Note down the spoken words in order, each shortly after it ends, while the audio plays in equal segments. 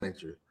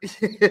manager.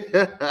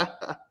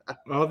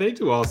 Well, they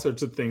do all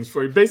sorts of things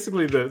for you.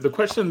 Basically, the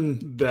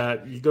question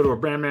that you go to a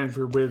brand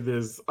manager with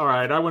is, all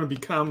right, I want to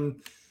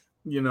become,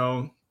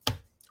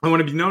 I want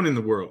to be known in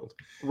the world.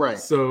 Right.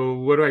 So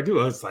what do I do?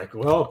 It's like,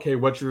 well, okay,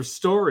 what's your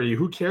story?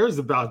 Who cares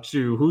about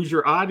you? Who's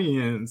your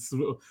audience?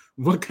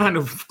 What kind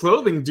of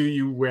clothing do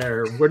you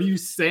wear? What are you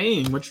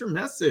saying? What's your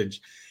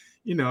message?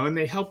 And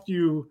they help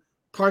you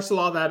parcel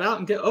all that out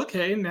and get,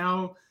 okay,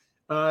 now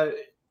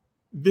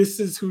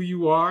this is who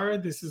you are.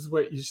 This is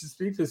what you should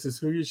speak. This is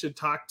who you should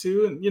talk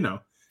to. And,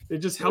 they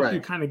just help you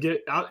kind of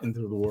get out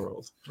into the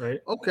world, right?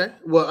 Okay.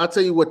 Well, I'll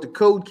tell you what, the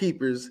code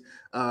keepers,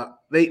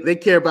 they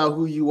care about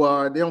who you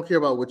are. They don't care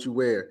about what you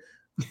wear.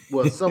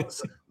 Well,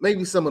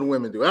 maybe some of the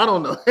women do. I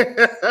don't know.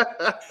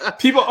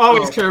 People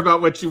always care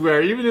about what you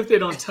wear, even if they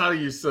don't tell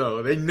you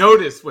so. They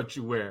notice what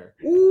you wear.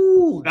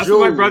 Ooh, that's what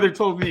my brother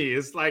told me.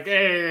 It's like,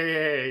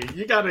 hey,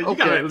 you gotta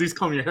at least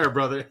comb your hair,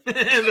 brother.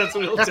 That's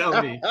what he'll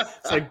tell me.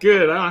 It's like,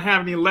 good. I don't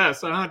have any left,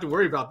 so I don't have to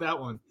worry about that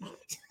one.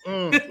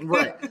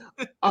 Right.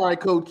 All right,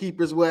 code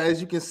keepers. Well, as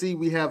you can see,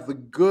 we have the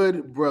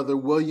good brother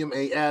William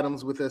A.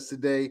 Adams with us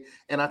today,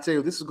 and I tell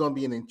you, this is going to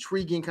be an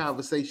intriguing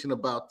conversation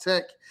about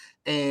tech.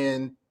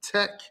 And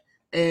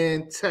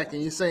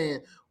you're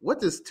saying,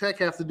 what does tech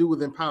have to do with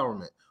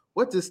empowerment?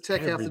 What does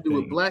tech have to do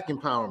with Black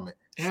empowerment?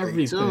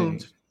 Everything. Stay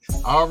tuned.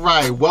 All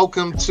right,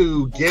 welcome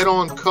to Get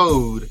On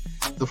Code,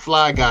 the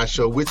Fly Guy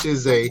Show, which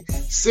is a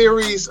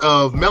series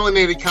of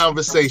melanated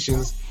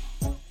conversations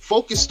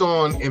focused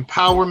on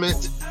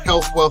empowerment,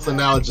 health, wealth, and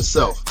knowledge of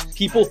self.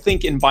 People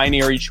think in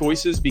binary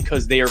choices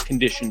because they are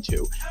conditioned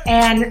to.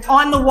 And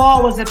on the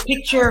wall was a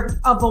picture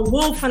of a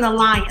wolf and a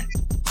lion.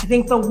 I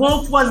think the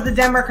wolf was the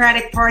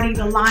Democratic Party,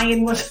 the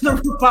lion was the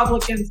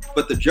Republicans.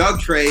 But the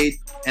drug trade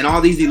and all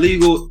these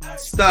illegal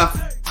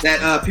stuff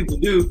that people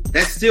do,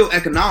 that's still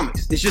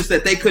economics. It's just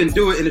that they couldn't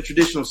do it in a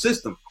traditional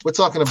system. We're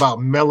talking about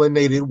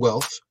melanated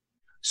wealth.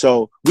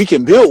 So we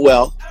can build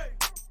wealth,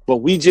 but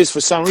we just,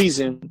 for some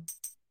reason,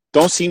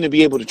 don't seem to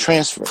be able to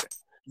transfer it.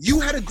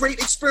 You had a great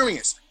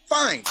experience.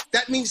 Fine.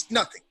 That means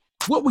nothing.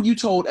 What were you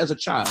told as a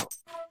child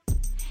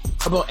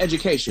about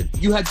education?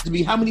 You had to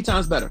be how many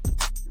times better?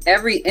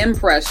 Every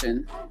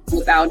impression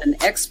without an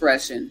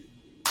expression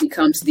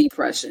becomes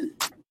depression.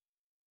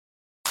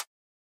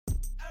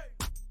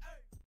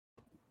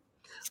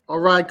 All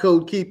right,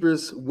 code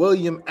keepers,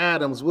 William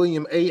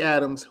A.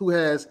 Adams, who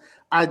has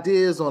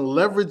ideas on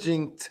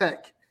leveraging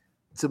tech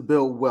to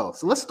build wealth.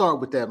 So let's start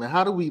with that, man.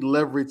 How do we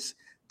leverage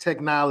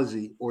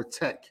technology or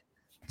tech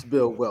to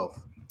build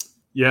wealth?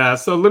 Yeah,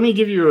 so let me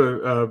give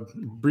you a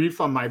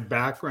brief on my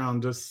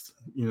background. Just,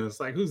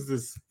 it's like, who's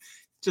this?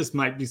 Just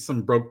might be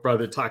some broke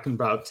brother talking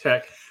about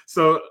tech.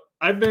 So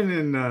I've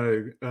been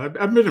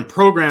a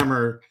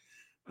programmer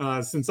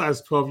since I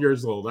was 12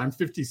 years old. I'm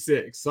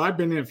 56, so I've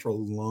been in it for a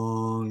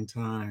long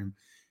time.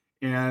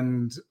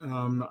 And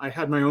I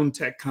had my own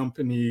tech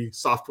company,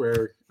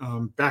 software,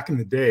 back in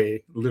the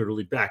day,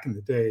 literally back in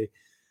the day.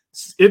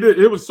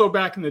 It was so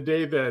back in the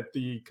day that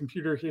the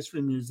Computer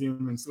History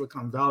Museum in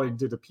Silicon Valley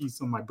did a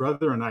piece on my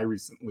brother and I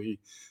recently.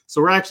 So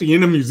we're actually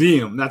in a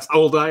museum. That's how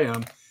old I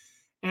am.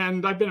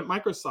 And I've been at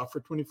Microsoft for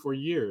 24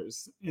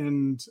 years.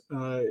 And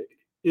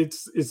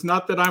it's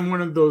not that I'm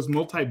one of those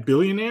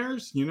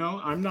multi-billionaires,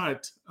 I'm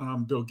not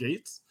Bill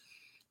Gates.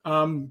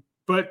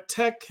 But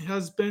tech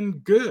has been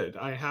good.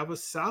 I have a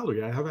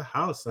salary, I have a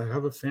house, I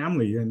have a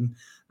family, and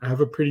I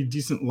have a pretty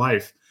decent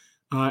life.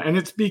 And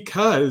it's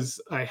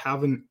because I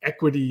have an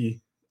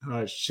equity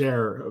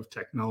share of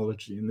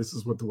technology. And this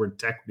is what the word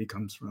tech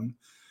comes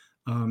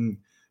from.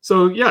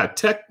 So yeah,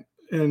 tech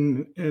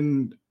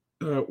and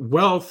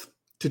wealth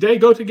today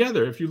go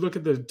together. If you look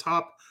at the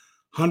top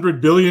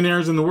 100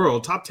 billionaires in the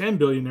world, top 10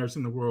 billionaires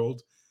in the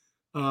world,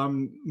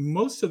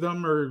 most of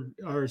them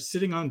are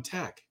sitting on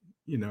tech,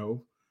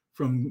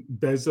 from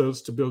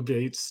Bezos to Bill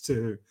Gates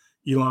to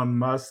Elon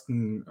Musk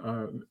and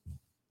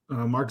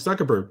Mark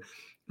Zuckerberg.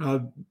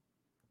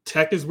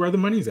 Tech is where the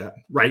money's at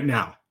right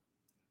now,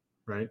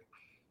 right?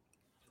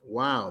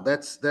 Wow,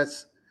 that's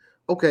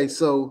okay.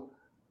 So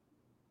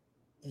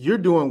you're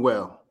doing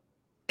well,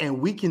 and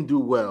we can do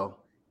well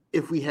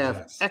if we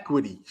have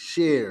equity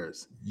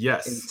shares in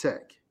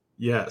tech.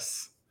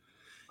 Mēs.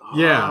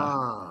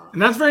 Yeah.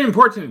 And that's very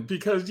important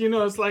because,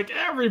 it's like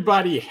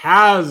everybody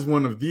has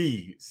one of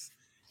these.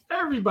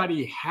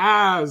 Everybody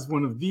has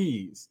one of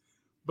these.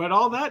 But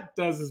all that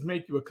does is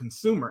make you a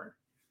consumer.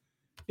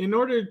 In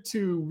order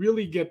to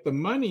really get the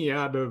money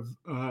out of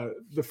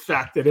the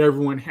fact that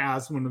everyone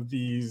has one of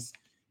these,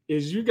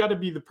 is you got to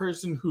be the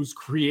person who's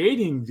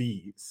creating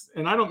these.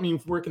 And I don't mean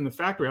work in the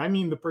factory. I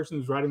mean the person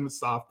who's writing the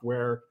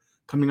software,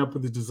 coming up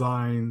with the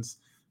designs,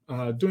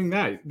 doing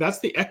that. That's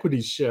the equity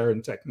share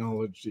in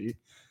technology.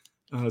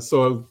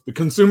 So the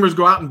consumers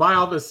go out and buy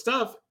all this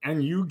stuff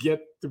and you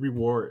get the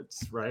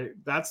rewards, right?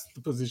 That's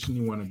the position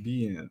you want to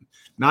be in.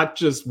 Not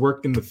just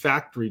work in the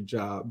factory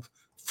job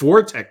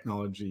for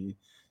technology.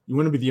 You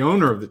want to be the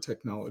owner of the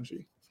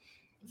technology.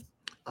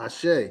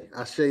 Ashe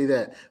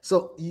that.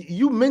 So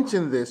you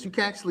mentioned this. You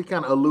actually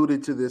kind of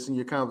alluded to this in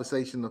your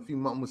conversation a few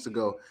moments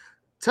ago.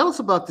 Tell us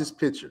about this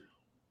picture.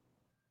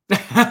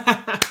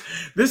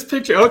 This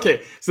picture,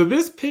 okay. So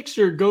this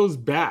picture goes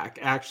back,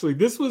 actually.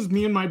 This was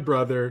me and my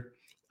brother,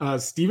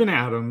 Stephen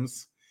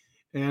Adams,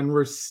 and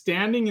we're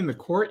standing in the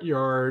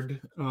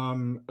courtyard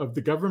of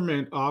the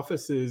government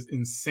offices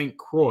in St.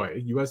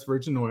 Croix, U.S.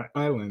 Virgin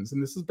Islands.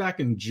 And this is back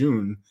in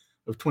June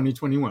of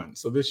 2021.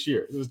 So this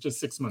year, it was just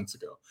 6 months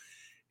ago.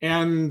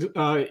 And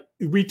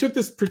we took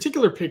this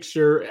particular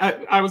picture.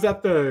 I was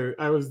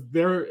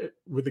there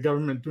with the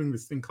government doing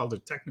this thing called a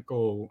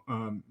technical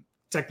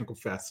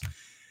fest,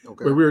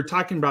 where we were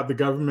talking about the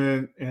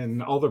government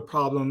and all the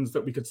problems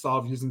that we could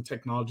solve using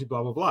technology,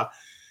 blah, blah, blah.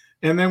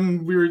 And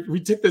then we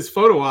took this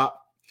photo op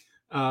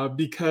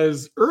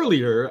because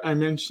earlier I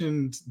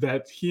mentioned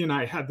that he and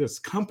I had this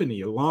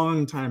company a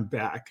long time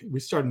back. We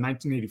started in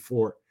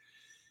 1984.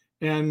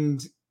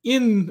 And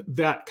in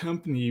that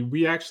company,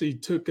 we actually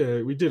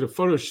did a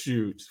photo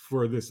shoot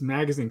for this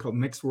magazine called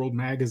Next World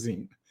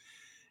Magazine.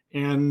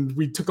 And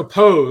we took a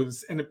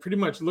pose, and it pretty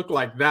much looked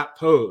like that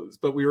pose,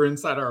 but we were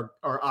inside our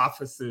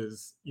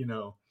offices, in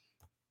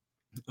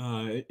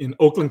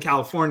Oakland,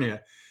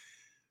 California.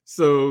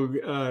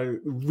 So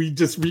we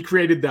just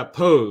recreated that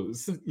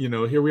pose.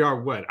 Here we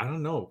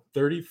are,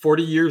 30,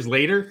 40 years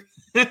later,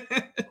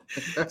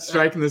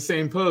 striking the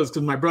same pose,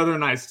 because my brother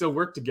and I still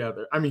work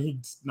together. I mean,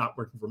 he's not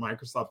working for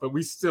Microsoft, but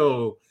we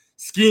still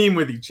scheme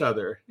with each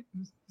other.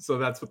 So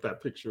that's what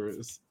that picture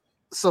is.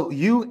 So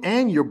you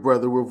and your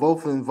brother were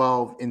both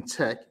involved in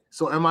tech.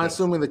 So am I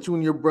assuming that you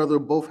and your brother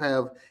both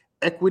have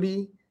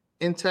equity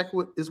in tech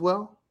as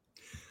well?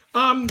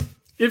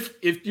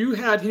 If you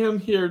had him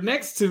here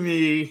next to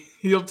me,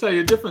 he'll tell you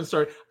a different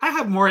story. I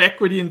have more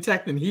equity in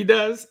tech than he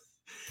does,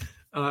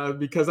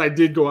 because I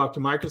did go off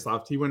to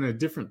Microsoft. He went a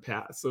different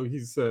path, so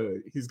he's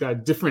got a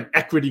different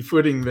equity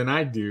footing than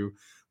I do.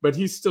 But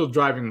he's still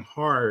driving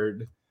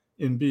hard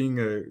in being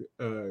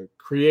a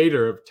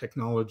creator of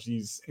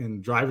technologies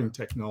and driving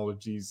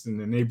technologies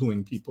and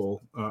enabling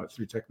people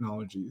through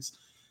technologies.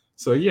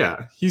 So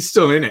yeah, he's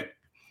still in it.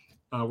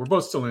 We're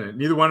both still in it.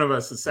 Neither one of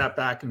us has sat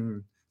back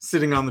and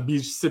sitting on the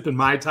beach sipping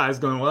Mai Tais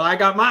going, well, I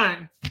got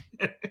mine.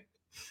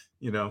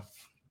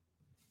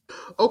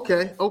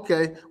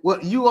 Okay. Well,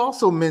 you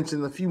also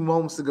mentioned a few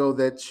moments ago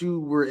that you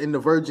were in the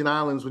Virgin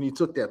Islands when you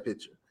took that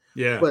picture.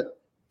 Yeah. But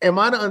am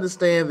I to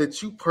understand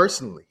that you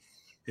personally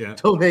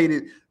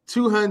donated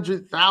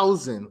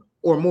 $200,000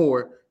 or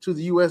more to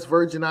the U.S.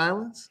 Virgin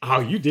Islands? Oh,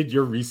 you did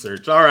your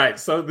research. All right.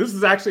 So this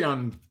is actually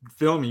on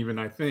film even,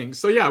 I think.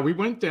 So yeah, we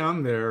went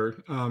down there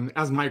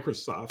as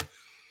Microsoft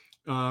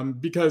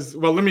because,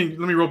 well, let me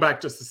roll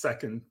back just a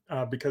second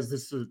because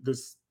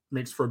this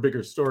makes for a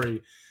bigger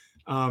story.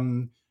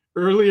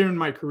 Earlier in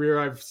my career,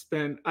 I've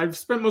spent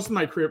most of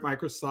my career at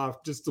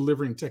Microsoft just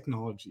delivering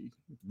technology,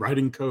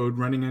 writing code,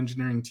 running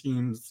engineering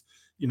teams.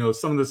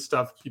 Some of the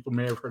stuff people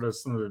may have heard of,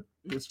 some of it,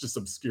 it's just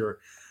obscure.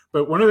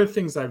 But one of the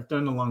things I've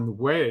done along the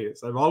way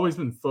is I've always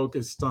been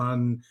focused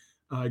on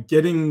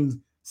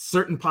getting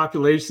certain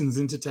populations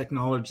into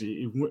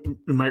technology.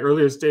 In my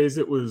earliest days,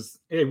 it was,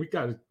 hey,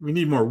 we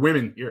need more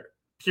women here,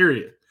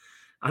 period.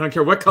 I don't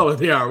care what color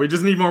they are. We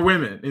just need more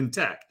women in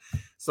tech.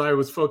 So I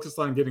was focused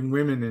on getting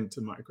women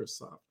into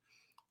Microsoft.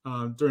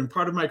 During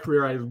part of my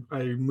career,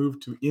 I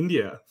moved to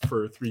India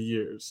for 3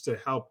 years to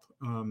help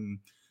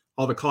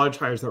all the college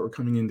hires that were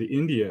coming into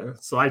India.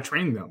 So I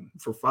trained them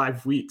for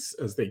 5 weeks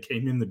as they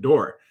came in the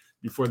door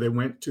before they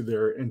went to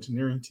their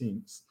engineering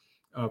teams.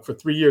 For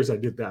 3 years, I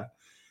did that.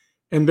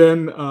 And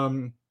then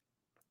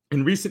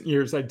in recent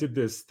years, I did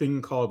this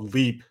thing called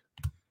LEAP,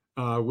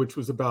 which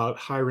was about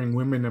hiring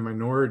women and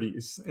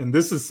minorities. And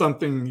this is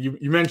something,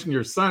 you mentioned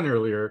your son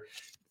earlier.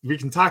 We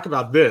can talk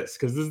about this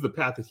because this is the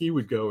path that he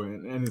would go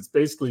in. And it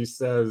basically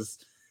says,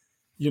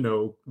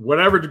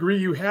 whatever degree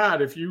you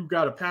had, if you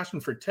got a passion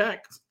for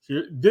tech,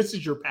 this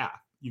is your path.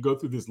 You go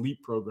through this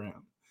LEAP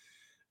program.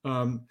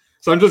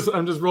 So I'm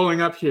just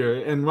rolling up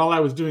here. And while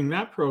I was doing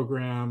that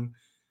program,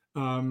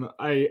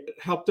 I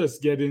helped us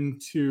get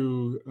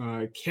into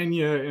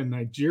Kenya and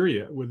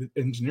Nigeria with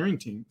engineering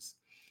teams.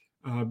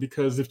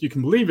 Because if you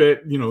can believe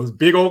it, this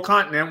big old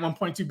continent,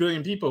 1.2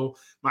 billion people,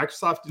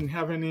 Microsoft didn't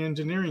have any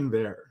engineering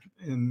there.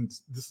 And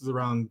this is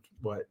around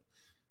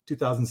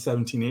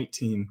 2017,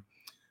 18.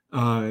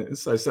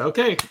 So I said,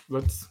 okay,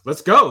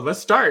 let's go. Let's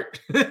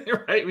start,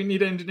 right? We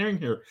need engineering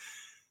here.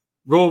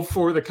 Roll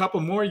forward a couple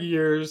more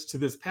years to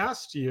this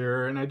past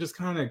year. And I just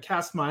kind of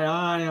cast my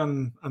eye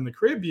on the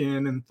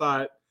Caribbean and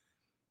thought,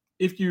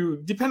 if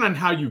you depend on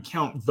how you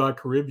count the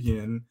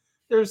Caribbean,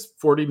 there's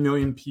 40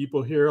 million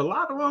people here. A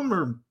lot of them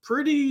are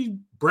pretty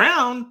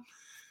brown.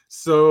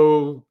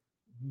 So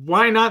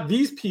why not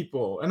these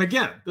people? And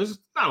again, there's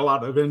not a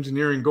lot of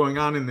engineering going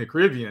on in the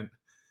Caribbean.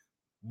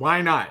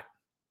 Why not?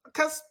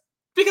 Because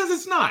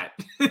it's not,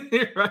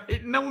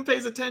 right? No one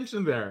pays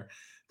attention there.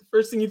 The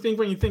first thing you think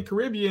when you think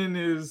Caribbean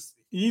is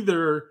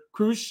either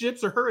cruise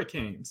ships or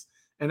hurricanes.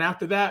 And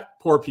after that,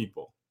 poor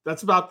people.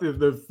 That's about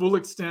the full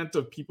extent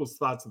of people's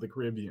thoughts of the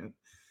Caribbean.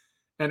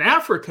 And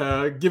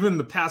Africa, given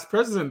the past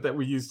president that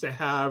we used to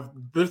have,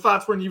 their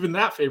thoughts weren't even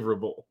that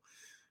favorable,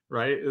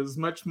 right? It was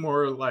much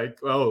more like,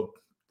 oh,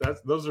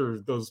 Those are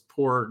those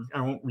poor.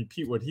 I won't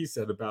repeat what he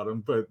said about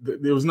him, but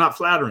it was not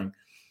flattering.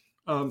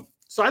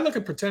 So I look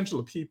at potential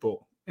of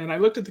people, and I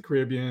looked at the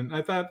Caribbean.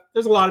 I thought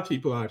there's a lot of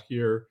people out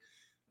here.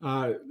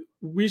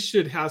 We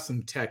should have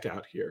some tech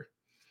out here.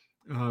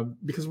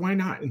 Because why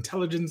not?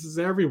 Intelligence is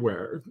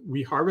everywhere.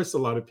 We harvest a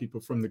lot of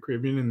people from the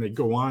Caribbean, and they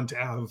go on to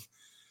have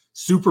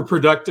super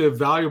productive,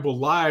 valuable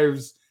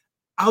lives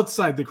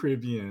outside the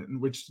Caribbean,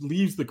 which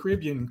leaves the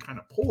Caribbean kind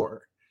of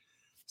poor.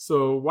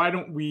 So why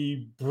don't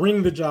we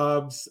bring the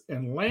jobs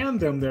and land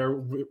them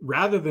there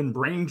rather than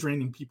brain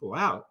draining people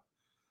out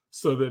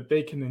so that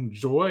they can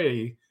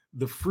enjoy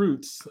the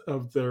fruits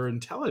of their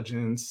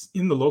intelligence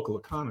in the local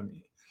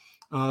economy?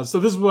 So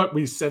this is what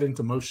we set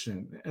into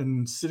motion.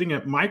 And sitting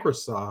at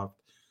Microsoft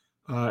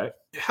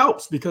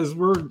helps because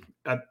we're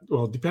at,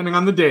 well, depending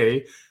on the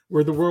day,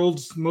 we're the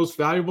world's most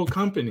valuable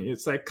company.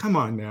 It's like, come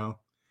on now.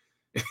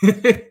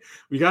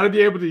 We got to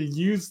be able to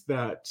use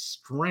that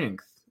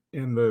strength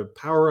and the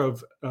power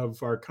of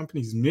our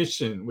company's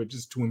mission, which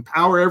is to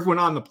empower everyone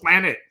on the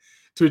planet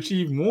to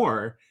achieve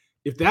more.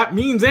 If that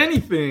means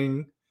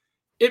anything,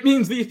 it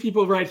means these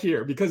people right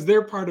here, because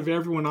they're part of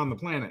everyone on the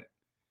planet.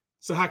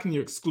 So how can you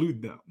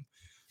exclude them?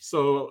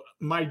 So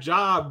my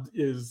job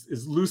is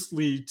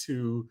loosely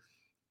to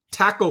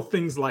tackle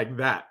things like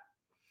that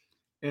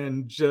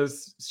and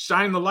just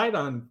shine the light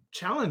on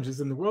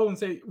challenges in the world and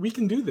say, we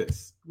can do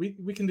this. We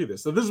can do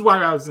this. So this is why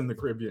I was in the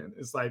Caribbean.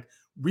 It's like,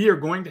 we are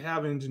going to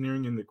have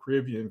engineering in the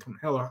Caribbean come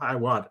hell or high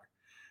water,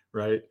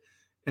 right?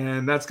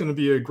 And that's going to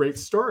be a great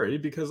story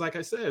because, like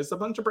I said, it's a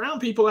bunch of brown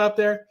people out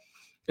there.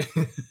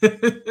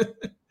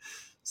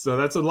 So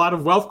that's a lot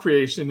of wealth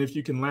creation if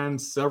you can land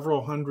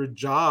several hundred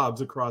jobs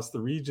across the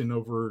region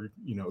over,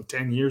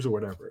 10 years or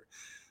whatever.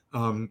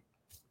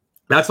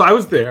 That's why I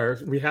was there.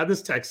 We had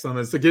this tech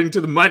summit, so getting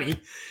to the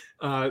money.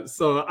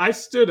 So I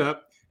stood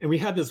up and we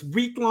had this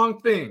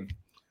week-long thing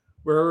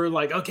where we're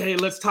like, okay,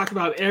 let's talk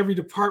about every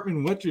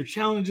department, what your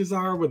challenges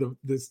are, with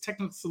this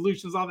technical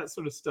solutions, all that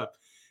sort of stuff.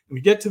 And we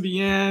get to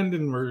the end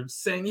and we're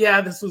saying, yeah,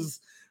 this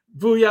was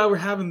booyah. We're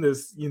having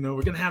this, we're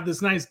going to have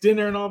this nice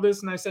dinner and all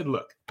this. And I said,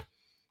 look,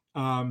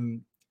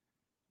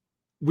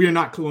 we are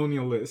not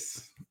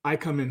colonialists. I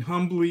come in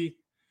humbly.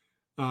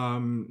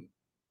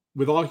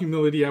 With all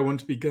humility, I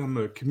want to become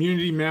a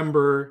community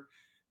member.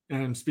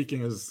 And I'm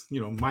speaking as,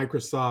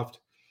 Microsoft.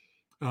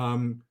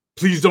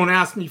 Please don't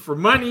ask me for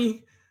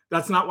money.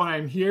 That's not why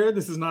I'm here.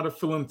 This is not a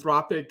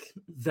philanthropic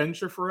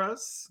venture for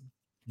us.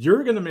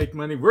 You're going to make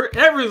money.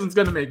 Everyone's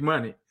going to make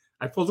money.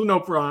 I pulled an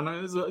Oprah on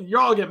it. You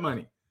all get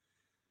money.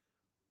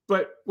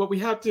 But what we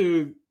have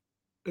to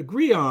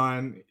agree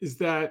on is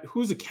that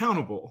who's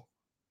accountable,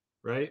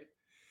 right?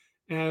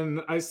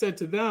 And I said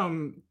to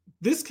them,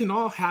 this can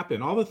all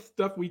happen. All the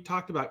stuff we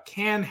talked about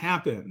can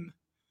happen.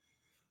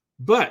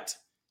 But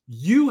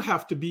you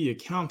have to be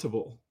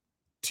accountable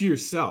to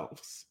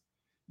yourselves.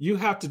 You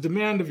have to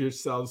demand of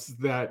yourselves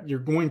that you're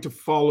going to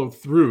follow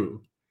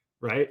through,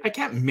 right? I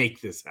can't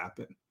make this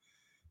happen.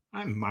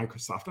 I'm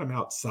Microsoft. I'm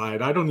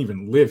outside. I don't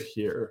even live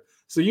here.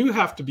 So you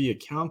have to be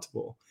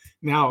accountable.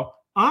 Now,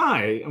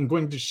 I am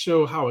going to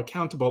show how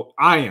accountable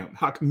I am,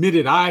 how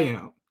committed I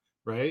am,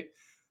 right?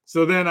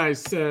 So then I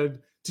said,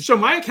 to show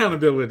my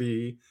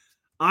accountability,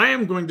 I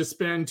am going to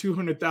spend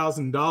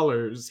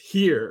 $200,000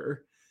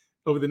 here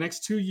over the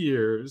next 2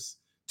 years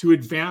to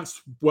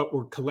advance what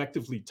we're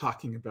collectively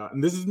talking about.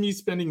 And this is me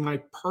spending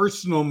my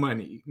personal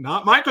money,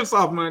 not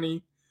Microsoft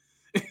money.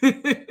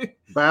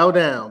 Bow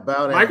down.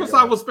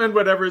 Microsoft will spend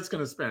whatever it's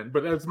going to spend.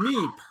 But as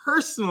me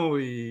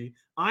personally,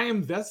 I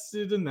am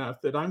vested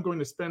enough that I'm going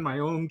to spend my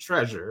own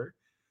treasure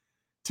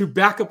to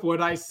back up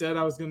what I said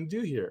I was going to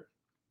do here,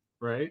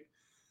 right?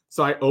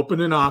 So I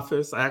opened an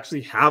office. I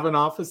actually have an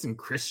office in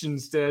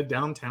Christiansted,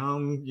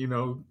 downtown,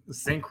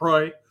 St.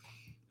 Croix.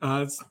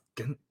 It's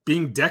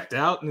being decked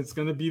out, and it's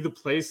going to be the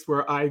place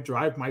where I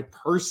drive my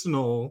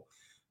personal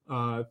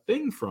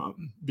thing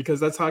from, because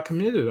that's how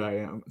committed I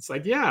am. It's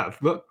like, yeah,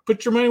 look,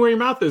 put your money where your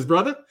mouth is,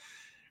 brother,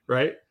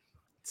 right?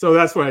 So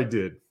that's what I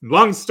did.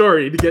 Long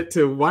story to get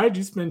to why did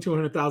you spend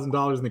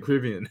 $200,000 in the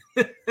Caribbean?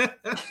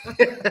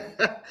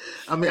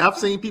 I mean, I've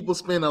seen people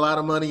spend a lot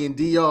of money in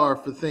DR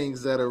for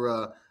things that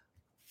are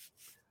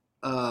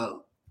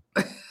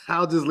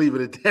I'll just leave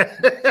it at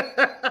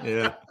that.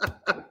 Yeah.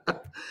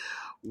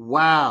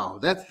 Wow.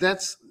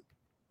 That's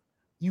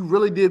you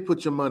really did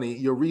put your money,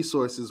 your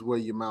resources where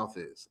your mouth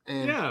is.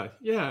 And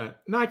yeah.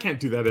 No, I can't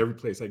do that every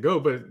place I go,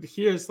 but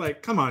here's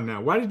like, come on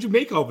now. Why did you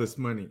make all this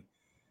money?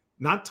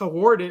 Not to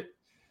hoard it.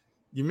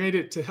 You made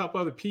it to help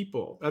other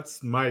people.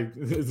 This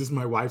is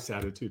my wife's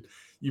attitude.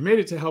 You made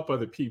it to help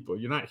other people.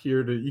 You're not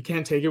here you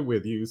can't take it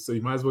with you, so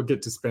you might as well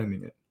get to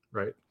spending it,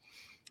 right?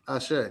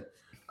 Ashe.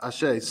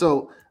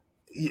 So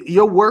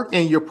your work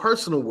and your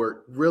personal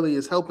work really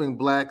is helping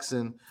Blacks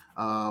and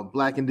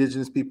Black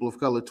Indigenous people of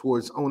color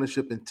towards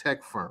ownership in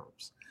tech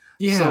firms.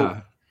 Yeah.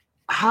 So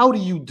how do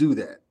you do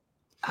that?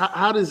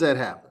 How does that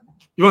happen?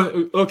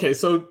 Okay,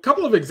 so a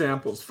couple of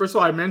examples. First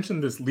of all, I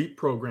mentioned this LEAP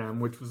program,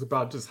 which was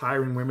about just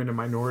hiring women and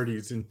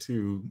minorities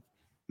into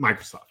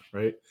Microsoft,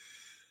 right?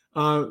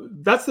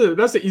 That's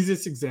the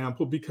easiest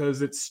example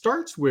because it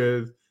starts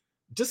with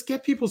just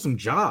get people some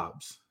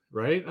jobs,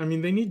 right? I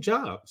mean, they need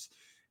jobs.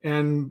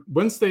 And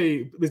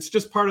it's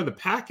just part of the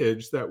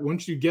package that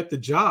once you get the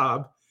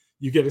job,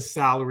 you get a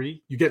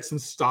salary, you get some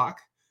stock,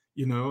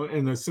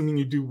 and assuming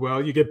you do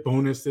well, you get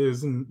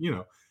bonuses and,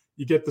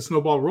 you get the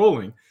snowball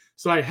rolling.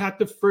 So I had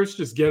to first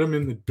just get them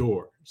in the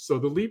door. So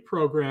the LEAP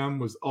program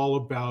was all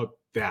about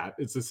that.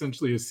 It's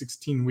essentially a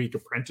 16-week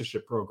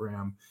apprenticeship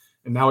program.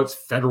 And now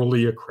it's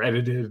federally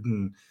accredited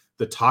and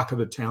the talk of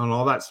the town,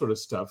 all that sort of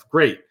stuff.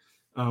 Great.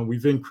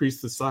 We've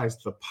increased the size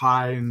of the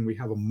pie and we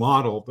have a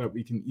model that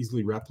we can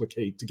easily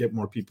replicate to get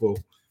more people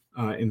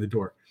in the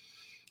door.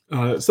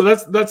 So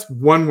that's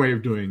one way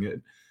of doing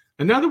it.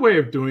 Another way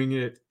of doing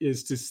it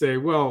is to say,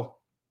 well,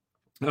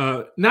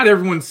 not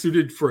everyone's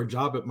suited for a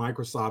job at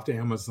Microsoft,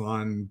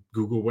 Amazon,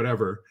 Google,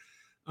 whatever.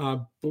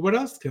 But what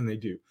else can they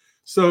do?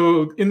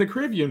 So in the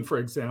Caribbean, for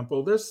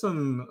example, there's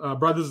some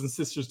brothers and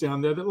sisters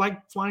down there that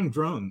like flying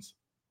drones,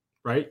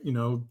 right?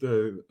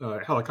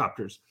 The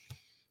helicopters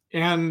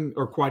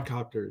or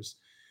quadcopters.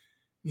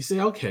 You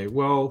say, okay,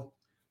 well,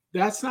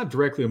 that's not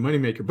directly a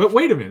moneymaker. But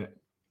wait a minute.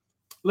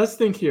 Let's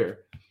think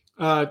here.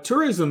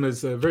 Tourism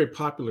is a very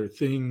popular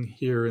thing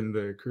here in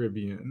the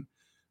Caribbean.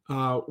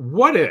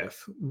 What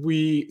if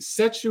we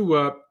set you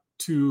up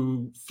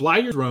to fly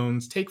your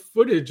drones, take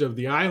footage of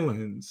the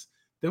islands,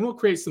 then we'll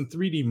create some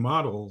 3D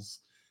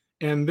models,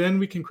 and then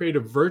we can create a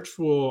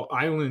virtual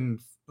island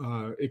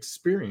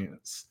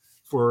experience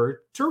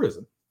for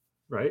tourism,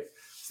 right?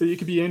 So you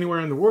could be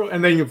anywhere in the world.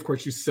 And then, of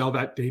course, you sell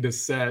that data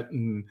set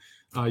and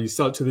you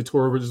sell it to the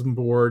tourism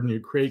board and you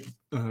create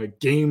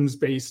games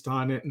based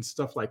on it and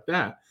stuff like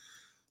that.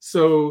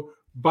 So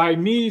by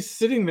me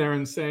sitting there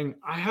and saying,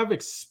 I have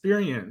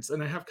experience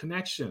and I have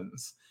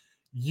connections,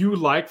 you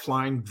like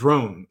flying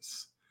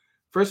drones.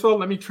 First of all,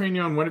 let me train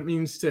you on what it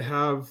means to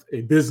have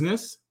a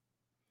business,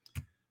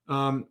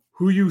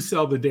 who you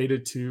sell the data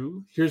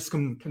to. Here's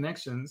some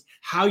connections,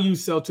 how you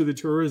sell to the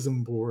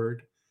tourism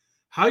board,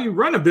 how you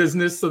run a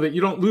business so that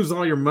you don't lose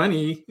all your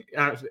money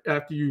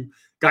after you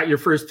got your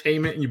first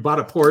payment and you bought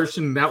a Porsche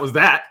and that was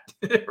that,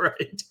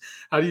 right?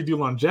 How do you do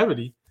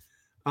longevity?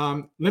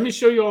 Let me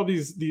show you all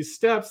these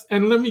steps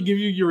and let me give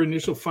you your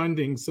initial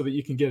funding so that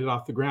you can get it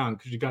off the ground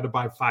because you got to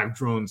buy 5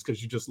 drones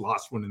because you just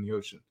lost one in the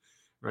ocean,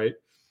 right?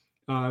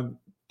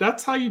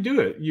 That's how you do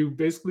it. You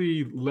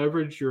basically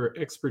leverage your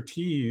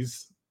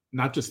expertise,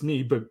 not just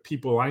me, but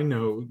people I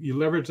know. You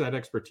leverage that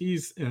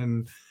expertise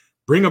and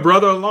bring a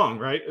brother along,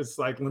 right? It's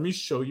like, let me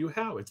show you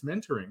how. It's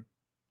mentoring,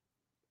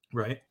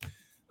 right?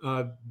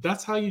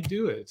 That's how you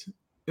do it.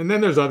 And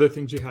then there's other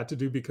things you had to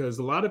do because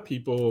a lot of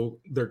people,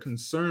 their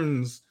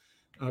concerns,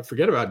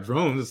 forget about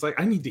drones. It's like,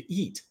 I need to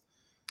eat.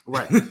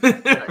 Right.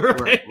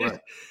 right.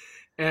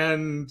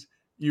 And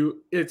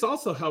it's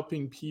also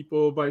helping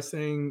people by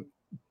saying,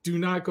 do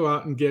not go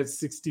out and get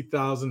 $60,000,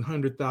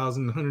 $100,000,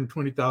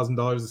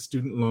 $120,000 of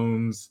student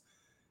loans.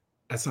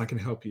 That's not going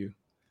to help you.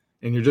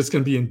 And you're just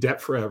going to be in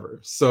debt forever.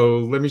 So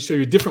let me show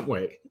you a different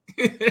way,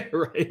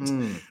 right?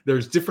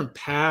 There's different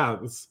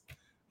paths.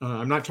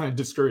 I'm not trying to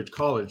discourage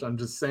college. I'm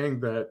just saying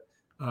that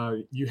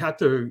you have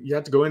to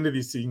go into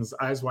these things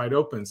eyes wide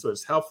open. So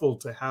it's helpful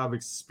to have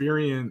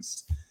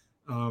experienced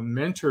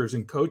mentors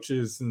and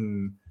coaches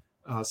and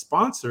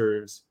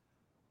sponsors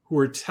who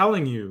are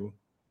telling you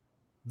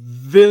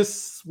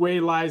this way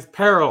lies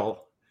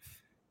peril.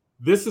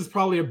 This is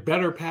probably a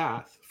better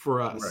path for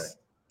us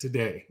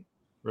today,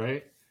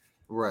 right?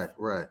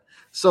 Right.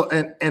 So,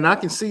 and I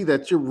can see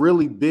that you're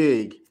really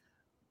big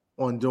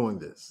on doing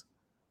this.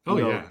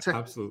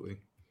 Absolutely.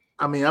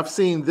 I mean, I've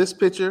seen this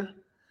picture,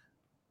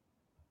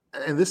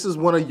 and this is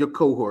one of your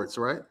cohorts,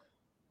 right?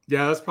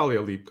 Yeah, that's probably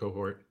a LEAP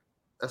cohort.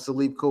 That's a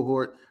LEAP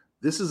cohort.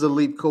 This is a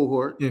LEAP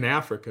cohort. In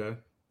Africa.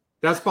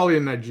 That's probably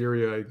in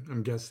Nigeria,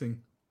 I'm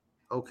guessing.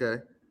 Okay.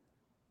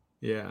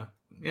 Yeah,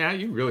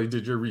 you really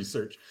did your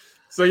research.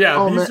 So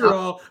these are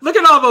all, look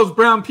at all those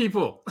brown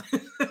people.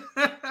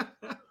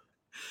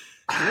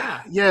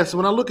 Yeah, so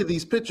when I look at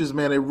these pictures,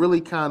 man, it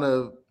really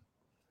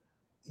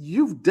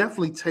you've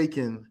definitely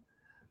taken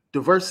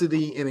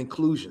diversity and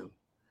inclusion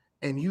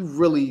and you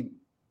really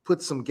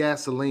put some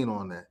gasoline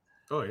on that.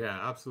 Oh yeah,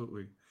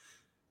 absolutely.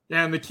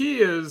 Yeah, and the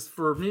key is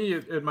for me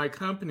at my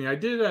company, I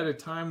did it at a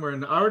time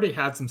when I already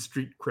had some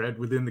street cred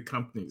within the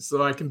company,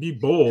 so I can be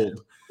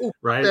bold,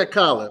 right?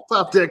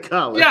 Pop that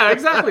collar. Yeah,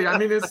 exactly. I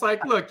mean, it's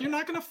like, look, you're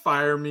not going to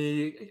fire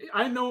me.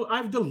 I know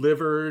I've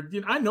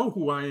delivered. I know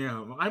who I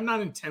am. I'm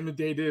not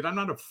intimidated. I'm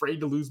not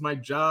afraid to lose my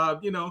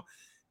job.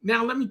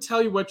 Now let me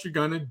tell you what you're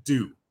going to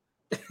do,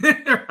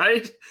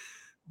 right?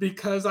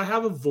 Because I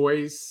have a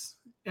voice,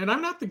 and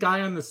I'm not the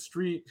guy on the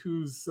street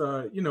who's,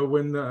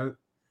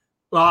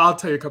 Well, I'll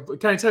tell you a couple.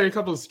 Can I tell you a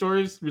couple of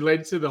stories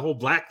related to the whole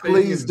black thing?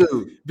 Please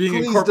do. Being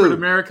in corporate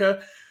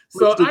America.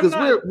 So because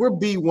we're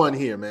B1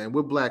 here, man.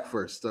 We're black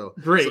first, so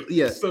great. So,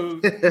 yeah.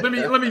 So let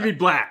me be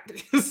black.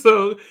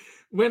 So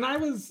when I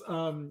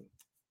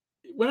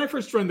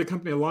first joined the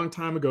company a long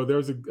time ago, there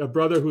was a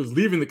brother who was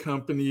leaving the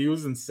company. He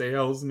was in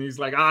sales, and he's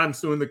like, "I'm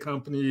suing the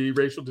company,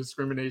 racial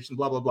discrimination,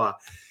 blah blah blah."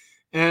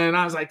 And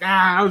I was like,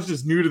 I was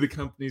just new to the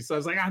company. So I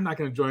was like, I'm not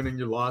going to join in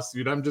your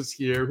lawsuit. I'm just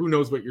here. Who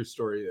knows what your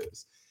story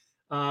is?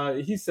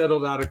 He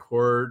settled out of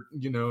court,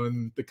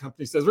 and the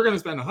company says, we're going to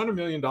spend $100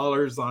 million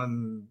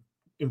on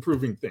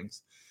improving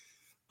things.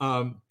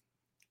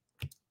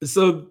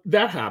 So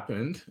that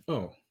happened.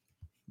 Oh,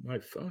 my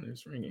phone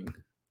is ringing.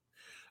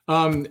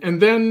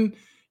 And then,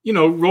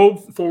 roll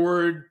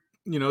forward,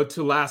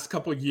 to last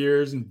couple of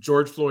years, and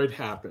George Floyd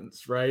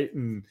happens, right?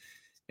 And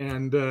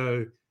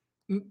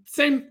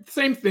same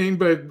thing,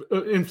 but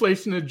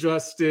inflation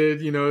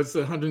adjusted, it's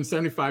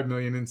 175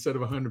 million instead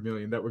of 100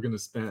 million that we're going to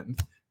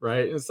spend,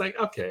 right? And it's like,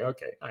 okay,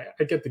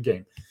 I get the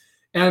game.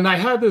 And I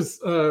had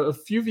a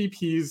few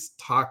VPs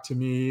talk to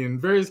me, and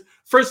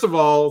first of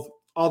all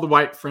the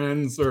white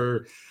friends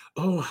are,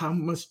 oh, how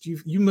much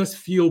you must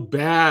feel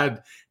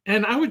bad.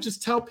 And I would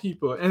just tell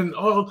people, and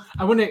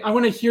I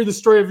want to hear the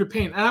story of your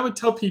pain. And I would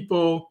tell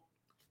people,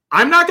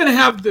 I'm not going to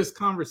have this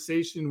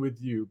conversation with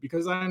you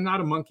because I'm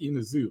not a monkey in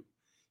the zoo.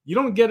 You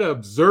don't get to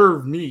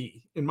observe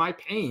me in my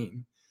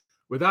pain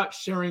without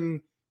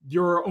sharing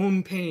your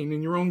own pain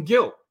and your own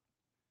guilt,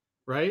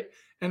 right?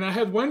 And I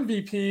had one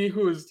VP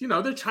who was,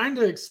 they're trying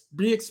to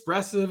be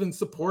expressive and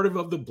supportive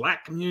of the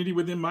Black community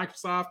within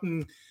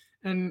Microsoft,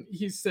 and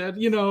he said,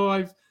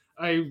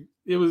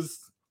 it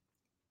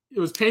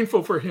was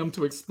painful for him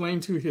to explain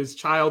to his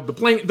child the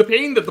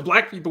pain that the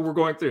Black people were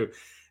going through,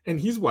 and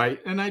he's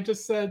white. And I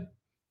just said,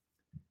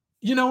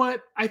 you know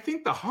what? I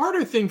think the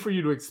harder thing for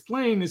you to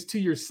explain is to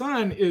your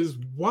son is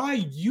why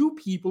you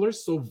people are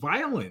so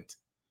violent.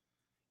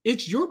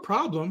 It's your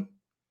problem.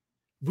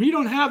 We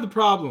don't have the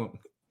problem.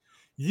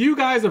 You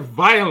guys are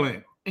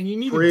violent, and you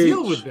need to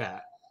deal with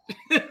that.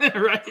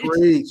 Right?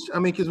 Preach. I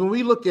mean, because when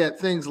we look at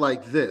things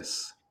like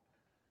this,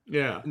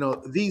 yeah,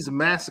 these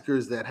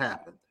massacres that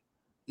happened,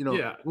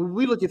 when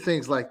we look at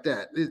things like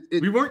that,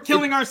 we weren't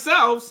killing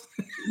ourselves.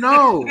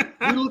 No,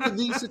 we look at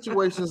these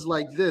situations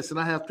like this, and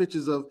I have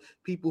pictures of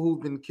people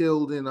who've been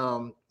killed in,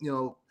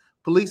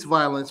 police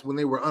violence when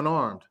they were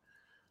unarmed.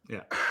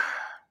 Yeah.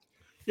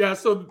 Yeah.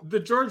 So the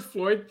George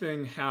Floyd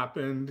thing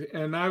happened,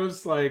 and I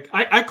was like,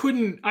 I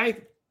could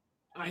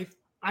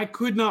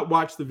not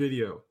watch the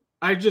video.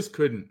 I just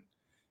couldn't.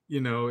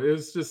 It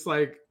was just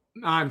like,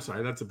 I'm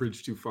sorry, that's a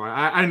bridge too far.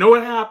 I know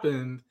what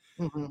happened.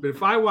 But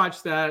if I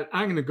watch that,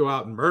 I'm going to go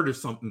out and murder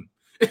something.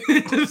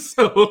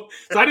 So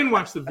I didn't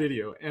watch the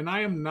video. And I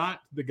am not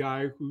the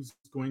guy who's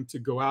going to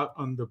go out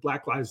on the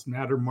Black Lives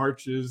Matter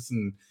marches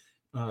and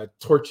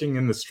torching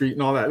in the street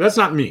and all that. That's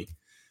not me.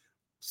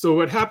 So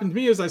what happened to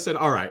me is I said,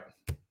 all right,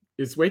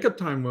 it's wake up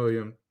time,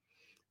 William.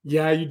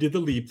 Yeah, you did the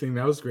leap thing.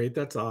 That was great.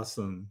 That's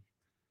awesome.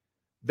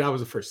 That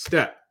was the first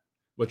step.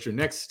 What's your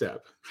next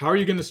step? How are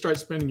you going to start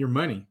spending your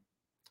money?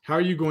 How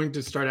are you going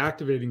to start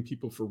activating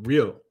people for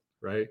real,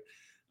 right?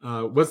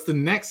 What's the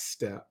next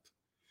step?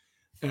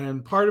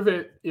 And part of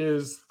it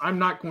is I'm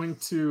not going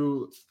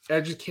to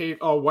educate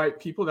all white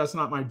people. That's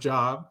not my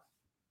job,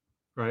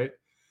 right?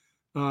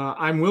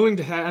 I'm willing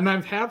to have, and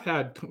I have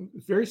had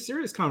very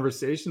serious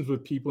conversations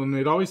with people, and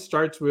it always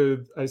starts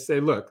with, I say,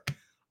 look,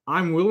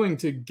 I'm willing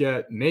to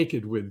get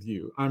naked with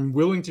you. I'm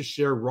willing to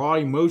share raw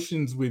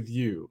emotions with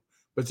you,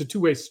 but it's a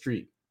two-way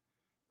street,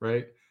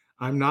 right?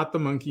 I'm not the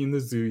monkey in the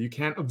zoo. You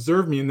can't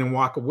observe me and then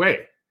walk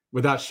away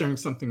without sharing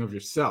something of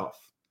yourself.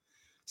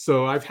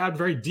 So I've had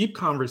very deep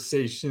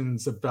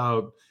conversations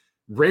about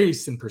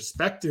race and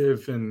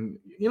perspective and,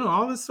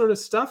 all this sort of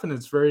stuff. And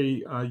it's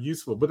very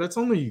useful, but that's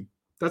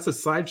a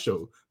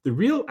sideshow. The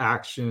real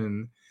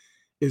action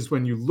is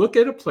when you look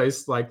at a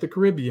place like the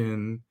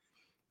Caribbean,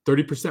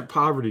 30%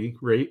 poverty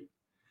rate.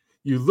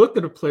 You look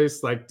at a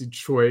place like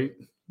Detroit,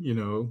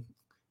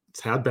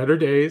 it's had better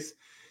days.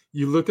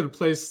 You look at a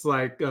place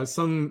like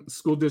some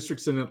school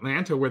districts in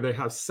Atlanta where they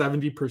have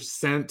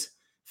 70%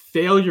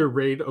 failure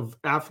rate of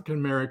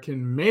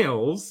African-American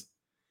males.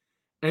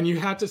 And you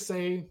have to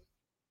say,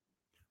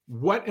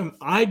 what am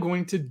I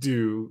going to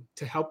do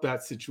to help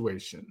that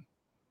situation?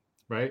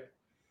 Right?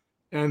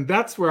 And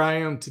that's where I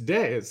am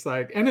today. It's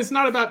like, and it's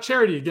not about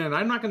charity again.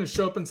 I'm not going to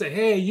show up and say,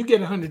 hey, you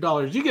get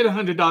 $100. You get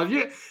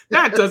 $100.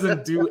 That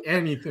doesn't do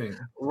anything.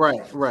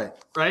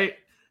 Right.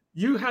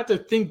 You have to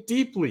think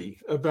deeply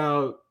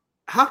about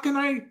how can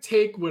I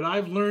take what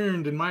I've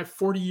learned in my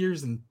 40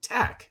 years in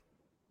tech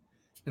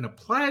and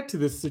apply it to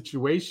this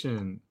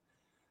situation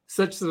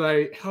such that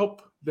I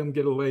help them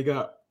get a leg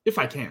up if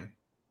I can,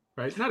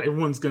 right? Not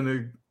everyone's going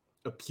to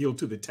appeal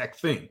to the tech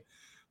thing,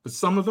 but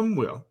some of them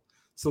will.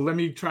 So let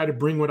me try to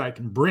bring what I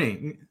can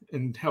bring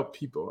and help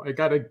people. I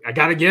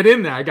gotta get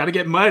in there. I gotta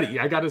get muddy.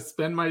 I gotta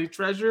spend my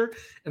treasure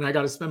and I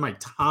gotta spend my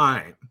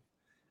time.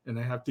 And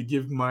I have to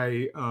give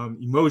my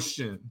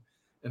emotion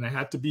and I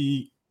have to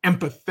be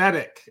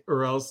empathetic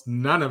or else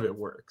none of it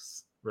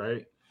works,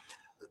 right?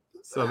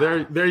 So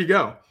there you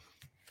go.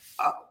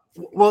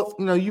 Well,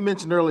 you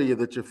mentioned earlier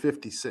that you're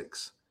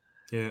 56.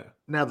 Yeah.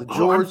 Now the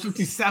George, I'm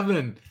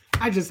 57.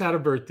 I just had a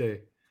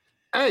birthday.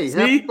 Hey,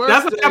 see,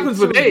 that's what happens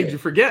with age. You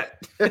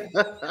forget.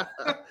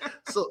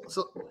 So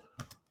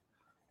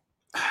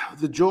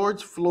the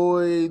George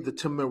Floyd, the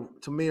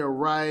Tamir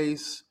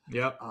Rice,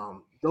 yep.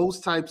 those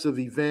types of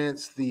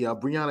events, the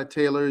Breonna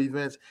Taylor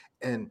events,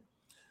 and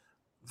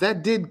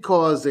that did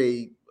cause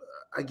an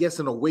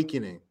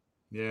awakening.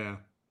 Yeah.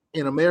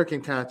 In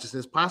American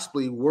consciousness,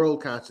 possibly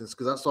world consciousness,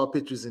 because I saw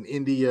pictures in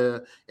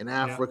India and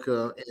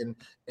Africa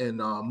and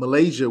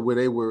Malaysia where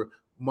they were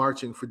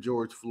marching for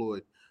George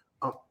Floyd.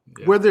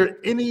 Were there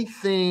any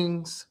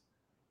things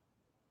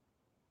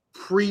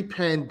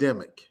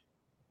pre-pandemic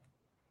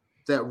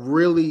that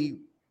really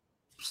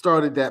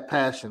started that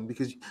passion?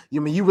 Because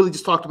you really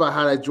just talked about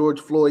how that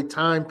George Floyd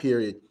time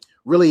period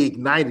really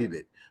ignited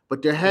it,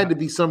 but there had to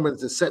be someone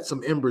to set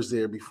some embers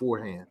there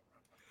beforehand.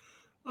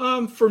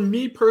 For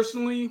me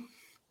personally,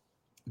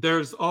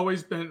 there's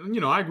always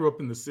been, I grew up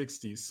in the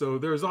 60s, so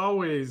there's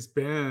always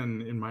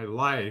been in my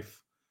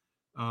life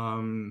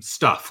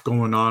stuff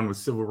going on with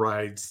civil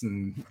rights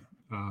and,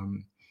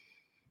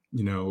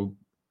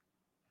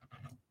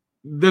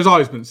 there's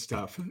always been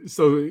stuff.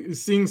 So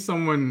seeing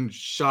someone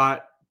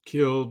shot,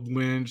 killed,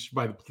 lynched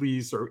by the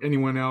police or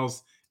anyone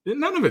else,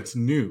 none of it's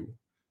new,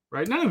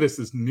 right? None of this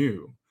is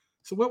new.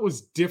 So what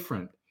was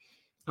different?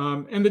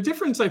 And the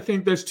difference, I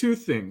think there's two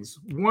things.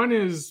 One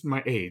is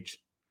my age.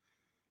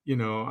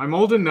 I'm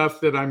old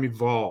enough that I'm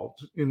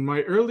evolved. In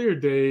my earlier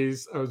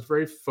days, I was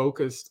very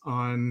focused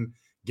on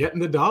getting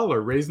the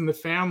dollar, raising the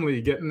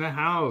family, getting the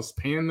house,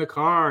 paying the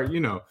car.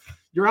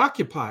 You're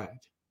occupied,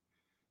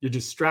 you're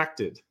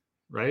distracted,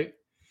 right?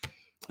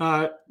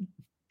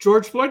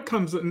 George Floyd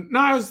comes in.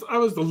 Now I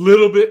was a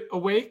little bit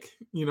awake.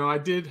 I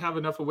did have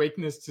enough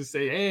awakeness to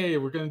say, hey,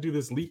 we're going to do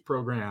this LEAP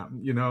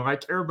program. I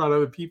care about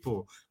other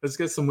people. Let's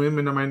get some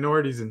women and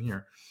minorities in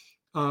here.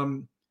 But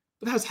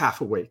that's half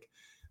awake.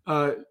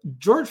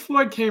 George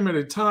Floyd came at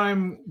a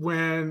time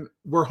when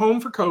we're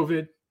home for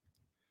COVID.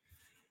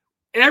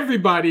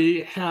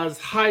 Everybody has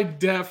high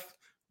def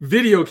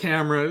video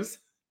cameras,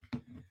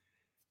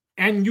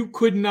 and you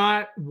could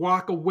not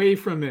walk away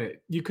from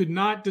it. You could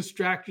not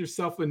distract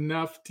yourself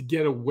enough to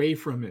get away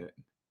from it,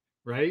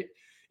 right?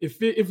 If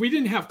we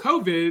didn't have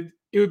COVID,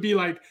 it would be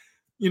like,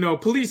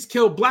 police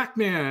killed black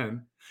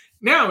man.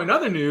 Now in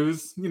other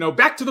news,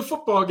 back to the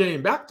football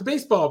game, back to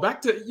baseball,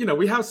 back to,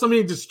 we have so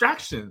many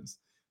distractions.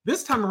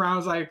 This time around, I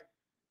was like,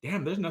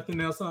 damn, there's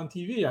nothing else on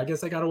TV. I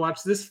guess I got to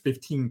watch this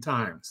 15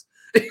 times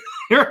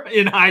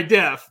in high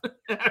def,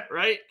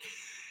 right?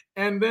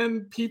 And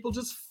then people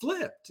just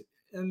flipped,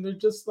 and they're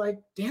just like,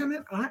 damn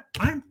it,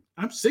 I'm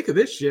sick of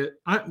this shit.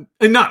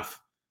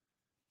 Enough,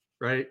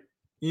 right?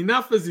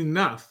 Enough is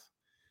enough.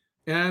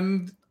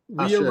 And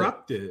we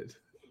erupted,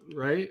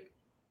 right?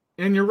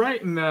 And you're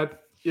right in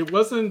that it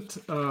wasn't,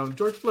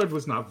 George Floyd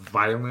was not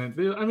violent.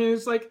 I mean,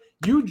 it's like,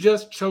 you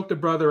just choked a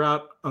brother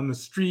out on the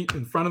street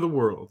in front of the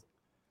world.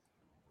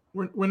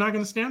 We're not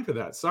going to stand for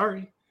that.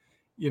 Sorry.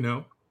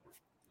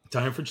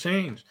 Time for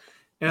change.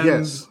 And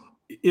yes.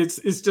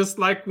 It's just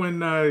like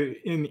when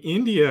in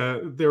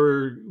India, there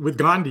were, with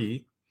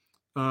Gandhi,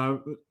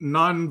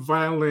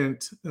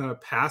 nonviolent,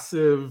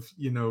 passive,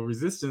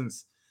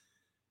 resistance.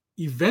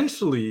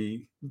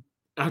 Eventually,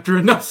 after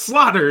enough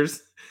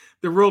slaughters,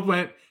 the world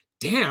went,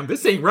 damn,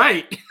 this ain't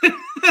right.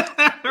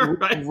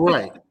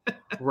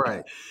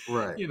 Right.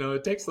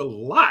 It takes a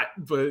lot,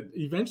 but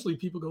eventually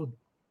people go,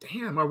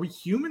 damn, are we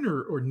human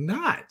or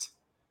not?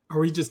 Are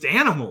we just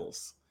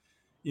animals?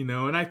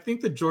 And I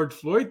think the George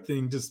Floyd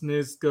thing just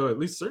made us go, at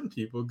least certain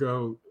people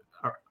go,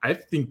 I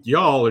think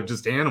y'all are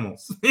just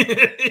animals.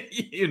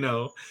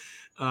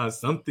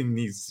 Something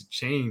needs to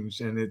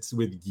change, and it's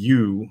with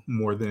you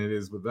more than it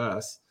is with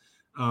us.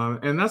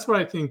 And that's what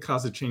I think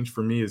caused a change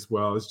for me as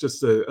well. It's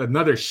just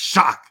another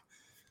shock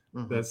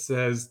that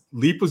says,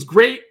 LEAP was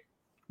great.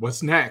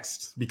 What's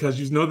next? Because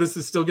this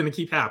is still going to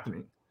keep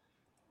happening,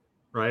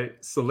 right?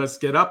 So let's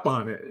get up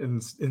on it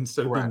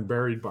instead of being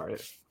buried by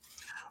it.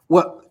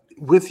 Well,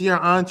 with your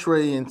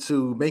entree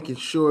into making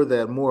sure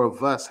that more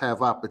of us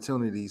have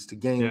opportunities to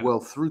gain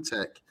wealth through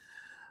tech,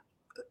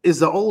 is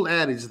the old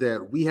adage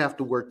that we have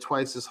to work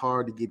twice as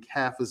hard to get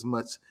half as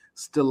much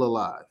still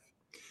alive.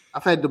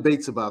 I've had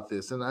debates about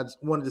this, and I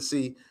just wanted to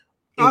see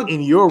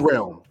in your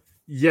realm.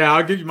 Yeah,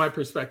 I'll give you my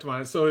perspective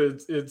on it. So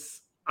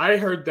I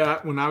heard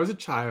that when I was a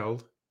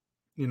child,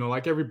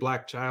 like every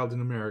black child in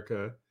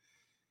America.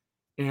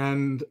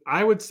 And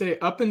I would say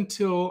up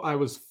until I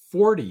was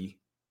 40,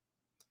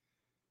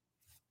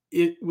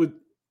 it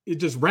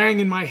just rang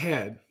in my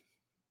head.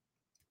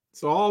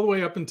 So all the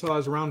way up until I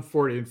was around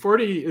 40. And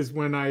 40 is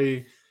when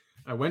I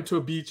went to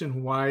a beach in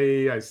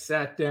Hawaii. I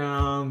sat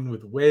down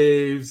with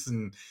waves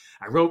and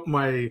I wrote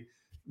my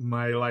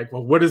like,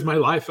 well, what is my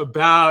life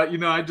about?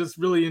 I just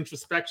really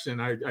introspection.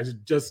 I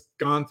had just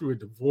gone through a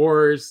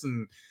divorce,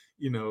 and,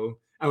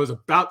 I was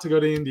about to go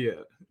to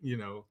India,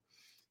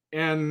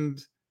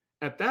 and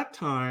at that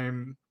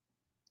time,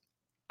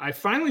 I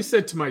finally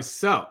said to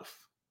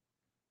myself,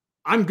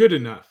 I'm good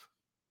enough.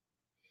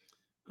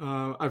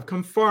 I've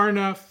come far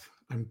enough.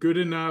 I'm good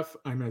enough.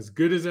 I'm as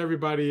good as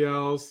everybody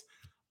else.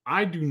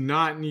 I do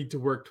not need to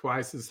work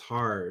twice as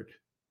hard.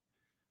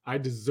 I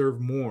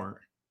deserve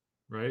more,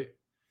 right?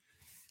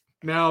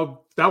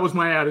 Now, that was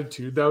my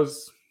attitude. That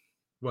was,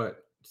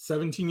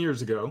 17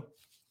 years ago.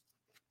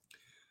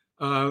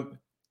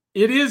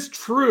 it is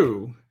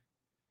true,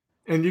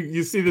 and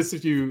you see this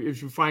if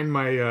you find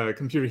my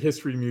computer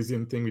history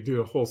museum thing. We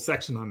do a whole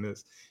section on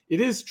this.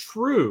 It is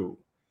true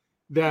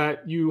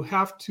that you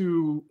have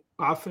to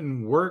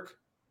often work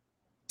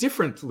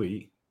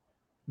differently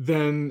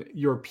than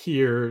your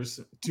peers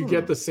to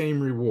get the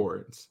same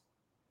rewards,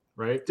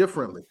 right?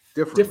 Differently.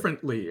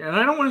 And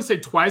I don't want to say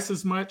twice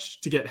as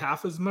much to get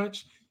half as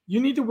much. You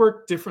need to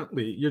work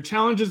differently. Your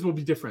challenges will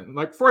be different.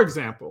 Like, for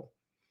example,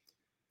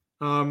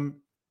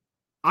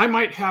 I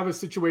might have a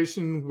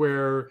situation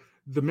where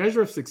the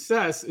measure of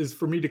success is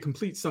for me to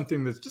complete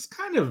something that's just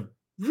kind of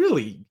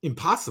really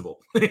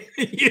impossible,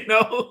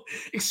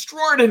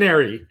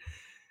 extraordinary.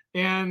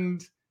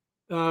 And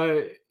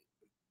a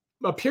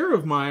peer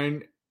of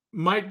mine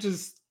might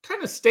just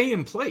kind of stay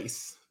in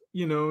place,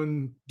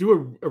 and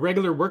do a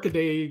regular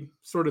workaday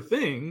sort of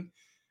thing.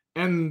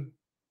 And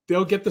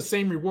they'll get the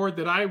same reward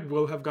that I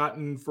will have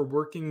gotten for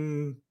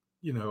working,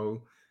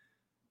 the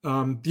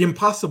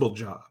impossible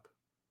job.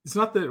 It's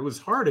not that it was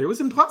hard; it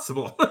was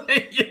impossible.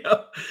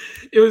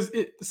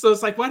 So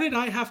it's like, why did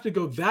I have to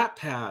go that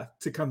path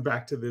to come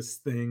back to this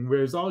thing?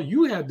 Whereas all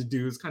you had to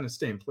do is kind of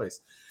stay in place.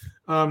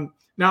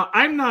 Now,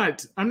 I'm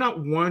not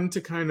one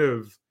to kind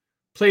of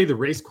play the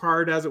race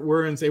card, as it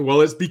were, and say,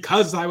 well, it's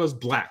because I was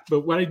Black.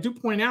 But what I do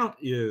point out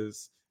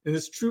is, and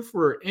it's true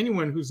for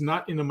anyone who's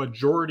not in a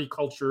majority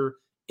culture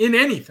in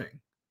anything,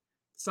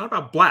 it's not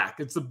about Black.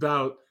 It's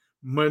about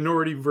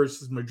minority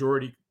versus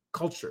majority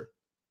culture,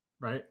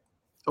 right?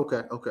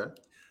 Okay.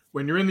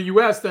 When you're in the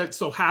U.S., that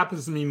so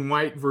happens to mean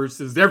white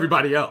versus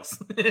everybody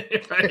else,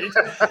 right?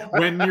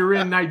 When you're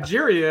in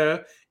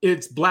Nigeria,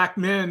 it's Black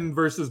men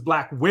versus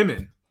Black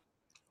women.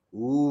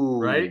 Ooh.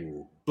 Right?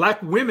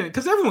 Black women,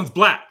 because everyone's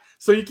Black.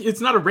 So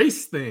it's not a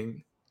race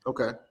thing.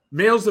 Okay.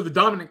 Males are the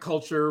dominant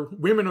culture.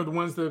 Women are the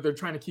ones that they're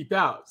trying to keep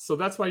out. So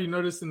that's why you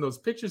notice in those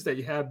pictures that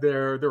you had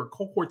there were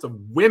cohorts of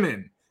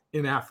women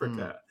in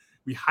Africa.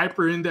 We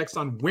hyper-index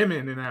on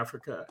women in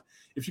Africa.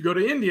 If you go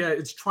to India,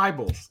 it's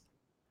tribals.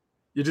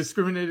 You're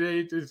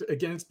discriminated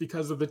against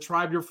because of the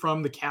tribe you're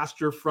from, the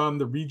caste you're from,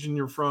 the region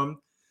you're from.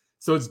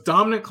 So it's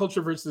dominant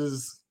culture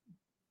versus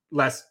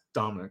less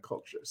dominant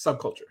culture,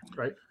 subculture,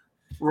 right?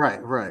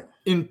 Right.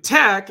 In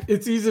tech,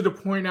 it's easy to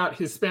point out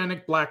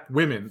Hispanic Black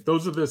women.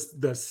 Those are the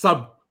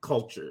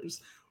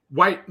subcultures.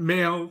 White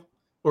male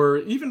or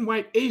even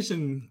white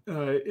Asian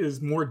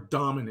is more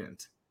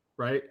dominant,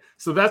 right?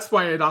 So that's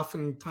why it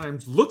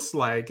oftentimes looks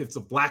like it's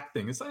a Black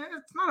thing. It's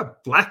not a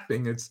Black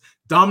thing. It's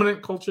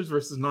dominant cultures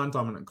versus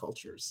non-dominant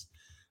cultures.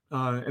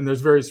 And there's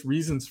various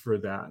reasons for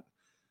that.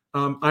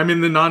 I'm in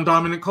the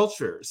non-dominant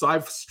culture, so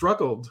I've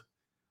struggled.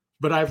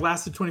 But I've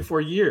lasted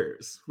 24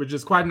 years, which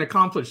is quite an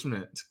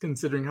accomplishment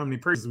considering how many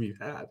persons we've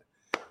had.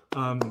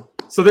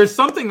 So there's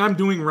something I'm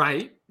doing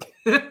right.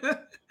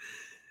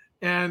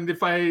 And if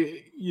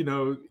I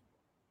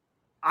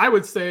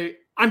would say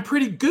I'm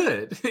pretty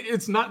good.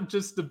 It's not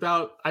just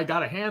about I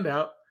got a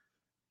handout.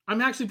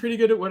 I'm actually pretty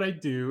good at what I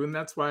do. And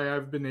that's why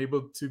I've been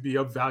able to be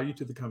of value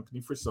to the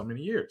company for so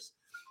many years.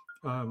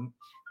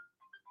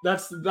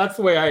 That's the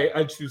way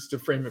I choose to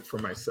frame it for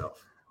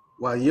myself.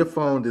 Wow, your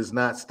phone does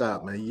not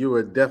stop, man. You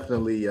are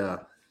definitely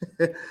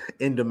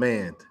in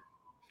demand.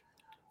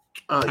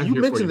 You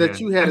mentioned that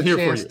you had a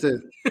chance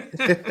to.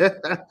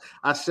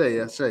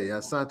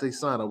 Asante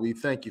Sana, we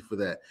thank you for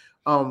that.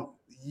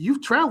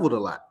 You've traveled a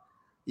lot.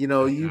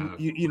 You've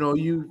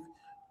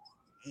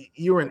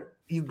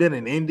been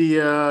in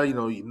India,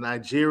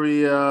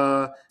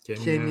 Nigeria,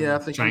 Kenya, I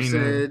think China. You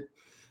said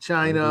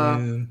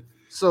China.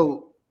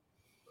 So,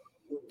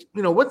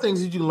 what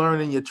things did you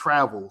learn in your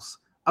travels,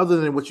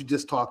 other than what you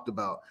just talked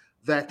about,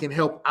 that can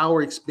help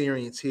our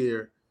experience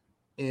here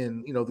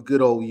in, the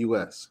good old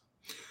US?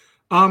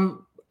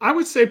 I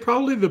would say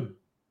probably the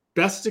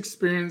best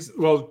experience,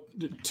 well,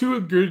 two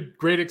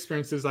great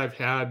experiences I've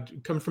had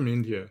come from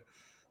India.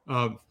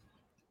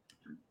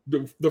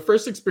 The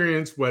first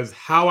experience was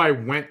how I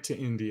went to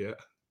India.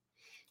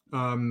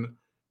 Before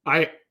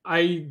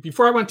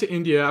I went to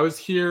India, I was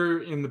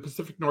here in the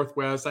Pacific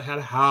Northwest. I had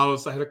a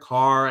house, I had a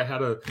car, I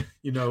had a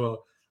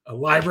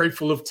library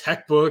full of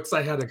tech books.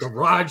 I had a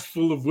garage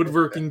full of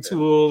woodworking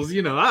tools.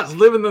 I was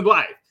living the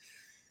life.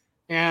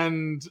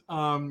 And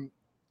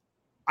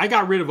I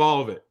got rid of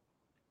all of it.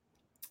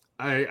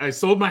 I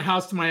sold my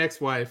house to my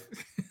ex-wife.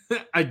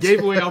 I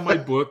gave away all my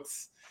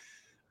books.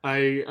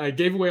 I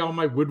gave away all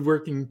my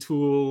woodworking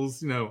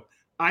tools.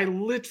 I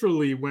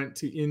literally went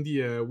to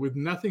India with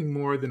nothing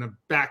more than a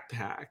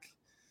backpack,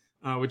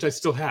 which I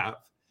still have,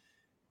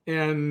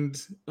 and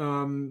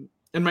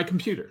my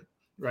computer.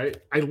 Right?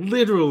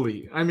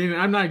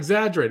 I'm not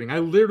exaggerating. I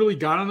literally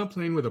got on a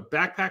plane with a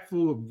backpack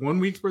full of 1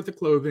 week's worth of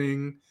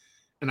clothing,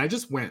 and I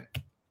just went,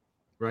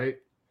 right?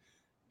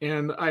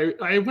 And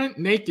I went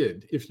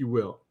naked, if you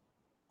will,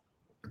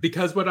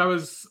 because what I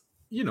was,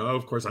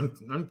 of course,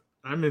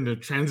 I'm in a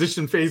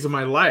transition phase of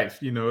my life.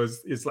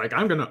 It's like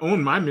I'm going to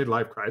own my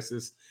midlife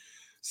crisis.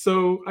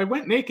 So I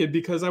went naked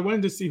because I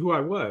wanted to see who I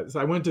was.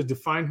 I wanted to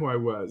define who I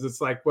was. It's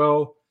like,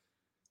 well,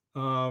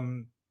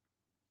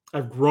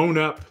 I've grown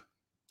up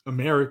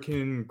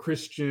American,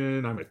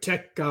 Christian, I'm a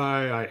tech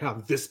guy, I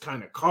have this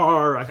kind of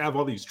car, I have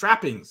all these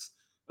trappings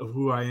of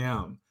who I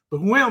am. But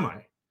who am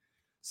I?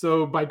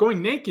 So by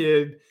going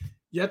naked,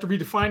 you have to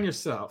redefine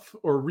yourself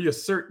or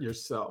reassert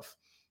yourself,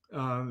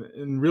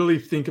 and really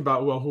think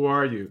about, well, who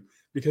are you?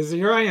 Because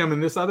here I am in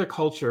this other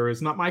culture.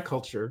 It's not my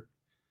culture.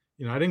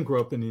 You know, I didn't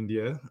grow up in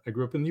India. I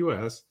grew up in the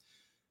US.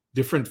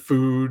 Different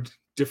food,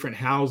 different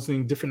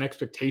housing, different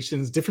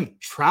expectations, different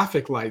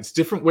traffic lights,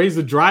 different ways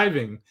of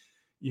driving,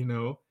 you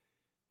know.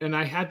 And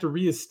I had to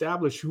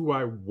reestablish who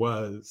I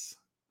was.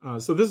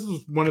 So this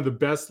was one of the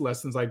best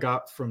lessons I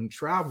got from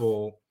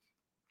travel,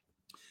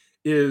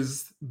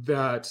 is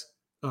that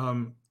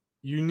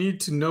you need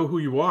to know who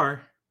you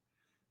are.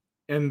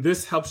 And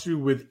this helps you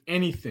with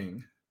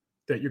anything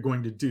that you're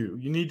going to do.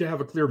 You need to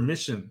have a clear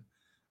mission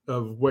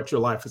of what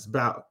your life is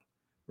about,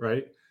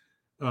 right?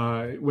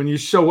 When you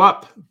show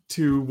up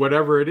to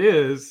whatever it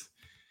is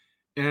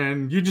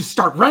and you just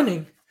start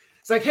running,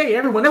 it's like, hey,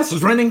 everyone else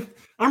is running,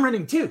 I'm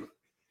running too.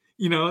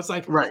 You know, it's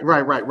like, right.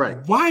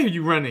 Why are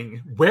you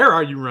running? Where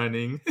are you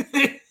running?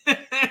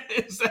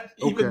 Is that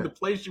even the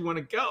place you want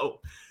to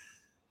go?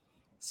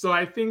 So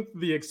I think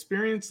the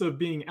experience of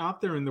being out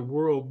there in the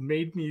world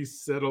made me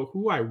settle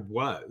who I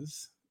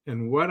was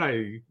and what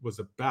I was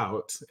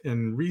about,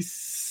 and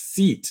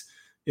reseat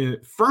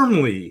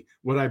firmly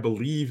what I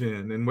believe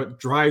in and what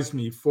drives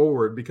me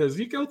forward. Because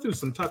you go through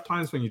some tough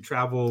times when you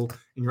travel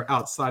and you're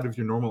outside of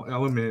your normal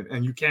element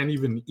and you can't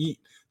even eat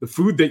the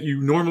food that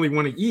you normally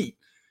want to eat,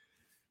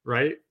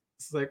 right?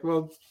 It's like,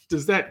 well,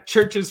 does that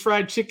Church's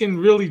fried chicken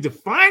really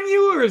define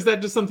you, or is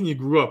that just something you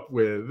grew up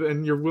with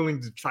and you're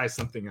willing to try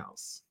something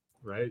else,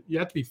 right? You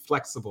have to be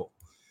flexible.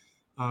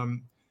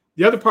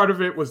 The other part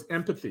of it was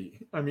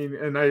empathy. I mean,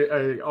 and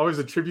I always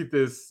attribute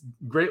this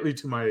greatly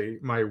to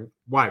my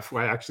wife, who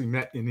I actually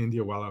met in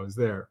India while I was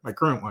there, my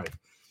current wife.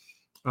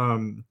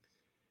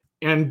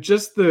 And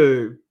just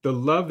the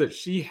love that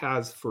she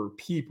has for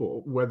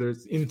people, whether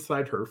it's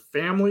inside her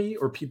family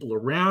or people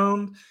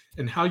around,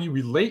 and how you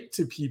relate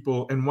to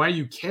people and why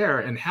you care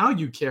and how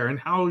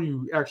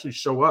you actually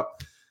show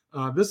up.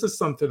 This is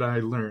something I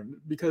learned,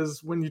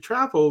 because when you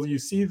travel, you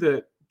see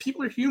that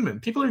people are human.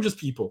 People are just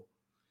people.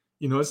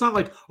 You know, it's not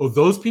like, oh,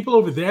 those people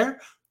over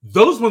there,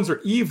 those ones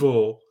are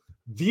evil,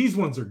 these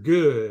ones are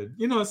good.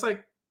 You know, it's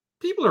like,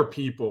 people are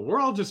people.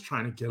 We're all just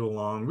trying to get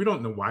along. We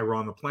don't know why we're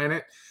on the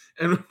planet,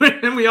 and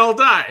we all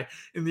die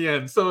in the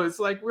end. So it's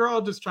like, we're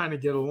all just trying to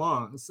get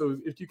along. So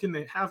if you can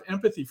have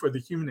empathy for the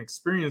human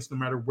experience, no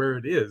matter where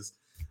it is,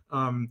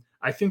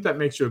 I think that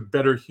makes you a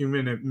better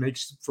human. It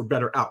makes for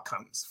better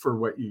outcomes for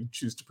what you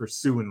choose to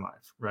pursue in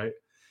life, right?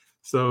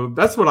 So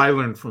that's what I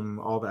learned from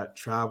all that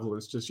travel,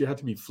 is just you have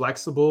to be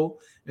flexible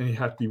and you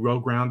have to be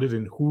well-grounded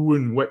in who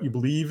and what you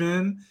believe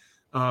in.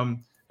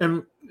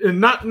 And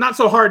not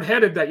so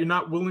hard-headed that you're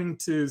not willing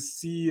to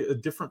see a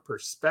different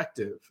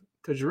perspective,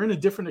 because you're in a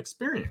different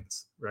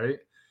experience, right?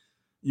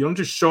 You don't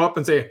just show up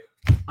and say,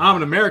 I'm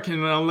an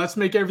American and let's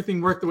make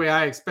everything work the way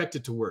I expect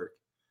it to work.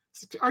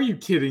 Are you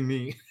kidding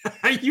me?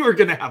 You are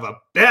going to have a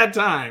bad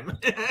time,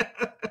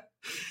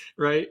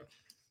 right?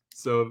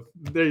 So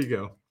there you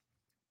go.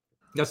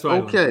 That's why I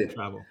love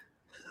travel.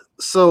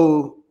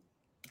 So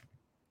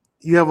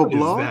you have a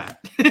blog?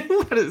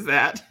 What is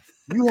that?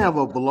 You have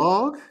a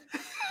blog?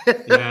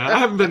 Yeah, I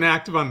haven't been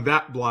active on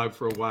that blog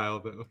for a while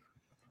though.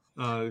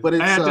 But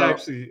it's,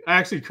 I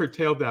actually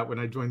curtailed that when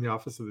I joined the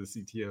office of the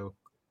CTO.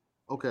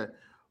 Okay,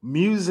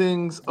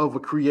 Musings of a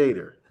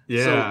Creator.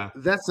 Yeah, so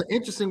that's an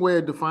interesting way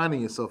of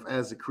defining yourself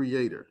as a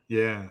creator.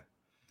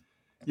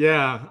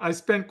 Yeah, I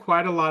spent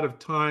quite a lot of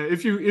time.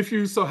 If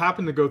you so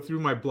happen to go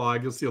through my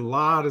blog, you'll see a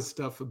lot of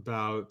stuff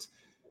about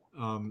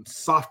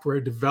software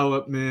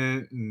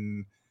development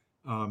and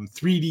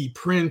 3D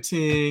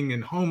printing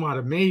and home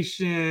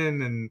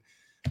automation, and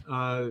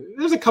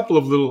there's a couple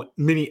of little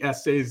mini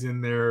essays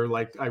in there.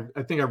 Like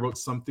I think I wrote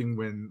something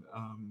when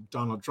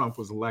Donald Trump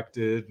was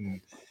elected and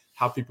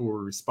how people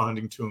were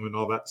responding to him and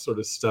all that sort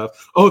of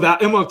stuff. Oh,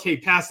 that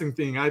MLK passing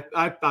thing, I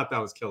thought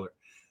that was killer.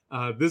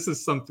 This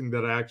is something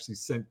that I actually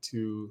sent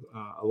to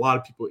a lot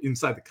of people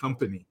inside the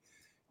company,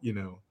 you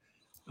know.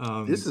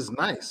 This is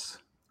nice.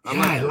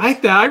 I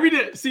like that. I read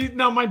it. See,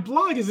 now my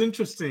blog is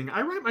interesting.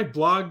 I write my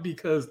blog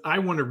because I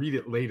want to read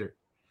it later.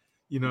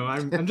 You know,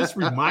 I'm just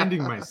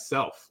reminding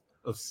myself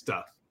of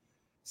stuff.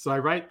 So I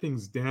write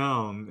things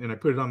down and I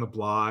put it on the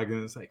blog,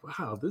 and it's like,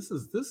 wow, this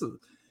is,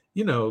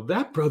 you know,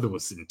 that brother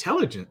was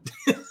intelligent,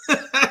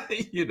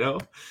 you know?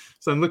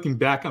 So I'm looking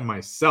back on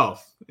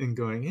myself and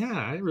going, yeah,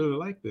 I really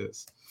like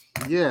this.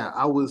 Yeah,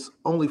 I was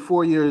only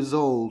 4 years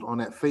old on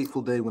that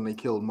fateful day when they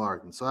killed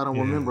Martin. So I don't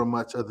remember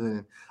much other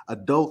than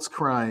adults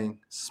crying,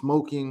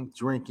 smoking,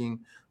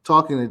 drinking,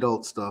 talking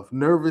adult stuff,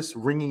 nervous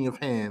wringing of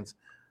hands,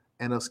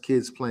 and us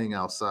kids playing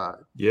outside.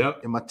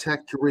 Yep. In my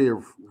tech career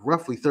of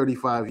roughly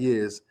 35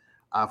 years,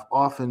 I've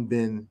often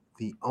been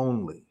the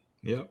only.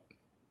 Yep.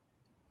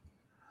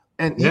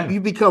 And you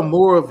become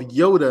more of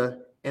Yoda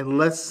and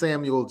less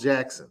Samuel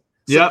Jackson.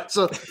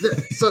 So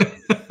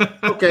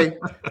okay.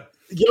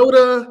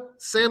 Yoda,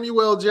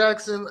 Samuel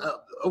Jackson,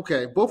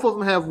 Okay, both of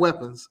them have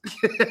weapons.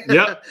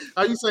 Yep.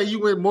 Are you saying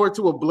you went more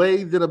to a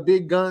blade than a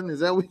big gun? Is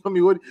that what I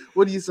mean?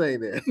 What are you saying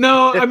there?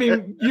 No, I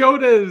mean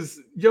Yoda's.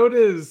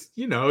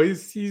 You know,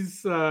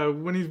 he's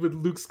when he's with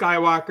Luke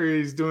Skywalker,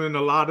 he's doing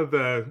a lot of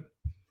the.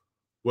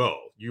 Well,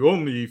 you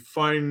only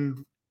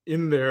find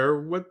in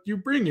there what you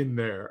bring in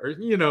there. Or,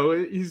 you know,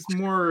 he's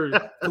more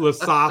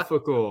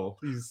philosophical.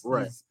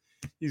 Right.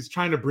 He's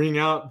trying to bring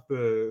out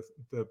the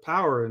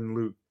power in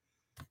Luke,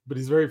 but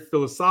he's very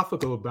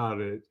philosophical about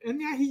it.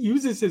 And yeah, he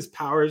uses his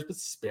powers, but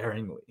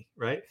sparingly,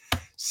 right?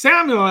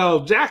 Samuel L.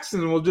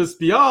 Jackson will just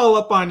be all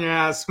up on your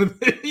ass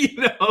with it, you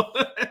know.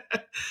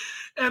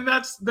 And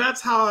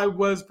that's how I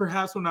was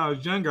perhaps when I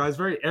was younger. I was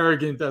very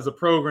arrogant as a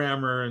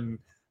programmer, and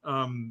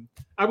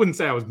I wouldn't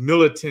say I was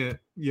militant,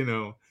 you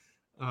know,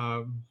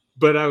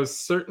 but I was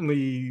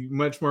certainly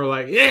much more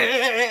like,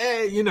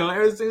 yeah, you know,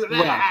 everything's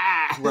like,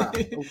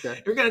 right.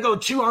 Okay. You're gonna go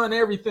chew on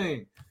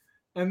everything.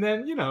 And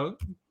then, you know,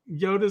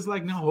 Yoda's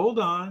like, no, hold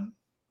on.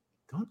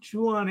 Don't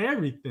chew on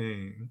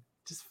everything.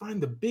 Just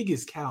find the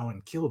biggest cow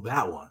and kill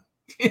that one.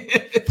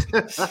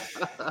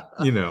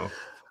 You know.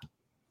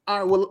 All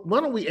right. Well, why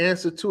don't we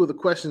answer two of the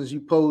questions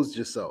you posed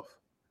yourself?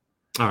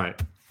 All right.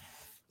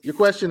 Your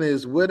question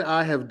is, would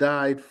I have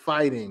died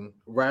fighting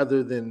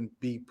rather than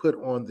be put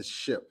on the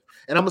ship?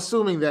 And I'm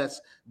assuming that's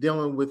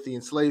dealing with the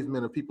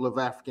enslavement of people of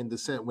African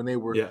descent when they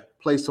were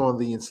placed on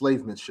the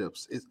enslavement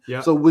ships.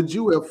 So would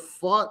you have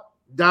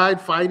died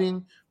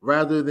fighting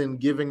rather than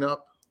giving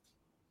up?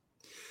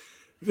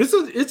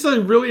 It's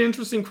a really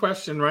interesting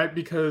question, right?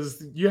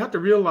 Because you have to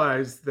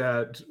realize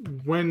that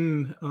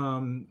when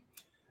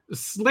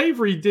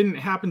slavery didn't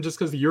happen just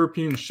because the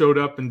Europeans showed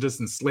up and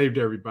just enslaved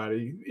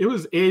everybody. It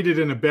was aided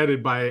and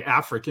abetted by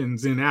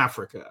Africans in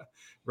Africa,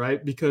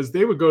 right? Because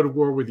they would go to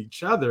war with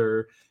each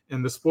other,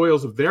 and the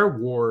spoils of their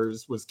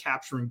wars was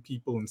capturing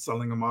people and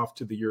selling them off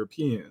to the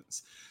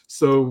Europeans.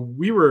 So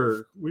we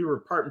were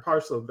part and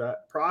parcel of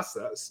that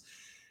process.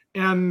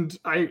 And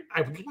I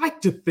would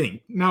like to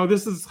think, now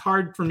this is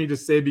hard for me to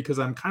say because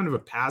I'm kind of a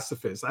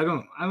pacifist. I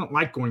don't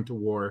like going to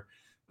war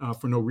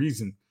for no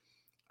reason.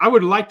 I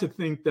would like to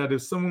think that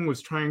if someone was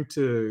trying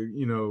to,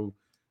 you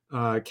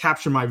know,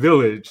 capture my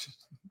village,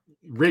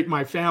 rape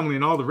my family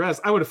and all the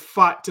rest, I would have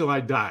fought till I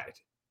died,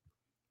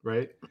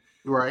 right?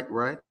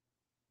 Right.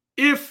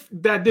 If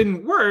that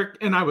didn't work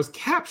and I was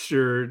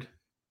captured,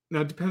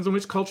 now it depends on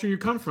which culture you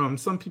come from.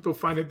 Some people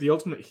find it the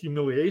ultimate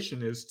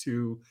humiliation is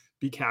to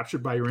be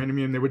captured by your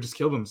enemy and they would just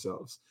kill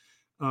themselves.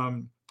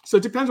 So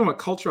it depends on what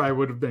culture I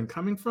would have been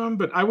coming from,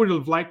 but I would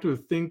have liked to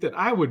think that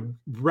I would,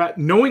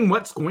 knowing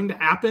what's going to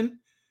happen,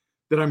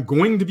 that I'm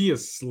going to be a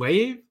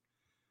slave,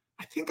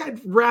 I think I'd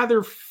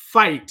rather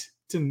fight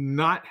to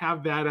not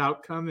have that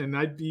outcome, and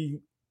I'd be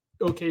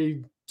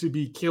okay to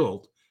be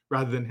killed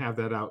rather than have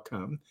that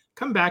outcome.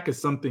 Come back as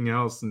something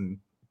else and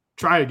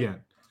try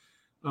again.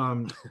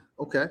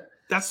 Okay.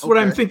 That's what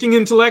I'm thinking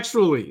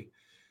intellectually.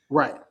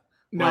 Right.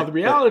 Now, the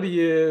reality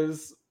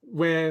is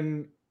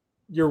when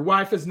your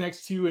wife is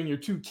next to you and your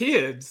two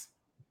kids,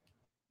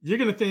 you're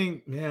going to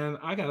think, man,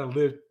 I got to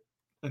live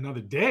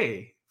another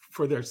day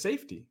for their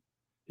safety.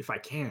 If I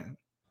can.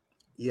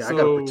 Yeah, so, I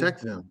got to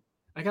protect them.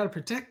 I got to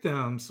protect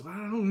them. So I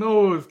don't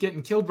know if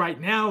getting killed right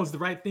now is the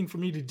right thing for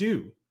me to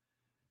do.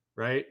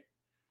 Right.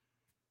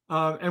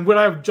 And when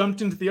I've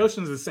jumped into the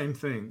ocean is the same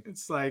thing.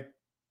 It's like,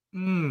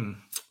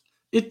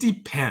 it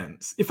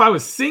depends. If I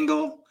was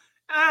single,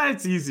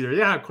 it's easier.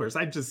 Yeah, of course.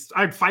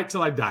 I'd fight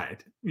till I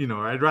died. You know,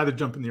 I'd rather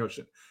jump in the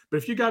ocean. But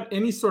if you got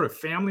any sort of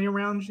family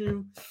around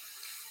you,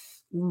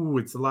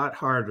 it's a lot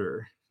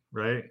harder.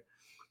 Right.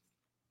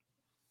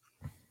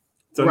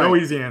 So no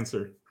easy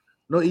answer.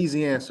 No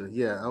easy answer.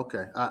 Yeah.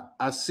 Okay.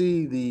 I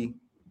see the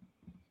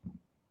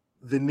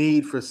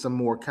need for some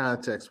more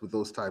context with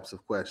those types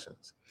of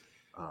questions.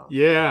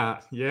 Yeah.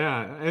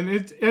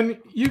 And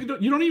you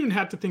don't even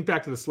have to think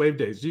back to the slave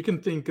days. You can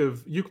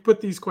put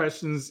these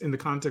questions in the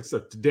context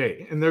of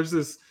today. And there's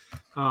this.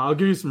 I'll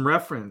give you some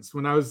reference.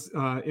 When I was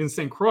in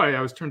St. Croix,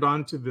 I was turned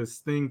on to this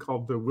thing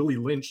called the Willie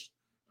Lynch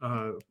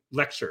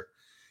lecture,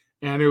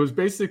 and it was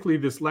basically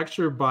this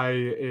lecture by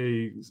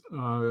a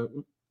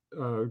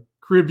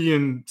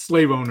Caribbean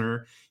slave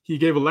owner. He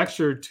gave a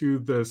lecture to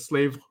the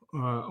slave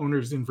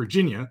owners in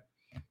Virginia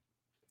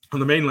on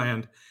the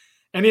mainland,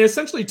 and he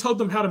essentially told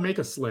them how to make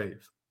a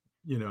slave,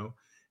 you know,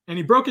 and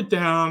he broke it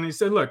down. He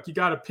said, look, you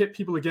got to pit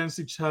people against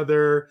each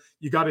other.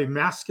 You got to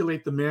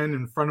emasculate the men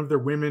in front of their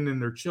women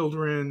and their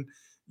children.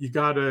 You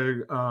got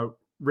to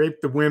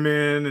rape the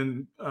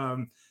women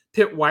and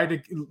pit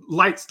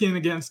light skin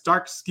against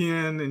dark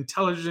skin,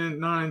 intelligent,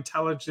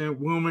 non-intelligent,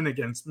 woman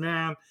against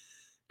man.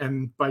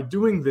 And by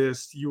doing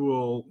this, you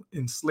will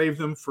enslave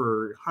them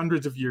for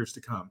hundreds of years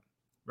to come,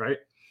 right?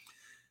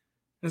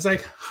 And it's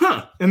like,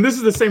 And this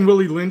is the same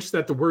Willie Lynch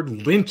that the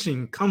word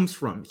lynching comes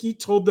from. He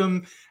told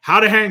them how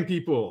to hang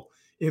people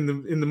in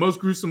the most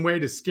gruesome way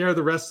to scare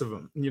the rest of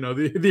them. You know,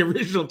 the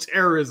original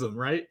terrorism,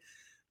 right?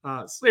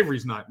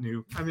 Slavery's not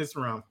new. I mean, it's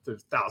around for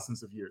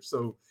thousands of years.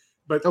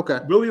 But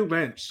Willie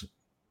Lynch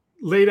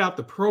laid out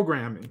the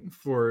programming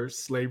for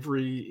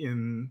slavery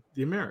in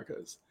the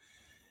Americas.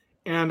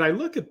 And I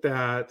look at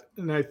that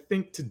and I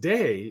think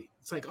today,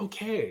 it's like,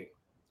 okay,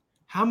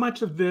 how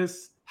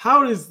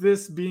is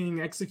this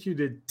being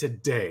executed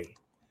today?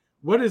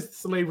 What does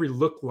slavery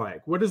look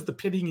like? What does the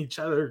pitting each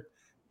other,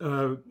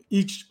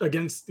 each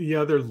against the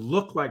other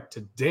look like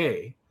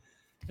today?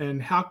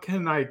 And how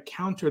can I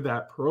counter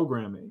that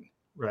programming,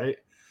 right?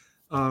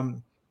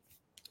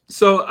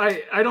 So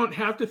I don't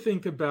have to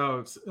think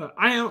about,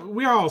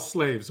 we are all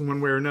slaves in one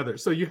way or another.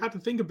 So you have to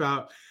think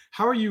about,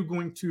 how are you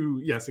going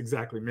to, yes,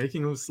 exactly,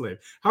 making them a slave.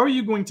 How are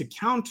you going to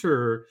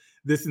counter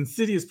this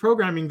insidious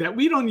programming that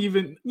we don't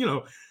even,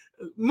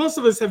 most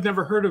of us have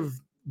never heard of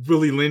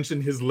Willie Lynch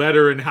and his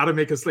letter and how to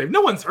make a slave.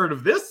 No one's heard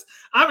of this.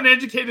 I'm an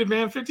educated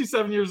man,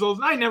 57 years old,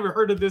 and I never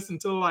heard of this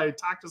until I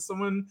talked to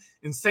someone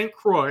in St.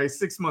 Croix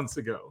 6 months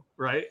ago,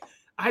 right?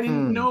 I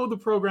didn't know the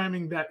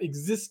programming that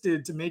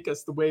existed to make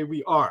us the way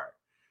we are,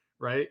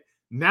 right?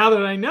 Now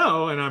that I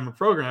know, and I'm a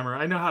programmer,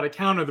 I know how to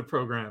counter the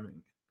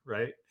programming,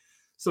 right?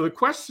 So the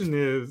question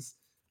is,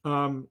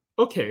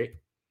 okay,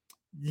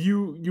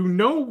 you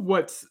know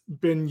what's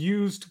been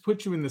used to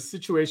put you in the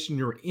situation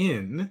you're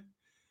in.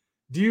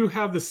 Do you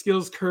have the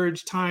skills,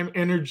 courage, time,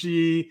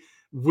 energy,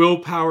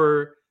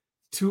 willpower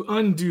to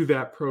undo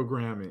that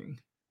programming,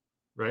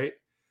 right?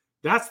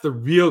 That's the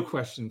real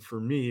question for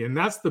me. And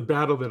that's the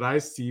battle that I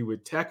see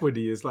with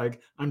Tequity, is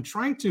like, I'm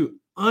trying to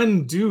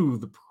undo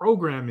the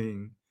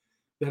programming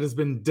that has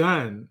been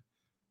done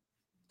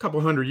a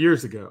couple hundred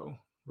years ago,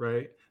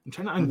 right? I'm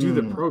trying to undo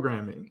the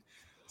programming.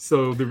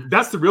 So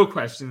that's the real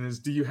question, is,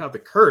 do you have the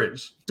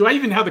courage? Do I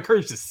even have the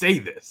courage to say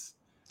this?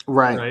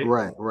 Right.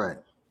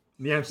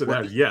 And the answer to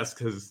that is yes,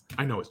 because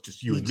I know it's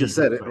just you. You just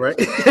said it, right?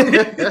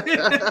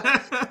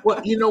 Well,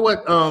 you know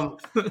what?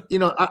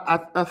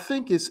 I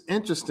think it's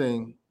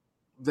interesting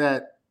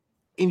that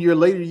in your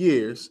later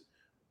years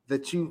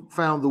that you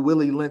found the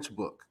Willie Lynch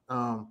book.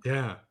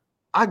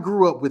 I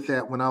grew up with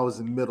that when I was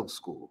in middle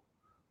school.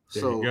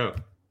 There you go.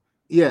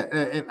 Yeah,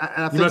 and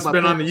I think you must have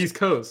been on the East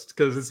Coast,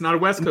 because it's not a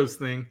West Coast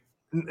thing.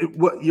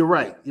 Well, you're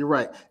right.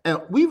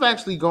 And we've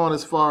actually gone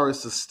as far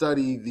as to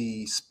study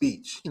the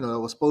speech, that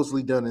was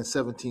supposedly done in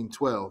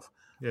 1712,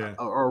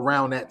 or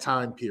around that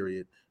time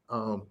period.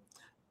 And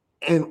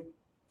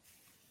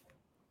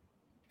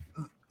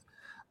I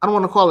don't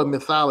want to call it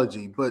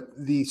mythology, but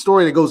the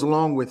story that goes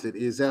along with it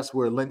is that's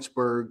where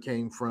Lynchburg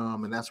came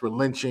from, and that's where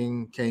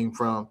lynching came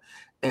from.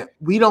 And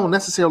we don't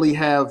necessarily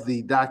have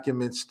the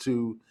documents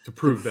to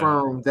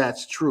confirm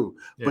that's true.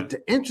 Yeah. But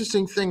the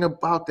interesting thing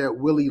about that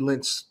Willie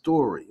Lynch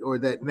story, or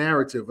that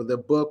narrative, or the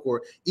book,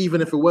 or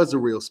even if it was a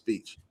real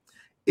speech,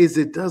 is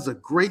it does a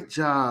great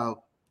job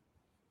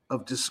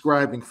of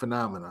describing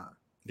phenomenon.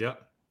 Yeah,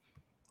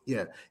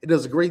 it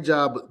does a great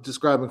job of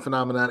describing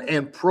phenomenon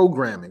and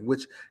programming,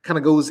 which kind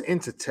of goes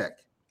into tech,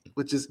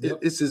 which is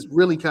it's is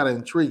really kind of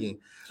intriguing.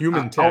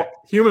 Human tech,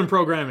 human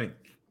programming.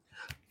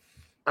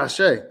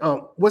 Ashe.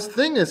 What's the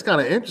thing that's kind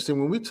of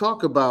interesting when we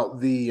talk about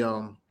the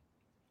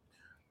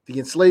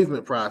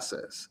enslavement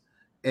process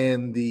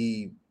and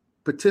the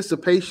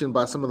participation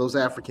by some of those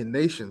African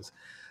nations,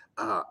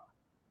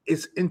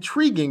 it's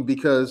intriguing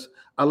because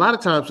a lot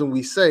of times when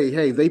we say,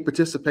 hey, they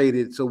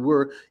participated, so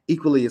we're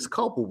equally as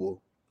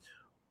culpable,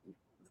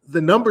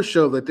 the numbers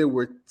show that there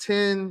were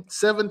 7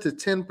 to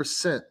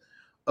 10%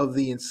 of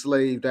the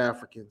enslaved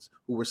Africans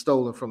who were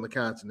stolen from the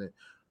continent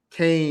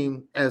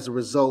came as a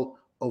result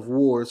of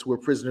wars, who were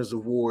prisoners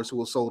of wars who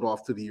were sold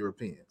off to the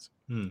Europeans.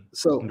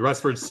 So and the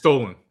rest were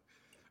stolen.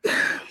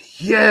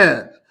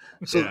 Yeah.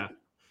 So,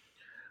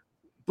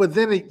 but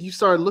then you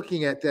start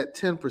looking at that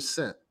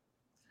 10%,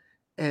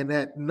 and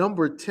that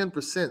number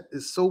 10%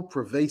 is so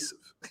pervasive.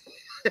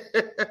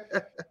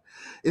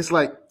 It's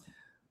like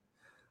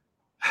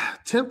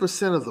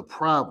 10% of the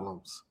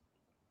problems.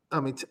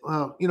 I mean,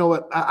 you know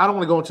what? I don't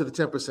want to go into the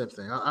 10%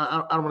 thing.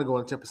 I don't want to go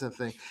into the 10%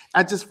 thing.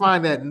 I just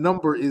find that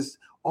number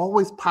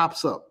always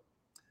pops up.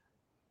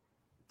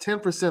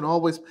 10%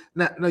 always.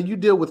 Now you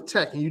deal with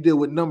tech and you deal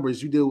with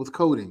numbers, you deal with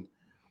coding.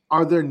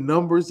 Are there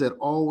numbers that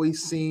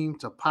always seem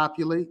to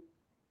populate?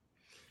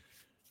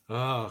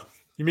 You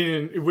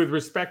mean with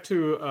respect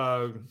to,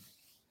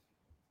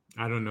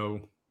 I don't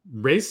know,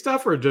 race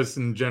stuff, or just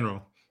in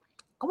general?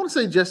 I want to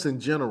say just in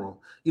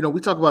general. We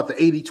talk about the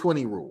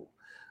 80-20 rule.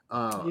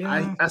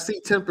 I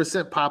see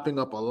 10% popping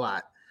up a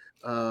lot.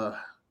 I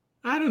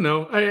don't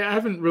know. I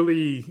haven't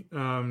really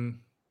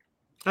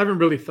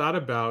thought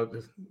about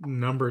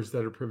numbers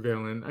that are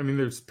prevalent. I mean,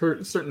 there's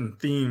certain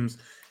themes.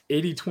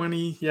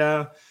 80-20,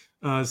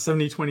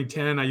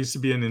 70-20-10. I used to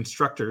be an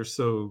instructor,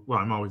 so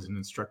I'm always an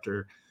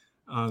instructor.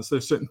 So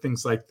there's certain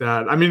things like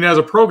that. I mean, as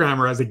a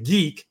programmer, as a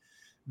geek,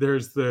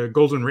 there's the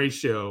golden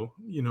ratio,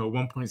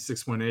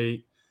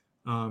 1.618.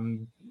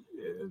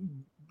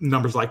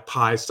 Numbers like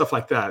pi, stuff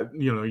like that,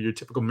 your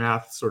typical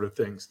math sort of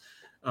things.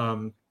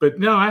 But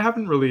no, I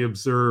haven't really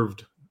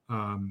observed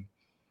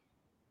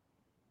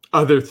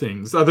other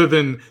things other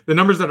than the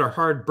numbers that are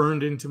hard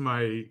burned into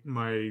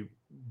my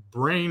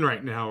brain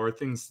right now are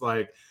things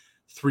like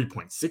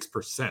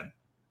 3.6%,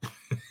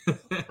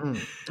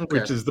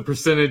 which is the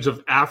percentage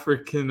of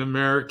African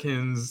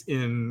Americans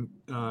in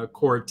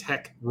core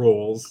tech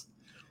roles.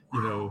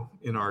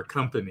 in our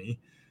company,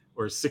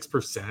 or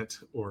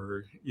 6%,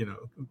 or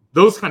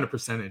those kind of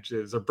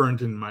percentages are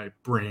burned in my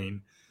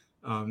brain,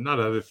 not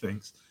other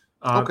things.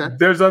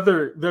 There's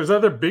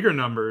other bigger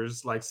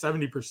numbers, like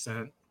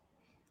 70%,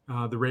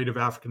 the rate of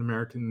African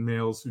American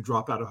males who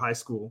drop out of high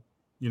school,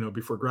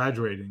 before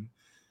graduating.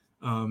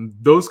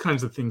 Those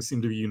kinds of things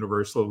seem to be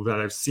universal, that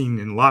I've seen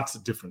in lots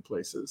of different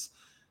places.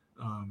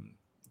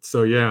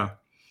 So yeah,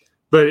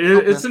 but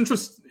it's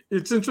interesting.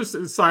 It's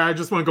interesting. Sorry, I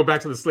just want to go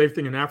back to the slave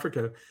thing in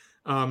Africa.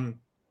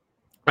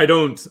 I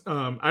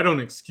don't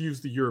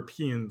excuse the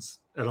Europeans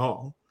at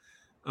all.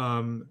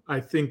 I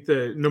think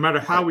that no matter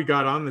how we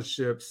got on the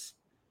ships,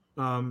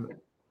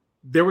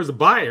 there was a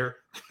buyer,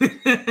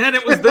 and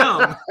it was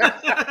them.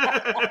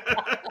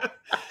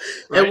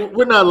 Right? And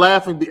we're not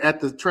laughing at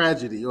the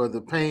tragedy or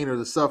the pain or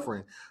the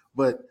suffering,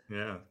 but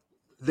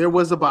there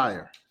was a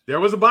buyer. There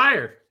was a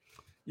buyer.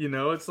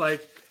 It's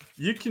like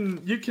you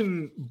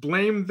can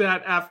blame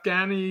that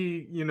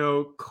Afghani,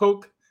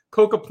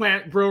 coca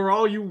plant grower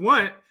all you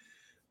want,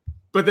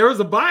 but there was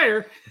a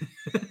buyer.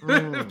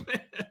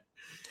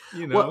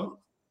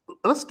 Well,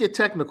 let's get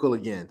technical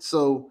again.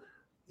 So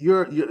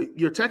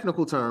your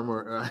technical term,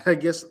 or I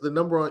guess the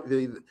number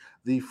on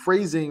the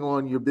phrasing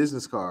on your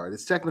business card,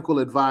 is technical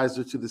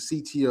advisor to the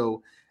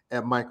CTO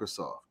at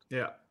Microsoft.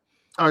 Yeah.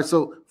 All right.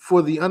 So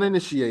for the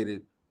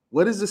uninitiated,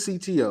 what is the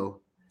CTO?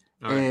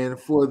 Right. And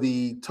for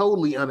the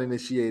totally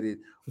uninitiated,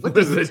 what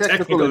does the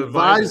technical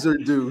advisor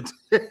do?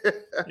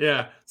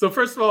 Yeah. So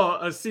first of all,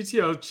 a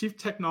CTO, Chief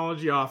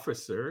Technology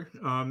Officer,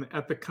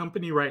 at the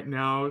company right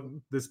now,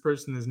 this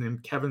person is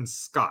named Kevin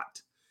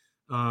Scott.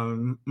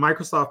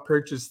 Microsoft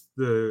purchased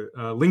the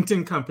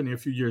LinkedIn company a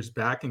few years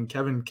back, and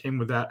Kevin came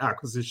with that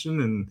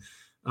acquisition.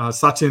 And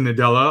Satya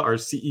Nadella, our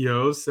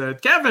CEO,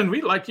 said, "Kevin,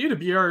 we'd like you to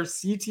be our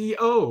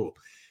CTO."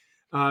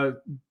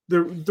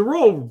 The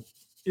role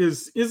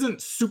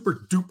isn't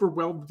super duper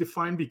well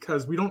defined,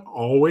 because we don't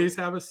always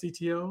have a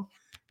CTO.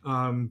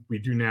 We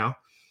do now.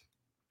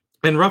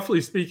 And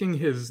roughly speaking,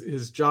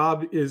 his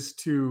job is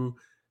to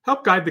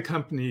help guide the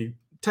company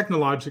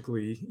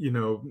technologically,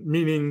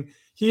 meaning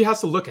he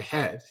has to look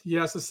ahead. He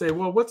has to say,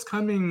 well, what's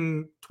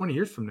coming 20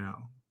 years from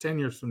now, 10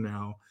 years from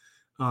now?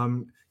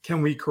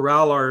 Can we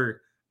corral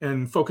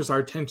and focus our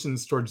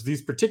attentions towards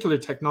these particular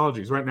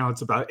technologies? Right now,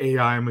 it's about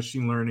AI,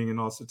 machine learning, and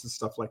all sorts of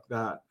stuff like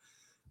that.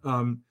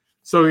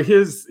 So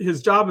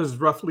his job is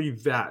roughly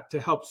that, to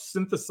help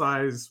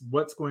synthesize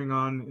what's going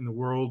on in the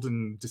world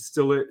and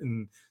distill it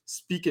and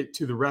speak it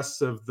to the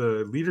rest of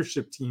the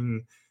leadership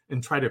team,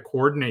 and try to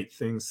coordinate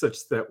things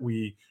such that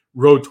we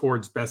row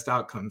towards best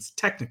outcomes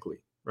technically,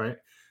 right?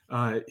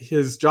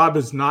 His job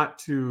is not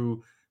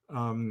to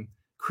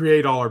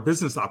create all our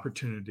business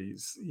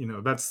opportunities.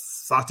 That's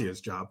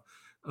Satya's job,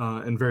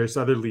 and various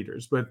other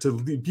leaders, but to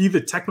be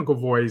the technical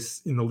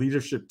voice in the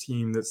leadership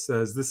team that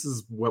says, this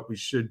is what we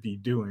should be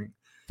doing,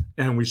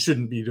 and we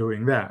shouldn't be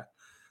doing that.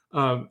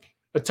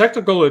 A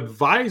technical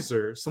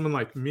advisor, someone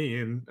like me,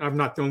 and I'm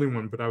not the only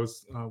one, but I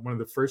was one of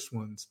the first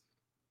ones.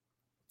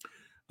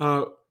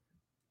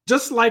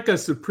 Just like a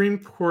Supreme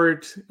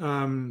Court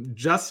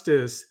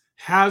justice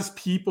has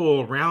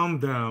people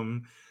around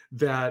them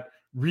that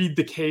read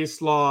the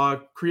case law,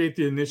 create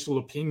the initial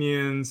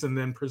opinions, and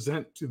then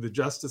present to the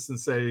justice and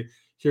say,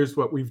 here's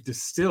what we've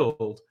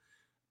distilled.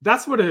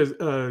 That's what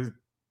a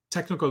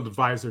technical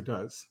advisor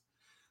does.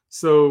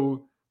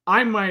 So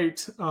I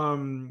might,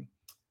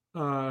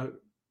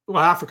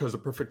 Africa is a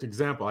perfect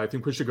example. I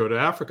think we should go to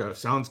Africa.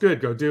 Sounds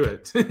good. Go do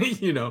it.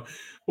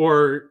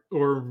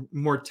 Or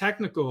more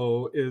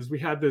technical is, we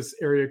had this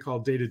area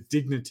called data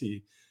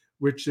dignity,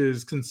 which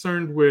is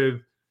concerned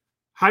with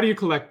how do you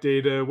collect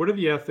data? What are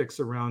the ethics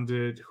around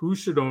it? Who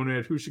should own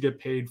it? Who should get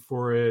paid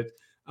for it?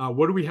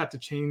 What do we have to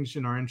change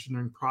in our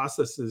engineering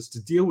processes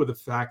to deal with the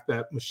fact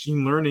that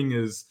machine learning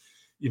is,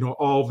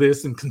 all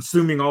this and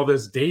consuming all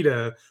this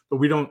data, but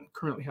we don't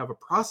currently have a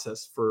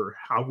process for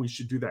how we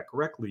should do that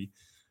correctly.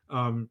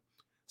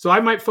 So I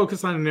might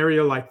focus on an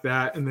area like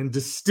that, and then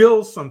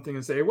distill something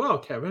and say, well,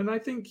 Kevin, I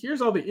think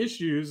here's all the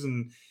issues,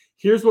 and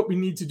here's what we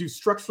need to do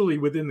structurally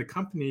within the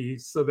company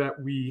so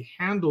that we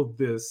handle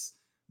this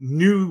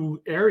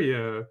new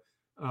area,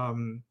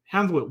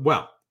 handle it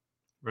well,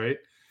 right?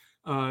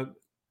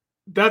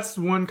 That's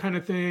one kind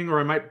of thing. Or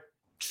I might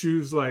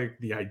choose like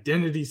the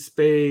identity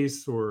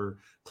space or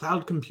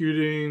cloud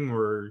computing,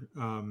 or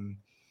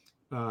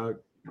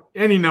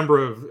any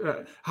number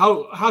of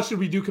how should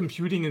we do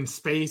computing in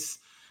space?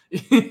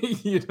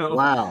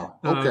 Wow.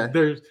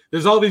 Okay.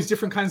 There's all these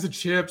different kinds of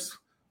chips.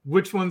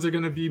 Which ones are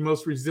going to be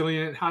most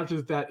resilient? How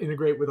does that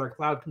integrate with our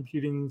cloud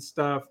computing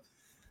stuff?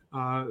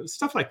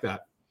 Stuff like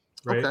that.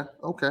 Right.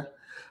 Okay.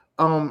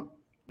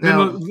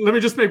 Now, let me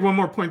just make one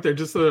more point there,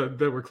 just so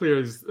that we're clear.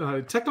 Is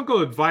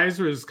technical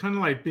advisor is kind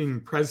of like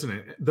being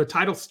president. The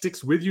title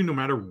sticks with you no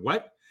matter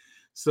what.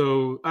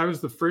 So I was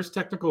the first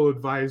technical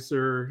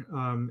advisor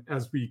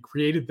as we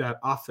created that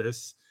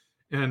office,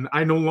 and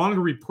I no longer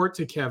report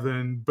to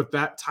Kevin, but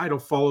that title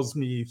follows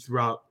me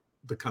throughout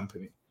the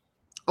company.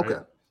 Right?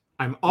 Okay.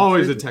 I'm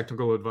always a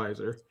technical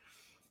advisor.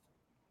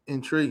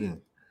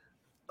 Intriguing.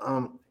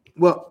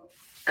 Well,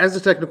 as a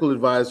technical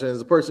advisor,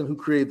 as a person who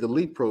created the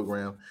LEAP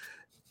program,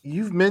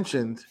 you've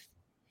mentioned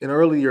in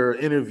earlier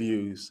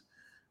interviews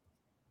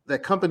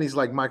that companies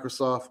like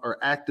Microsoft are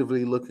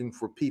actively looking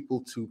for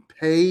people to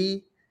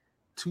pay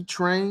to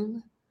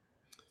train.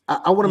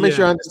 I want to make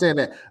sure I understand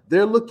that.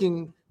 They're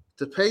looking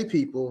to pay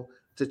people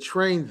to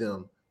train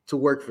them to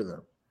work for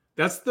them.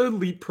 That's the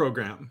LEAP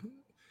program.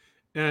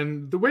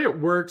 And the way it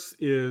works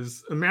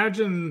is,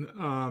 imagine,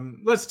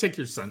 let's take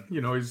your son.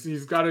 You know,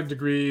 he's got a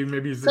degree.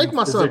 Maybe he's take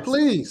my son,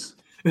 please.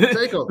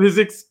 Take him.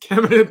 Physics,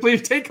 chemistry,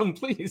 please take him,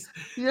 please.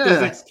 Yeah.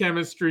 Physics,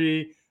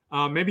 chemistry.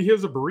 Maybe he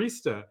was a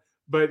barista,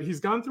 but he's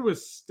gone through a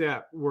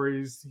step where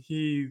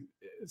he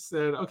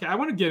said, okay, I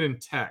want to get in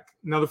tech.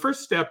 Now, the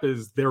first step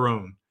is their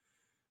own.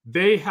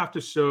 They have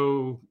to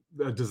show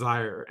a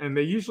desire, and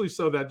they usually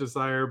show that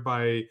desire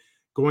by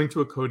going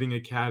to a coding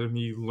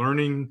academy,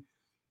 learning,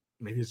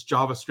 maybe it's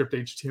JavaScript,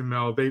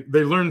 HTML.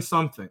 They learn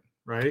something,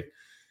 right?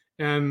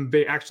 And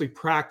they actually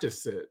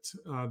practice it.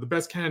 The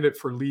best candidate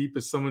for LEAP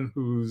is someone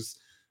who's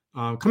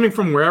coming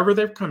from wherever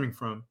they're coming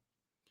from,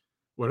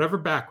 whatever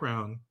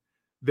background.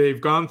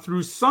 They've gone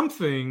through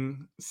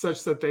something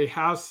such that they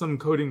have some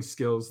coding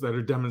skills that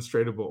are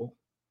demonstratable,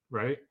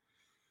 right?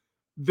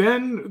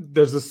 Then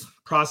there's this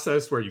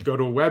process where you go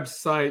to a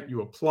website,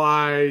 you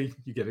apply,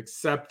 you get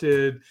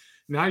accepted.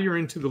 Now you're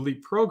into the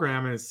LEAP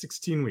program, and it's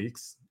 16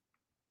 weeks.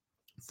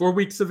 4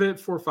 weeks of it,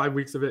 4 or 5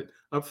 weeks of it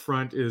up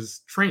front is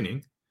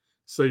training.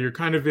 So you're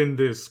kind of in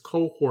this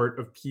cohort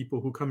of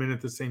people who come in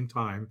at the same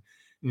time.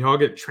 And you all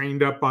get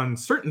trained up on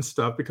certain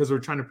stuff because we're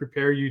trying to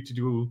prepare you to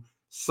do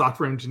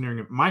software engineering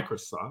at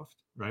Microsoft,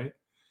 right?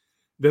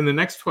 Then the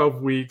next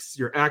 12 weeks,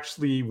 you're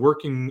actually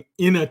working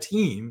in a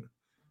team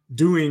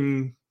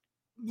doing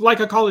like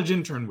a college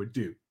intern would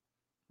do,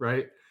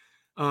 right?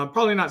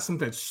 Probably not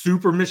something that's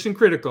super mission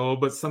critical,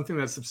 but something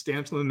that's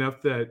substantial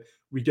enough that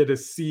we get to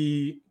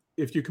see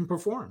if you can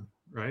perform,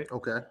 right?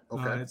 Okay.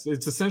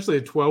 It's essentially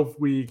a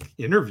 12-week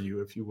interview,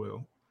 if you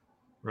will,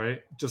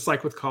 right? Just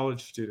like with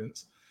college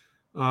students.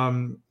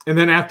 And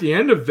then at the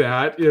end of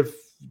that, if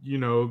you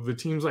know the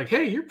team's like,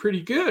 hey, you're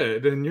pretty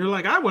good, and you're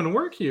like, I want to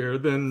work here,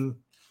 then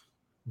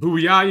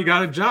booyah, you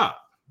got a job,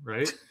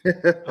 right?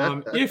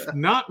 If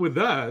not with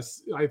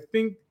us, I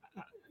think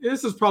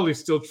this is probably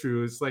still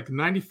true. It's like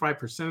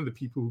 95% of the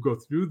people who go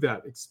through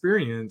that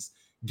experience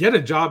get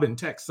a job in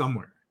tech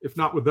somewhere. If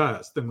not with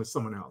us, then with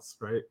someone else,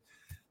 right?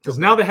 Because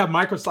now they have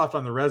Microsoft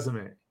on the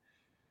resume,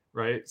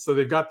 right? So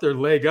they've got their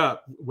leg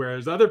up,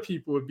 whereas other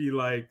people would be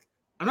like,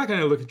 I'm not going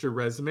to look at your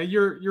resume.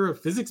 You're a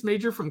physics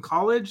major from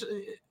college.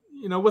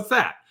 You know, what's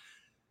that,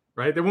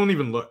 right? They won't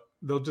even look.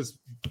 They'll just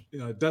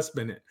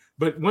dustbin it.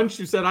 But once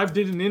you said, I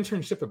did an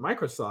internship at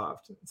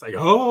Microsoft, it's like,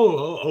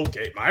 oh,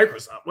 okay,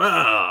 Microsoft.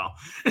 Wow.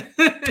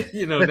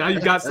 Now you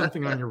got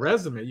something on your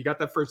resume. You got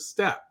that first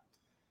step,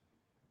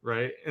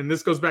 right? And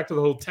this goes back to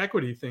the whole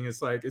Techquity thing.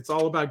 It's like, it's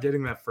all about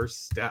getting that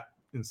first step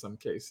in some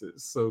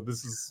cases. So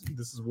this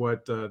is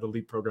what the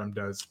LEAP program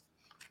does.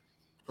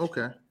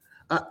 Okay.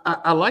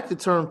 I like the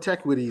term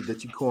Techquity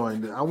that you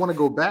coined. I want to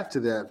go back to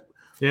that.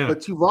 Yeah.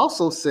 But you've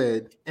also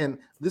said, and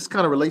this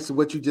kind of relates to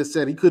what you just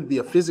said, he could be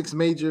a physics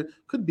major,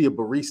 could be a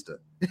barista.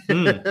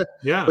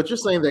 Yeah. But you're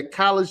saying that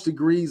college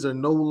degrees are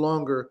no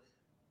longer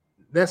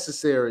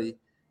necessary.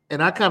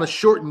 And I kind of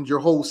shortened your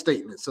whole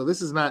statement. So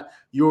this is not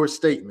your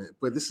statement,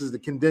 but this is the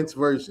condensed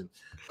version.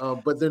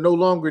 But they're no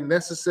longer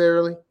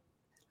necessarily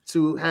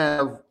to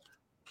have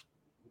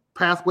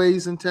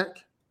pathways in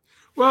tech?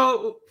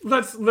 Well,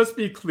 let's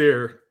be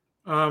clear.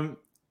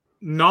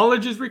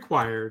 Knowledge is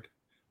required.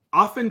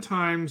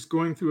 Oftentimes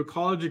going through a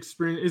college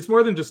experience, it's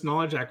more than just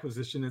knowledge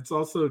acquisition. It's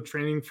also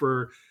training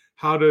for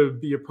how to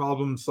be a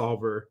problem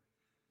solver,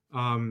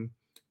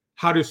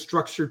 how to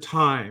structure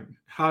time,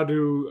 how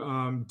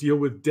to deal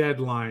with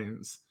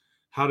deadlines,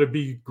 how to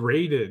be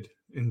graded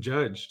and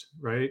judged,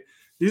 right?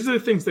 These are the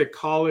things that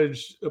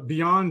college,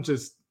 beyond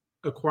just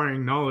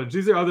acquiring knowledge,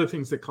 these are other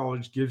things that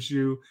college gives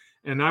you.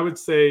 And I would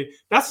say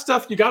that's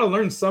stuff you got to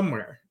learn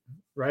somewhere,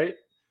 right?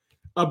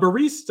 A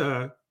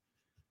barista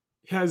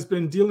has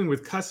been dealing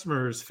with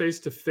customers face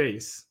to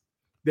face.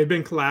 They've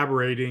been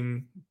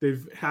collaborating. They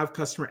have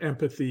customer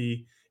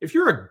empathy. If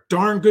you're a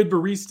darn good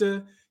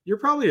barista, you're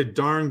probably a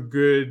darn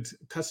good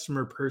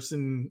customer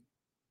person,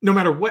 no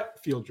matter what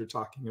field you're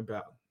talking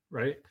about,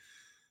 right?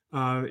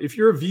 If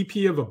you're a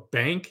VP of a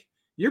bank,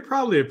 you're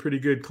probably a pretty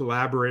good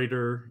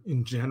collaborator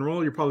in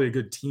general. You're probably a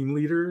good team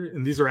leader.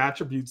 And these are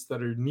attributes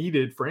that are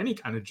needed for any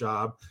kind of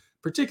job,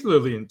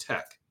 particularly in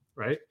tech,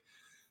 right?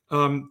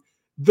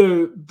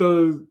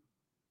 The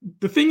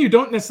thing you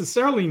don't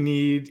necessarily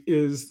need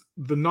is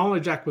the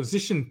knowledge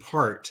acquisition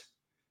part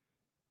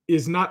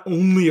is not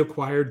only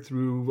acquired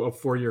through a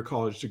 4-year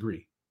college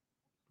degree,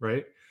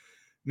 right?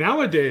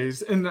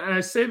 Nowadays, and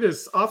I say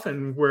this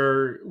often,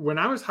 where when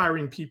I was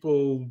hiring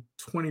people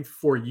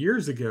 24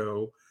 years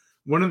ago,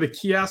 one of the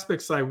key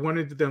aspects I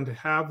wanted them to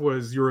have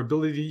was your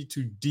ability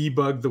to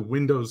debug the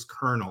Windows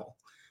kernel,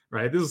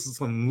 right? This is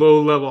some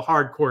low-level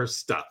hardcore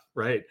stuff,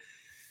 right?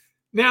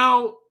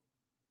 Now,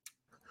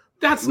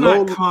 That's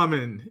not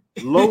common.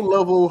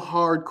 Low-level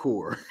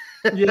hardcore.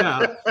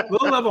 Yeah,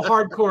 low-level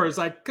hardcore is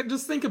like,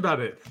 just think about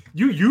it.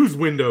 You use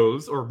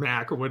Windows or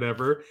Mac or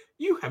whatever.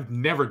 You have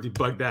never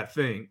debugged that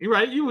thing,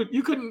 right? You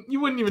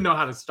wouldn't even know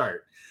how to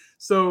start.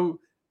 So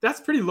that's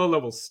pretty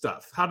low-level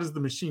stuff. How does the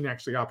machine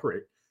actually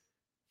operate?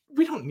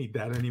 We don't need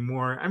that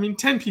anymore. I mean,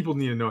 10 people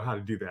need to know how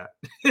to do that.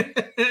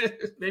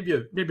 maybe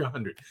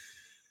 100.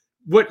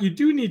 What you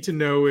do need to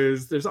know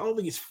is there's all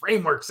these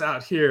frameworks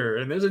out here,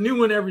 and there's a new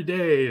one every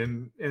day,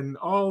 and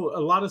a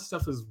lot of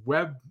stuff is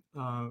web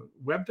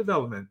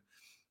development.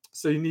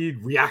 So you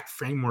need React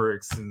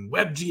frameworks and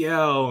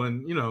WebGL,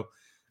 and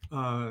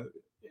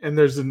and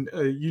there's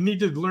you need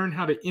to learn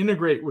how to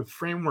integrate with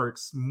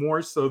frameworks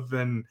more so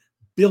than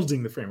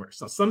building the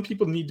frameworks. Now, some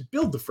people need to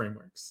build the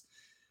frameworks,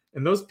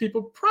 and those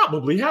people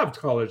probably have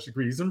college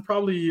degrees and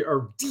probably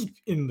are deep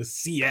in the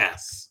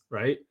CS,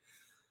 right?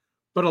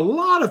 But a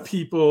lot of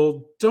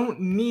people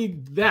don't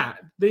need that.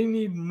 They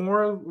need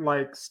more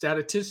like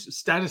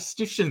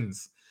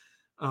statisticians,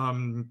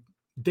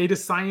 data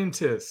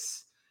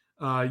scientists,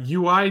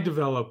 UI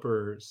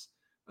developers,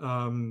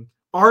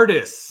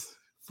 artists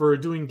for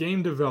doing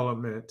game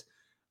development.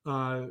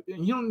 You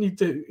don't need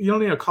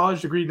a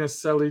college degree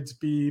necessarily to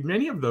be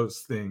many of those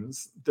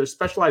things. There's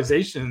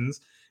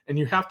specializations, and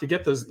you have to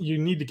get those. You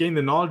need to gain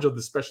the knowledge of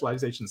the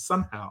specialization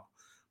somehow.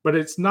 But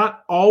it's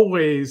not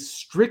always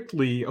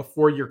strictly a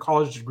 4-year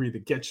college degree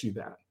that gets you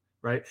that,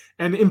 right?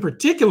 And in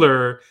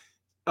particular,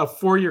 a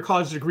 4-year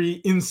college degree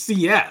in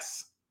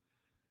CS,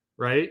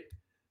 right?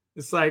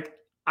 It's like,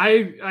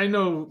 I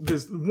know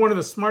this, one of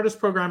the smartest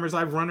programmers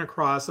I've run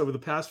across over the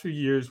past few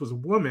years was a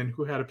woman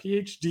who had a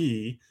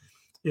PhD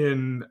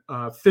in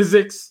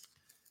physics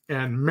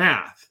and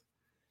math.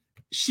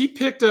 She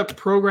picked up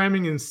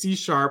programming in C#,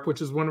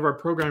 which is one of our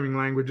programming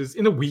languages,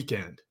 in a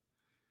weekend,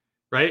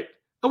 right?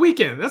 A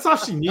weekend. That's all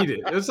she needed.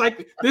 It's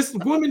like, this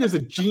woman is a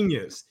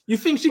genius. You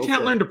think she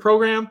can't learn to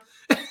program?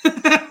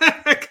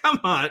 Come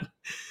on.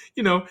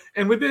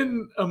 And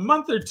within a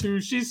month or two,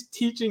 she's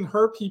teaching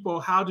her people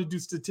how to do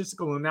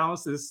statistical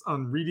analysis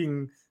on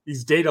reading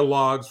these data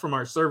logs from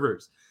our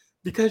servers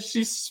because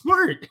she's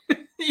smart.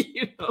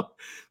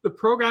 The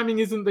programming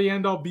isn't the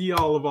end all be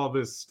all of all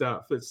this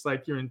stuff. It's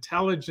like your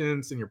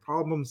intelligence and your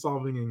problem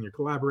solving and your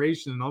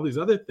collaboration and all these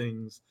other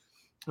things,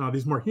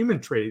 these more human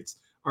traits,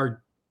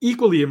 are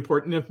equally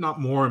important, if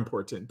not more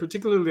important,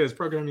 particularly as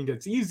programming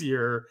gets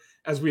easier,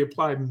 as we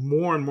apply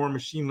more and more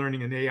machine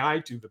learning and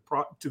AI to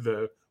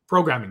the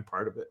programming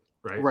part of it,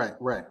 right?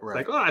 Right.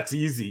 Like, oh, that's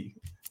easy.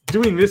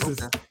 Doing this is,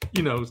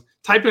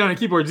 typing on a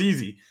keyboard is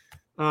easy.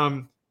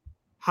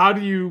 How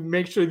do you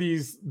make sure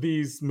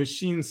these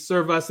machines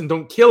serve us and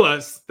don't kill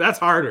us? That's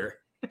harder,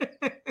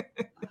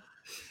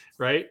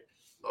 right?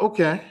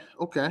 Okay.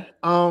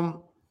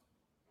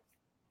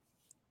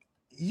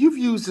 You've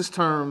used this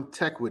term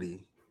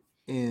tequity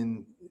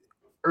in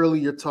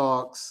earlier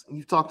talks.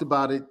 You've talked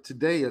about it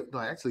today,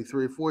 actually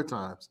 3 or 4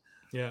 times.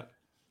 Yeah.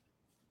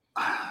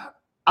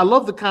 I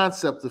love the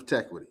concept of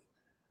tequity.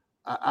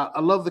 I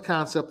love the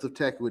concept of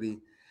tequity.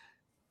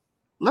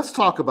 Let's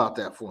talk about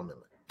that for a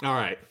minute. All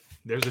right.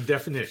 There's a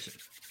definition.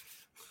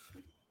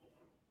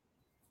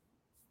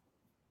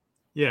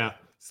 Yeah.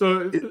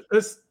 So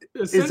is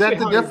that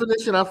the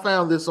definition? I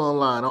found this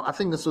online. I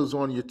think this was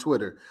on your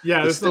Twitter.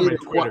 Yeah, this is on my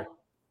Twitter.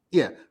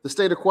 Yeah, the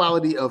state of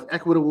quality of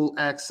equitable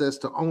access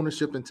to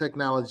ownership and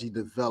technology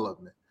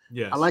development.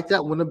 Yes. I like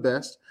that one the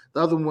best. The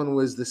other one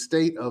was the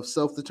state of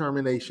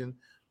self-determination,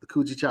 the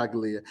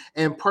Kujichagulia,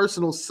 and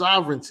personal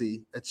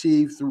sovereignty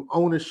achieved through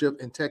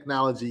ownership and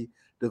technology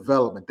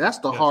development. That's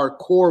the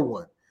hardcore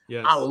one.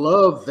 Yes. I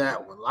love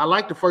that one. I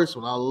like the first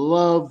one. I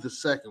love the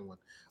second one.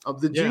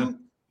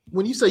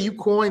 When you say you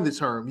coined the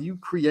term, you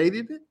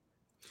created it?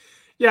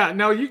 Yeah,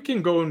 now you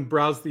can go and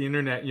browse the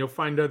internet and you'll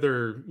find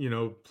other,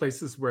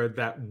 places where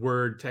that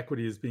word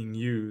tequity is being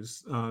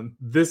used.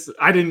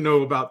 I didn't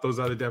know about those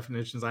other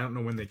definitions. I don't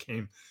know when they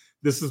came.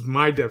 This is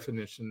my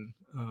definition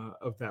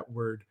of that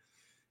word.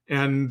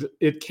 And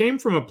it came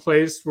from a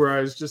place where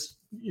I was just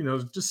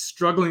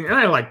struggling. And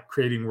I like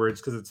creating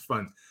words because it's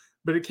fun.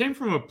 But it came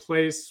from a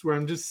place where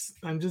I'm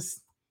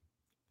just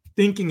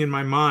thinking in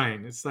my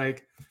mind. It's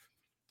like,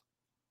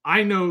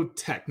 I know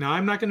tech. Now,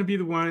 I'm not going to be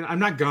the one. I'm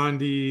not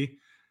Gandhi.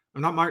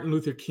 I'm not Martin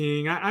Luther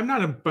King. I'm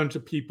not a bunch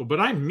of people, but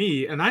I'm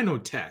me, and I know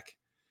tech.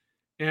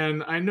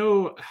 And I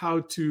know how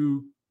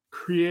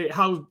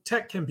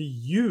tech can be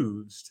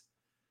used,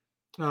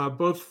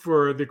 both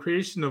for the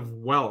creation of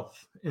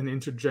wealth and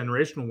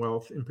intergenerational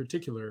wealth in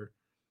particular.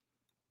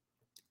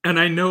 And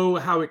I know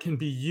how it can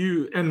be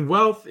used. And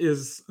wealth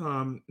is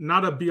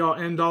not a be-all,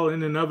 end-all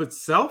in and of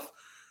itself,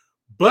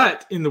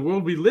 but in the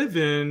world we live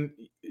in,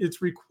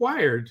 it's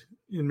required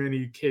in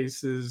many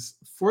cases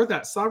for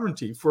that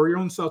sovereignty, for your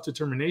own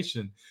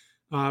self-determination.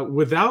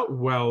 Without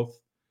wealth,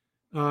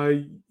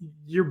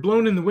 you're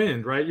blown in the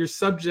wind, right? You're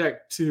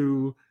subject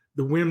to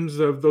the whims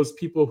of those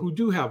people who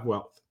do have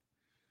wealth.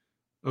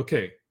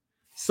 Okay,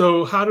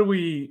 so how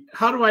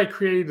do I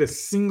create a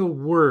single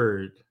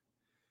word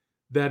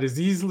that is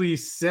easily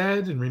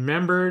said and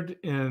remembered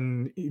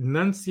and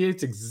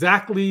enunciates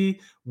exactly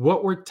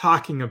what we're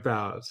talking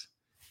about.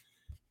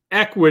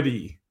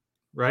 Equity,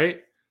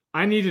 right?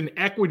 I need an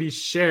equity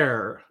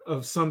share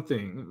of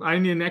something. I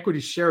need an equity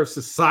share of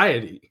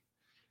society,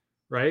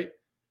 right?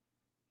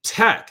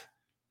 Tech.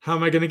 How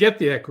am I going to get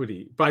the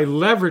equity? By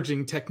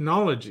leveraging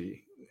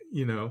technology,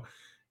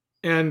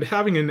 and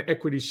having an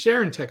equity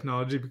share in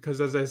technology,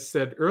 because as I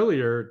said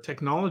earlier,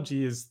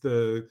 technology is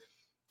the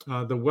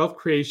wealth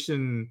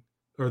creation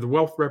or the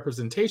wealth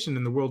representation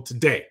in the world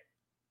today,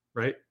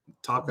 right?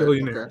 Top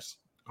billionaires,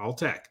 all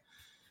tech.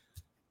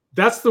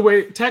 That's the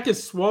way tech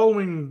is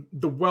swallowing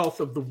the wealth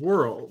of the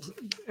world,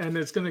 and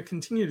it's going to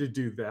continue to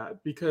do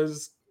that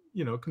because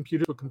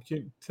computers will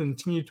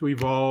continue to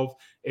evolve,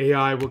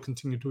 AI will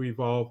continue to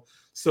evolve.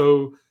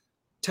 So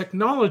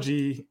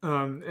technology,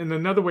 and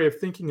another way of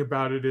thinking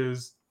about it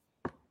is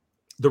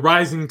the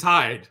rising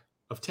tide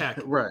of tech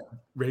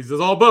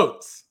raises all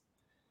boats.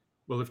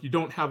 Well, if you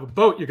don't have a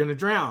boat, you're going to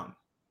drown.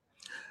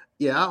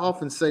 Yeah, I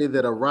often say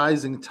that a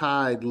rising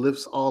tide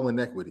lifts all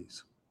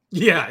inequities.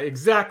 Yeah,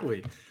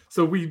 exactly.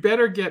 So we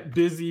better get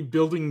busy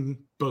building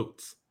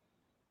boats,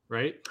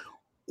 right?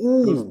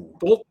 Ooh.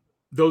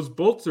 Those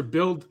boats are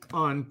built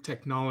on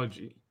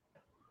technology.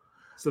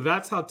 So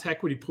that's how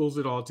Tequity pulls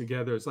it all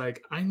together. It's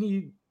like,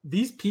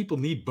 these people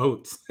need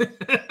boats.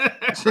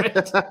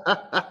 Right?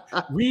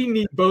 We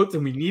need boats,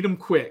 and we need them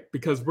quick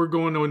because we're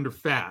going under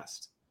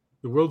fast.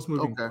 The world's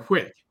moving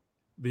quick.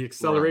 The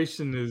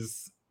acceleration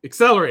is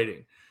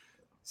accelerating.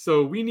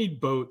 So we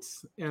need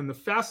boats, and the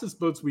fastest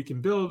boats we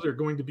can build are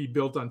going to be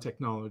built on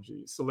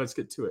technology. So let's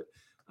get to it.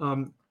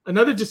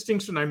 Another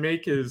distinction I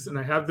make is, and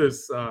I have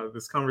this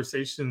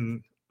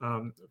conversation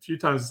a few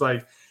times,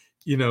 like,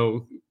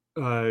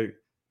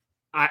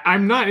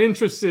 I'm not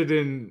interested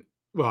in,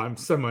 well, I'm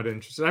somewhat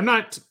interested. I'm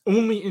not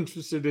only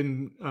interested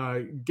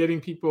in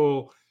getting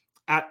people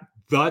at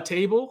the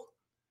table.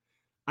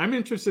 I'm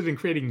interested in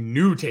creating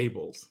new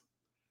tables,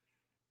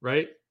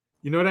 right?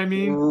 You know what I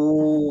mean?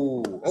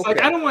 Ooh, it's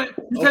like, I don't want,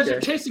 because you're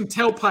chasing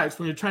tailpipes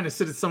when you're trying to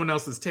sit at someone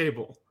else's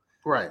table.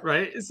 Right.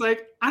 Right. It's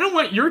like, I don't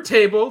want your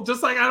table,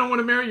 just like I don't want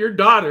to marry your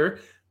daughter.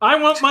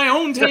 I want my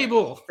own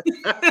table.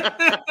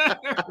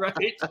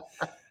 Right.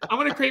 I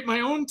want to create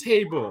my own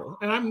table,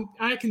 and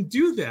I can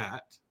do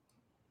that.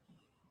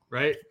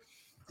 Right.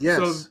 Yes.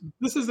 So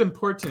this is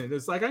important.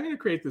 It's like, I'm going to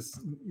create this,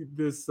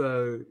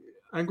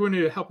 I'm going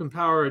to help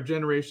empower a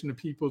generation of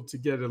people to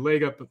get a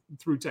leg up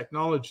through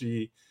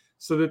technology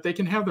so that they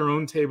can have their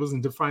own tables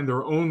and define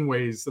their own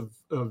ways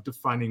of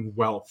defining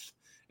wealth,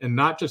 and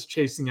not just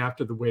chasing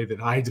after the way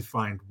that I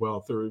defined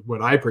wealth or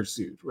what I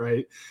pursued,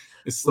 right?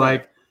 It's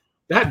like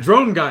that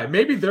drone guy,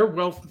 maybe their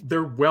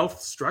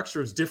wealth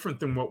structure is different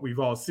than what we've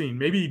all seen.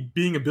 Maybe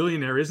being a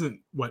billionaire isn't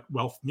what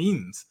wealth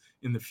means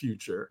in the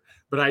future,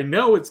 but I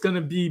know it's going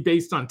to be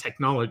based on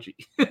technology.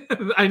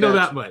 I know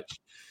that much.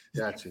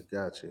 Gotcha.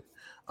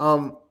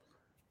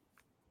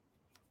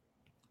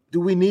 Do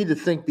we need to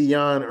think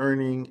beyond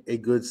earning a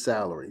good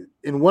salary?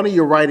 In one of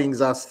your writings,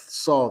 I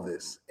saw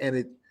this,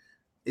 and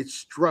it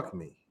struck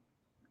me.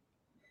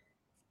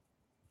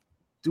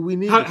 Do we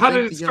need? How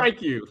did it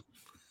strike you?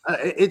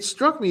 It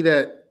struck me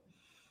that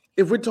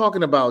if we're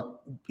talking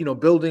about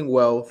building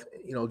wealth,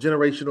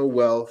 generational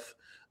wealth,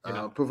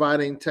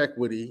 providing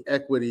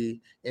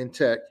equity in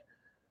tech,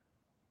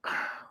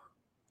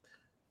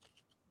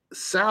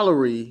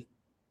 salary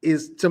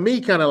is to me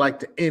kind of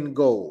like the end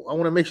goal. I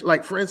want to make sure,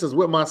 like for instance,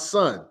 with my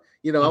son,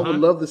 I would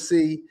love to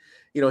see,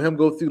 him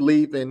go through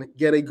LEAP and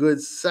get a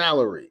good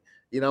salary.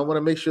 I want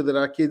to make sure that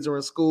our kids are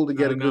in school to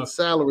get a good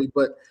salary.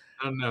 But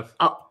I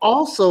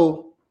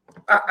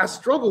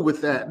struggle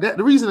with that.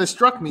 The reason it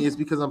struck me is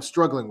because I'm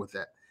struggling with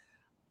that.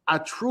 I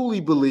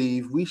truly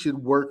believe we should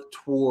work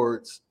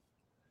towards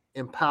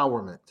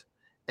empowerment,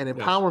 and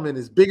empowerment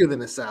is bigger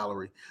than a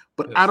salary.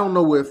 But I don't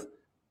know if.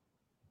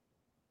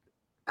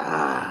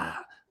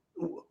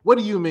 What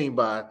do you mean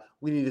by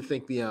we need to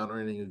think beyond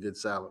earning a good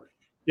salary?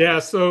 Yeah,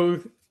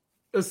 so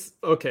a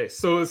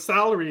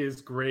salary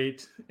is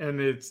great,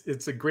 and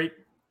it's a great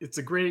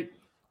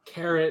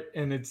carrot,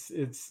 and it's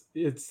a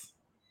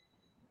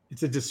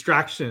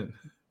distraction.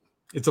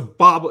 It's a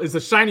bauble. It's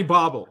a shiny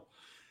bauble.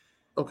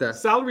 Okay.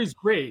 Salary's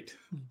great,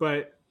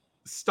 but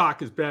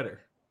stock is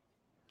better.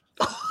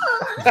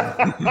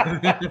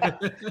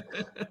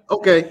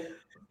 Okay.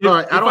 All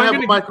right, I don't have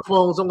a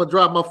microphone, so I'm gonna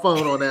drop my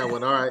phone on that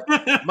one. All right,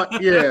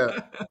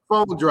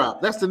 phone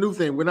drop. That's the new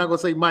thing. We're not gonna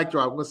say mic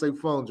drop. We're gonna say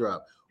phone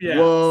drop. Yeah.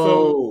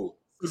 Whoa,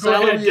 so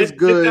salary is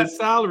good. Get that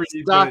salary,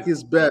 stock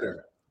is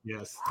better.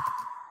 Yes.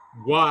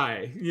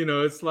 Why?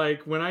 It's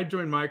like when I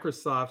joined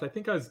Microsoft, I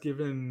think I was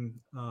given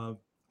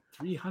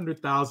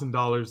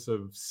 $300,000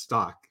 of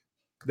stock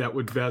that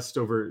would vest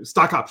over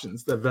stock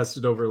options that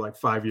vested over like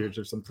 5 years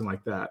or something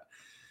like that.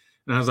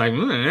 And I was like,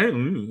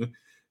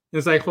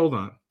 It's like, hold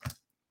on.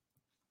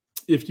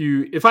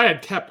 If I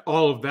had kept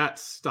all of that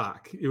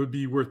stock, it would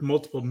be worth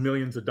multiple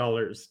millions of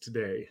dollars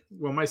today.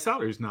 Well, my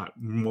salary is not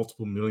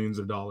multiple millions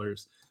of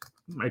dollars.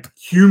 My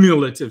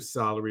cumulative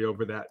salary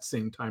over that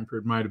same time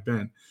period might have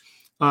been.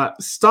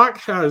 Stock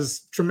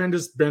has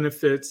tremendous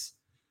benefits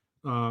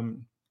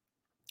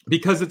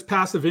because it's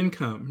passive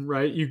income,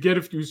 right? You get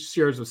a few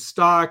shares of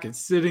stock, it's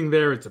sitting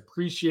there, it's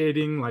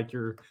appreciating, like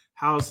your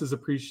house is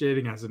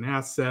appreciating as an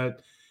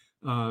asset.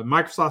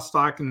 Microsoft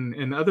stock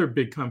and other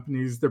big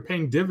companies, they're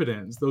paying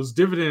dividends. Those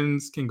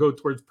dividends can go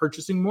towards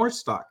purchasing more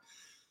stock.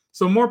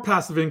 So more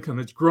passive income,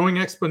 it's growing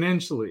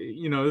exponentially.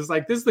 You know, it's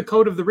like, this is the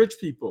code of the rich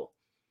people,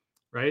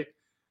 right?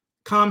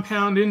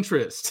 Compound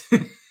interest.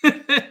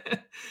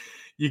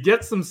 You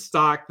get some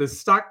stock, the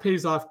stock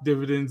pays off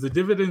dividends, the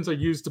dividends are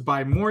used to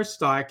buy more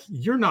stock.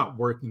 You're not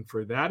working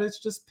for that. It's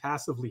just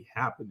passively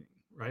happening,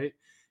 right?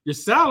 Your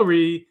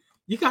salary,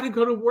 you got to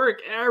go to work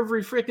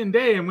every freaking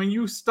day. And when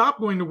you stop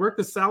going to work,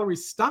 the salary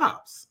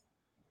stops.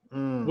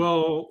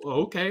 Well,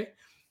 okay.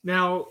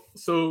 Now,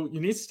 so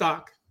you need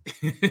stock.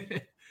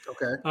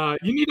 Okay.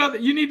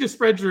 You need to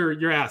spread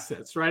your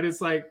assets, right? It's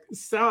like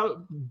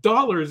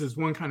dollars is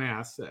one kind of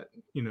asset,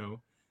 you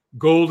know.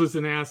 Gold is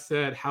an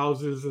asset,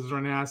 houses is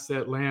an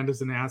asset, land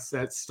is an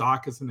asset,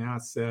 stock is an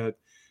asset.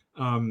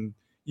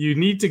 You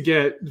need to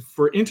get,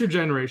 for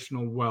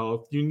intergenerational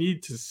wealth, you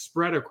need to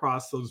spread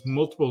across those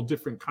multiple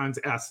different kinds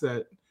of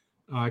asset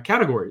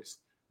categories,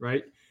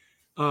 right?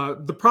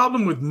 The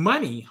problem with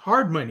money,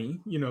 hard money,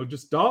 you know,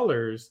 just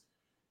dollars,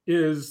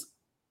 is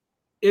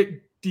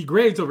it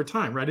degrades over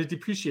time, right? It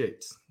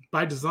depreciates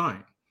by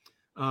design.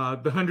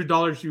 The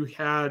 $100 you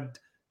had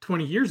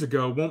 20 years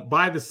ago won't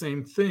buy the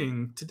same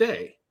thing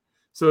today.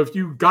 So if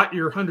you got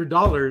your $100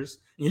 and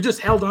you just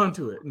held on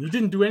to it and you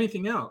didn't do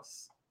anything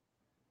else,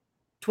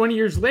 20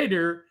 years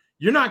later,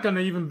 you're not going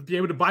to even be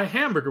able to buy a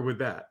hamburger with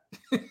that,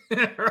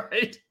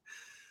 right?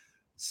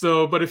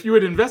 So, but if you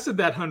had invested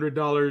that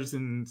 $100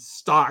 in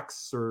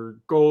stocks or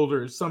gold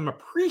or some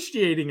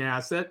appreciating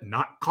asset,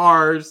 not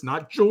cars,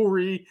 not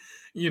jewelry,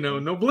 you know,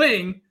 no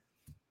bling,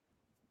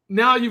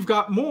 now you've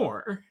got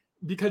more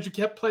because you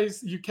kept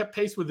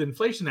pace with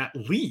inflation at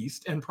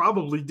least, and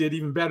probably did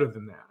even better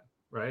than that,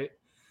 right?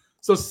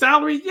 So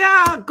salary,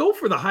 yeah, go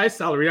for the high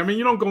salary. I mean,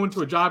 you don't go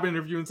into a job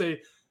interview and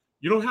say,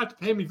 you don't have to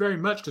pay me very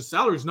much because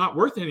salary is not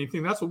worth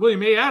anything. That's what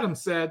William A.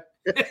 Adams said.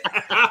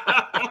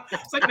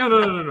 It's like,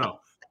 no.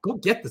 Go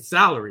get the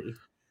salary,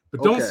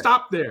 but don't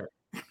stop there.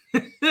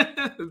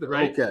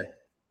 Right? Okay.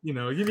 You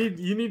know, you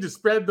need to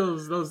spread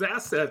those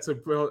assets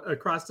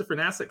across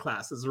different asset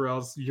classes, or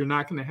else you're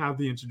not going to have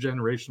the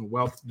intergenerational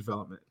wealth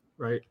development,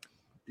 right?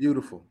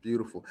 Beautiful,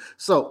 beautiful.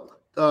 So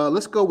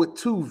let's go with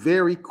two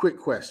very quick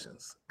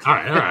questions. All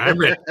right, I'm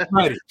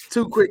ready.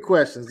 Two quick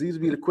questions. These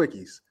will be the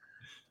quickies.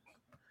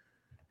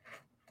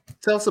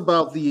 Tell us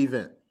about the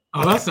event.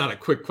 Oh, that's not a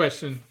quick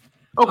question.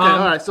 Okay, all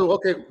right. So,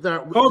 okay.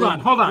 Hold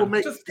on. We'll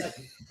make...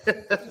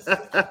 Here,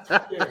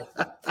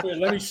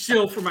 let me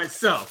shill for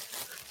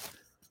myself.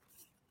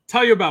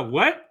 Tell you about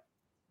what?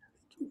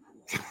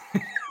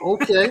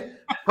 Okay.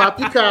 Pop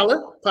your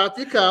collar.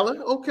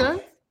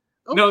 Okay.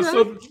 No,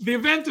 so the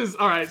event is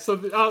all right.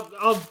 So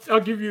I'll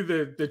give you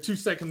the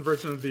 2-second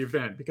version of the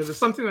event, because it's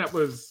something that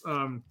was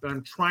that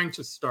I'm trying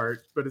to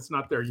start, but it's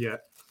not there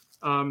yet.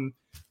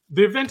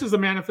 The event is a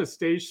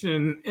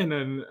manifestation and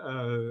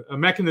a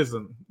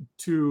mechanism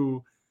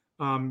to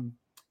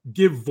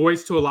give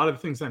voice to a lot of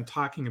the things I'm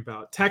talking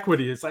about.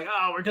 Tequity is like,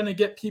 oh, we're going to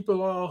get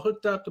people all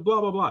hooked up to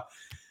blah, blah, blah.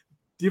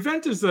 The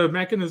event is a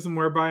mechanism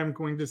whereby I'm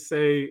going to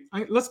say,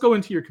 let's go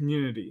into your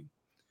community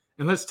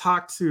and let's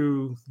talk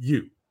to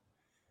you.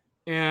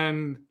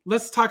 And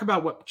let's talk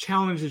about what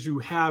challenges you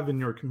have in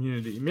your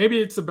community. Maybe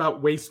it's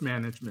about waste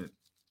management,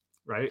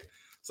 right?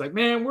 It's like,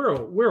 man,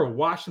 we're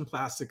awash in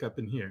plastic up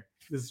in here.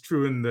 This is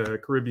true in the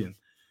Caribbean.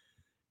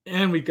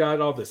 And we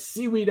got all the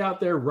seaweed out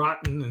there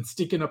rotting and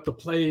sticking up the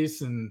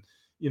place, and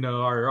you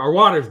know, our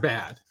water's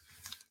bad.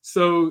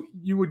 So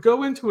you would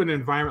go into an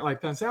environment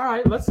like that and say, all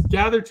right, let's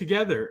gather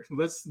together.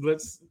 Let's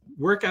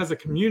work as a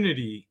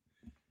community.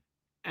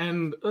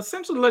 And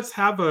essentially, let's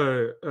have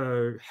a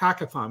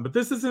hackathon. But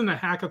this isn't a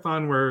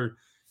hackathon where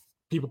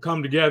people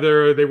come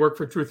together, they work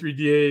for 2 or 3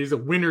 days, a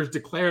winner's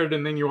declared,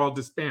 and then you all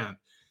disband.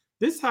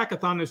 This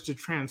hackathon is to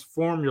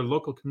transform your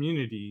local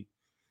community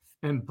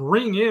and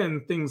bring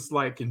in things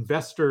like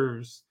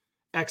investors,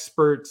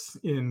 experts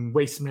in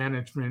waste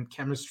management,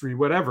 chemistry,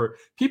 whatever,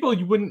 people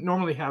you wouldn't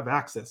normally have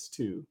access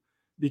to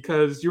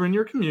because you're in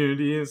your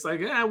community. And it's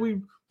like, yeah,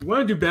 we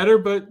want to do better,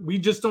 but we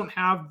just don't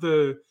have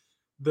the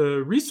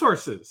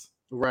resources.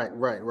 Right.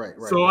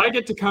 So I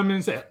get to come in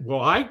and say,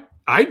 well,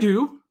 I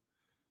do.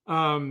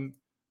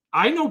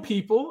 I know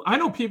people.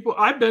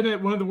 I've been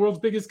at one of the world's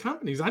biggest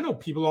companies. I know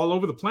people all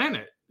over the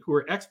planet who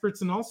are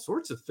experts in all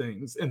sorts of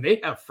things, and they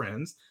have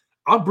friends.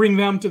 I'll bring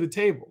them to the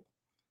table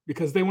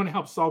because they want to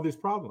help solve these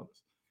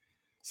problems.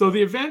 So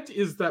the event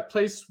is that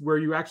place where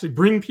you actually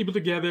bring people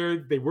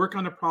together, they work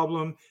on a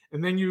problem,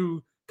 and then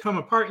you come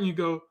apart and you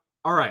go,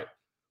 all right,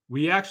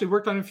 we actually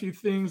worked on a few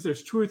things.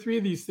 There's 2 or 3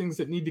 of these things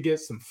that need to get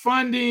some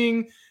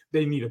funding.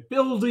 They need a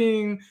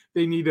building.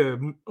 They need a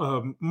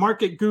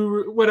market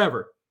guru,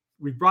 whatever.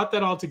 We brought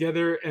that all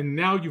together, and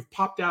now you've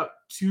popped out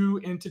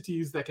 2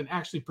 entities that can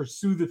actually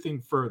pursue the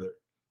thing further,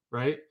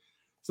 right?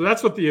 So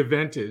that's what the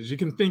event is. You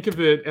can think of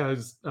it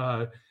as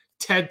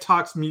TED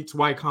Talks meets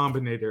Y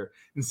Combinator.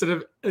 Instead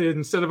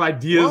of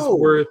ideas Whoa.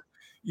 worth,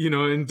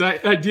 and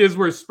ideas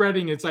worth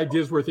spreading, it's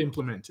ideas worth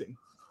implementing.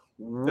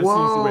 That's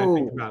the easy way to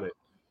think about it,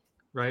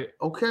 right?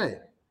 Okay.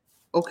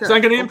 So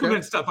I'm going to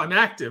implement stuff. I'm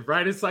active,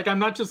 right? It's like I'm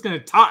not just going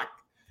to talk.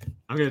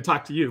 I'm going to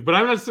talk to you, but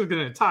I'm not just going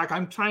to talk.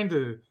 I'm trying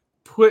to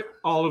put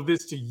all of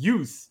this to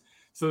use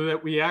so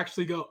that we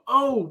actually go,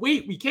 oh,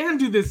 wait, we can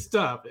do this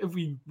stuff if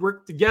we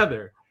work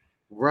together.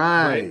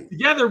 Right.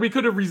 Together, we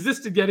could have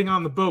resisted getting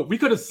on the boat. We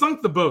could have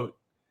sunk the boat.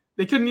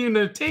 They couldn't even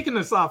have taken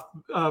us off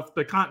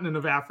the continent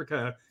of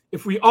Africa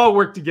if we all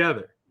worked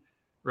together,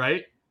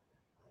 right?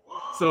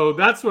 So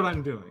that's what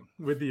I'm doing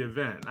with the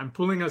event. I'm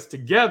pulling us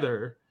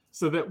together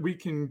so that we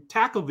can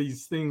tackle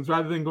these things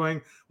rather than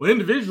going, well,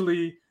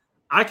 individually,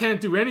 I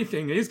can't do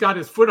anything. He's got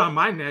his foot on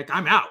my neck.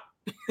 I'm out.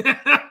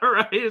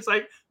 Right? It's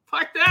like,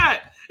 fuck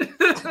that.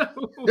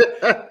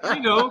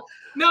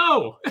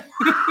 No.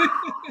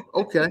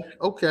 Okay.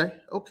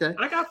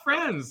 I got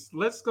friends.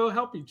 Let's go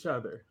help each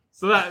other.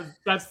 So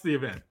that's the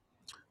event.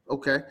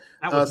 Okay.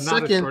 That was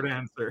not a short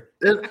answer.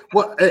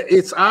 Well,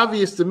 it's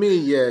obvious to me.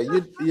 Yeah,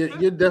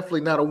 you're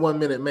definitely not a 1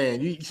 minute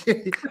man.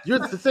 You're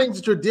the things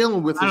that you're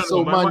dealing with is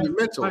so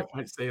monumental. I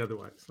might say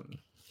otherwise.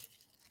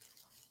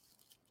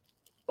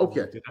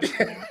 Okay.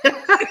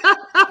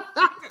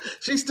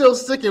 She's still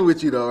sticking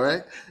with you, though,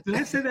 right? Did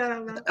I say that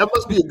out loud? That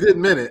must be a good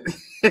minute.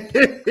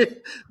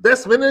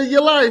 Best minute of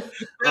your life.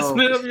 Best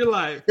minute of your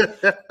life.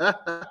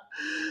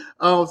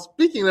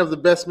 Speaking of the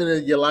best minute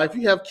of your life,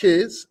 you have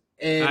kids.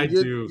 And I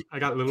do. I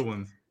got little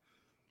ones.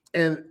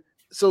 And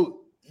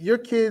so your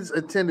kids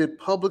attended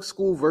public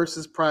school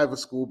versus private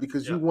school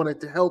because you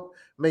wanted to help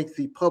make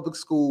the public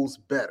schools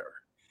better.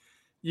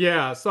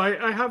 Yeah. So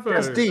I have a...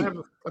 That's deep.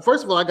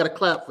 First of all, I got to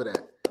clap for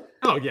that.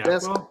 Oh, yeah.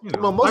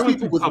 Most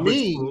people with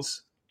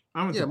means...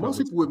 most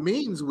people with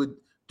means would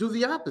do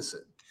the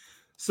opposite.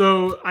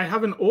 So I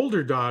have an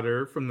older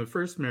daughter from the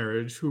first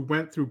marriage who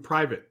went through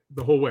private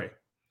the whole way.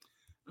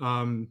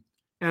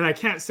 And I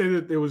can't say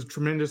that it was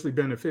tremendously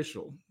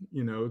beneficial,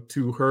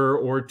 to her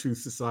or to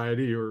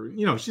society or,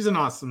 she's an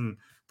awesome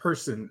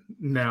person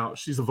now.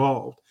 She's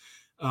evolved.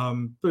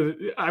 But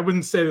I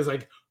wouldn't say there's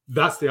like,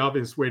 that's the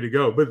obvious way to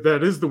go. But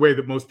that is the way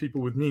that most people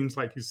with means,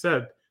 like you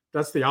said,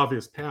 that's the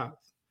obvious path.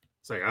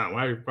 It's like,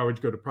 why would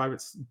you go to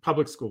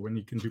public school when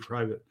you can do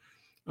private?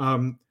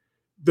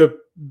 The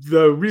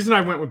reason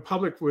I went with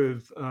public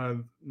with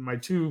my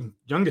two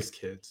youngest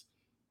kids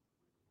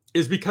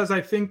is because I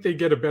think they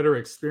get a better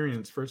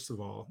experience. First of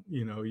all,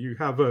 you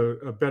have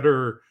a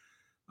better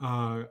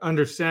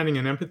understanding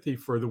and empathy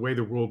for the way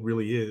the world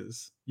really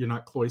is. You're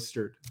not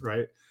cloistered,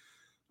 right?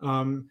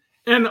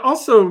 And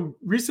also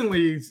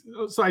recently,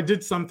 so I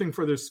did something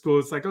for their school.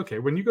 It's like, okay,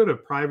 when you go to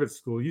private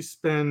school, you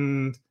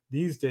spend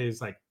these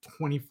days like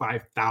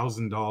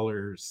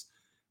 $25,000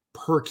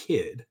 per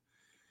kid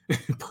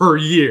per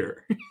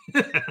year,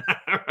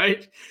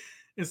 right?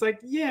 It's like,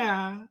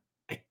 yeah,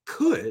 I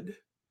could,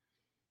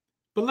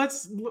 but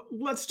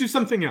let's do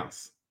something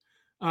else.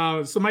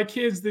 So my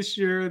kids this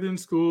year, they're in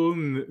school,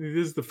 and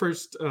this is the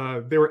first,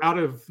 they were out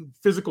of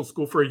physical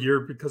school for a year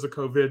because of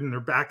COVID, and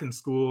they're back in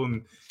school,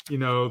 and,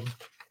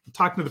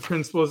 talking to the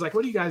principal is like,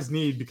 what do you guys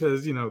need?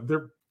 Because,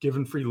 they're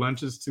giving free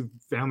lunches to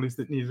families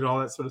that needed all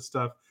that sort of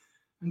stuff.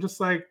 I'm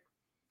just like,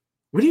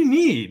 what do you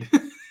need?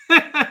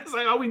 It's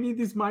like, oh, we need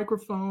these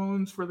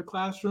microphones for the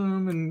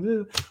classroom.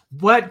 And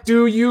what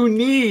do you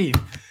need?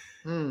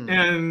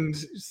 And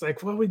it's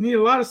like, well, we need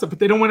a lot of stuff, but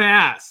they don't want to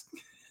ask.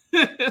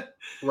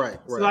 Right.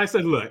 So I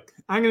said, look,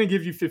 I'm going to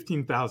give you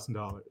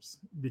 $15,000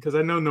 because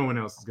I know no one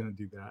else is going to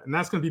do that. And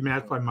that's going to be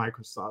matched by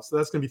Microsoft. So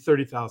that's going to be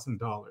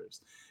 $30,000.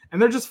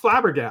 And they're just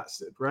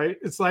flabbergasted, right?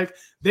 It's like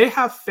they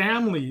have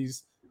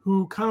families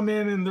who come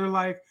in and they're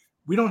like,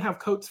 we don't have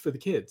coats for the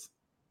kids.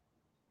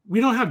 We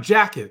don't have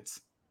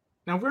jackets.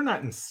 Now, we're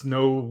not in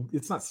snow.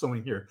 It's not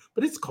snowing here,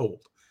 but it's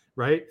cold,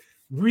 right?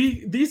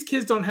 These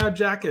kids don't have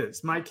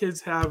jackets. My kids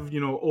have,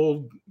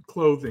 old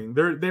clothing.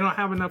 They don't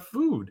have enough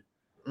food.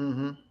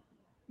 Mm-hmm.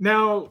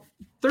 Now,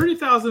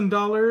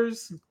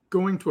 $30,000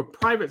 going to a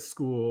private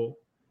school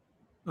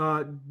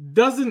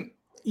doesn't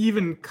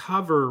even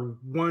cover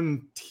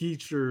one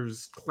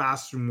teacher's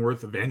classroom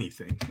worth of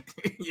anything.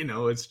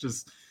 It's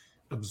just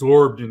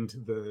absorbed into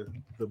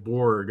the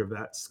Borg of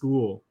that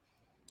school.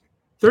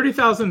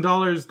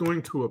 $30,000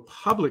 going to a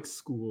public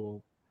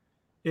school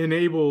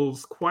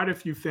enables quite a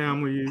few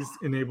families,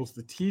 enables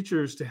the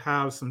teachers to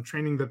have some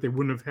training that they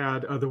wouldn't have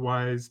had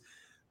otherwise.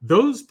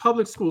 Those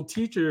public school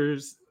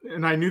teachers,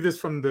 and I knew this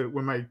from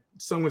when my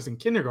son was in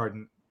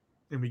kindergarten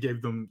and we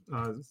gave them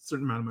a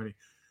certain amount of money,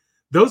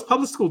 those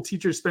public school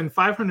teachers spend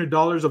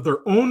 $500 of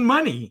their own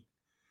money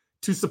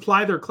to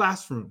supply their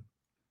classroom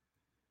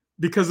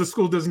because the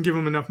school doesn't give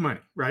them enough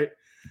money, right?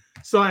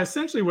 So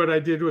essentially what I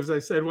did was I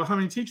said, well, how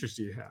many teachers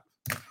do you have?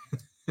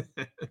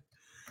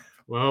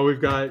 Well,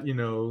 we've got,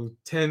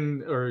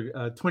 10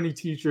 or 20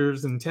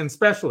 teachers and 10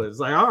 specialists.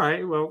 Like, all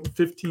right, well,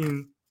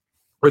 15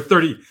 or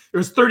 30. It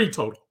was 30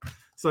 total.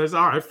 So I said,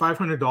 all right,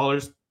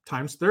 $500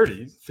 times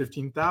 30,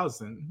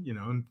 15,000,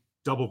 and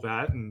double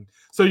that. And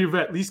so you've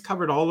at least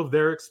covered all of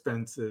their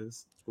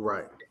expenses.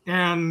 Right.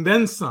 And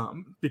then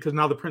some, because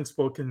now the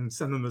principal can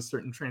send them a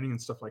certain training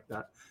and stuff like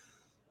that.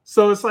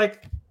 So it's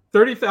like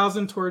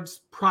 $30,000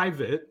 towards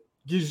private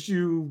gives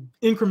you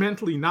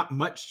incrementally not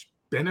much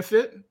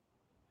benefit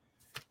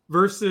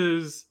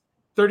versus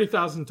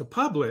 $30,000 to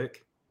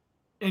public,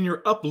 and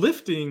you're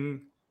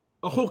uplifting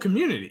a whole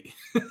community,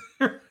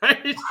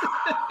 right?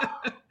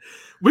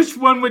 Which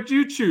one would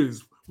you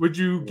choose? Would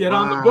you get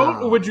on the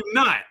boat or would you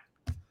not?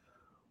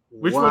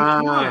 Which one would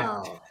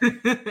you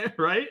want?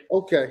 Right?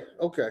 Okay.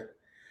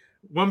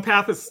 One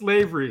path is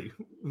slavery.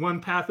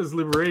 One path is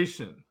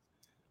liberation.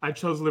 I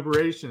chose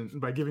liberation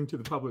by giving to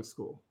the public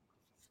school.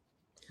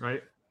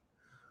 Right?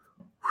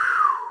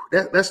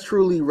 That's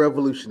truly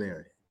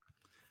revolutionary.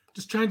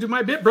 Just trying to do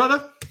my bit,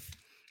 brother.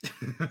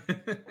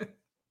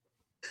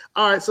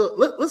 All right, so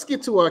let's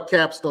get to our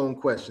capstone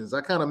questions.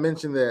 I kind of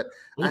mentioned that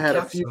I had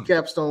a few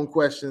capstone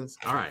questions.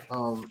 All right.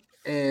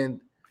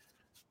 And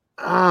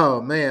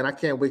oh man, I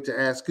can't wait to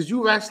ask, because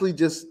you actually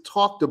just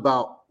talked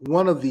about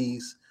one of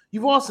these.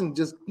 You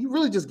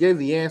really just gave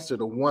the answer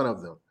to one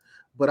of them,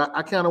 but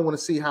I kind of want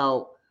to see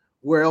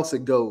where else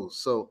it goes.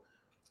 So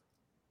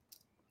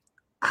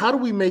how do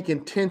we make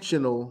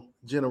intentional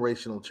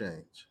generational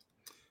change?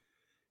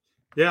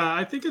 Yeah,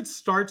 I think it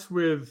starts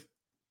with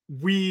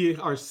we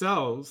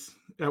ourselves,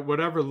 at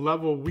whatever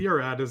level we are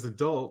at as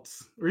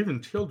adults or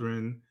even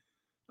children,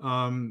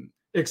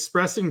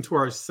 expressing to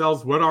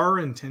ourselves what our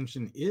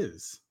intention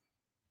is.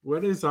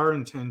 What is our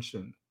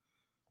intention?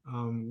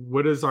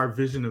 What is our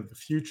vision of the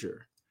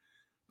future?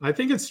 I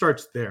think it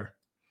starts there.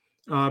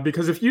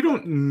 Because if you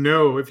don't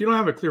know, if you don't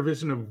have a clear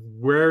vision of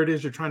where it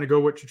is you're trying to go,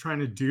 what you're trying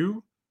to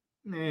do,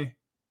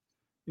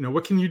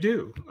 what can you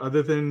do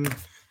other than,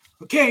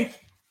 okay,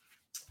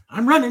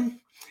 I'm running.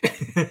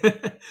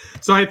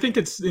 So I think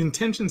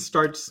intention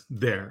starts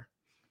there.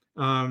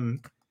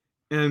 And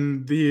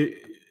the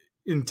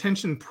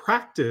intention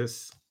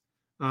practice,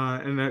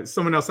 and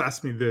someone else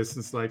asked me this,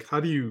 it's like, how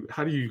do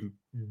you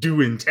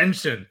do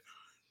intention,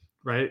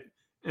 right?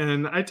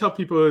 And I tell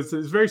people it's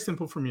very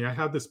simple for me. I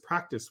have this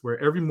practice where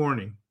every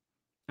morning,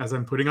 as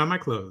I'm putting on my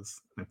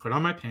clothes, I put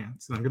on my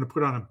pants, and I'm going to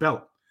put on a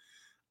belt,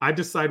 I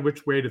decide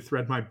which way to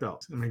thread my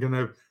belt. Am I going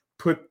to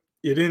put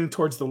it in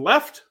towards the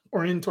left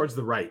or in towards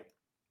the right?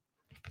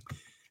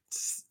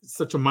 It's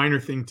such a minor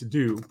thing to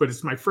do, but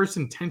it's my first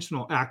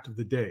intentional act of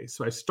the day.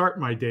 So I start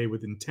my day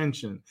with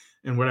intention.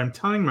 And what I'm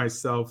telling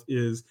myself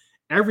is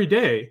every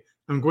day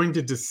I'm going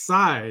to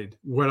decide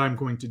what I'm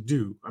going to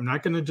do. I'm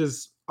not going to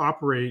just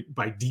operate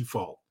by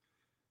default,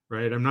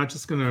 right? I'm not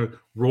just going to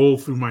roll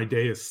through my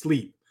day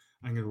asleep.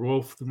 I'm going to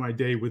roll through my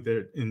day with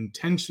the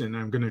intention.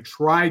 I'm going to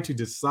try to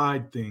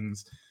decide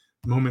things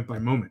moment by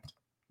moment,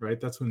 right?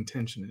 That's what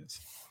intention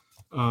is.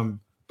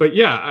 But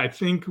yeah, I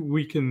think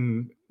we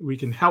can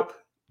help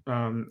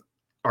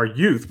our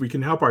youth. We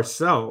can help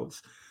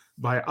ourselves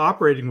by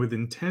operating with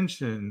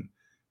intention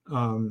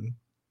and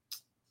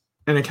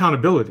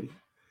accountability,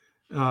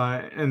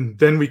 and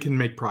then we can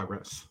make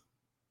progress,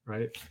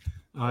 right?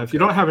 If you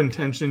don't have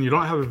intention, you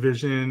don't have a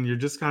vision, you're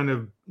just kind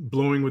of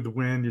blowing with the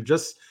wind.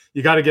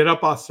 You got to get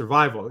up off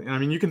survival. And I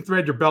mean, you can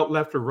thread your belt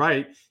left or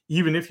right,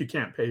 even if you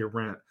can't pay your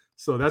rent.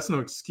 So that's no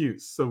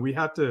excuse. So we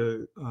have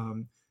to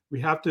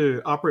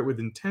operate with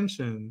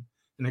intention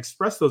and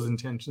express those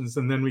intentions,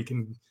 and then we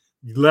can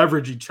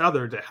leverage each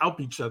other to help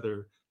each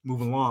other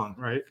move along,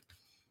 right?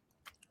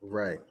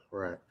 Right.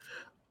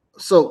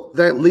 So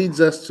that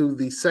leads us to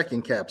the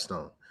second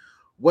capstone.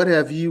 What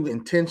have you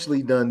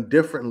intentionally done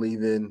differently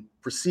than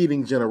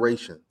preceding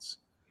generations?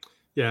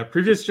 Yeah,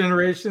 previous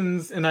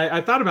generations, and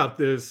I thought about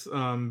this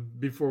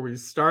before we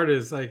started.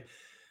 It's like,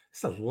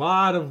 it's a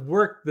lot of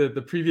work that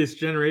the previous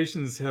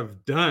generations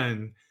have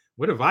done.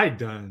 What have I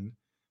done?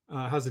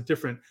 How's it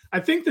different? I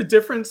think the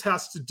difference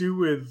has to do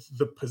with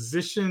the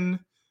position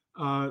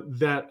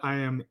that I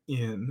am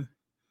in.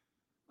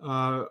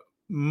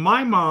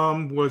 My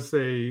mom was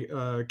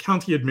a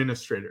county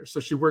administrator, so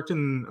she worked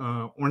in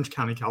Orange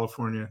County,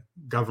 California,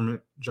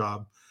 government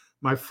job.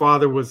 My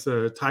father was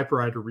a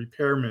typewriter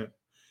repairman,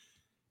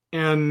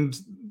 and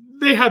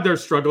they had their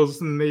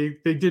struggles, and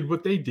they did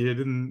what they did,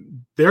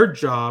 and their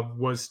job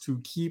was to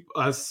keep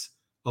us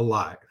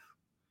alive,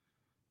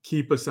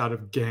 keep us out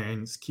of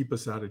gangs, keep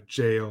us out of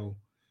jail,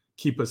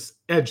 keep us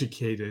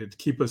educated,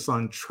 keep us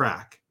on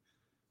track.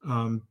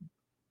 And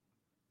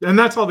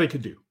that's all they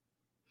could do.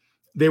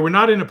 They were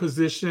not in a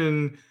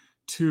position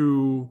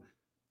to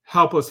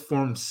help us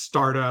form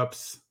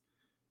startups.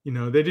 They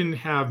didn't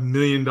have $1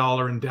 million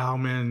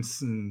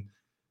endowments, and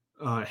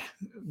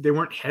they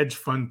weren't hedge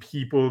fund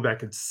people that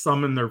could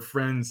summon their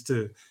friends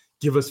to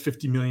give us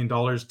 $50 million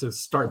to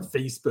start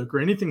Facebook or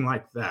anything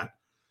like that.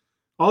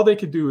 All they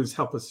could do is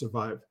help us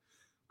survive.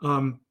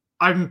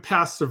 I'm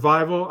past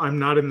survival. I'm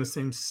not in the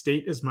same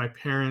state as my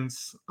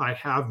parents. I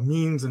have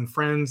means and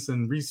friends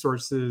and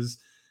resources.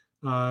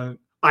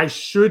 I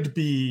should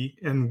be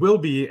and will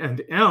be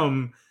and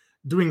am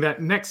doing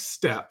that next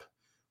step,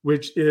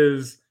 which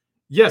is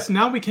yes,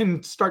 now we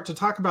can start to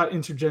talk about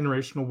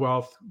intergenerational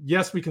wealth.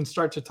 Yes, we can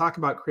start to talk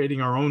about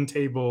creating our own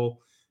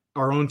table,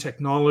 our own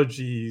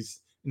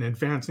technologies, and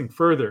advancing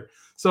further.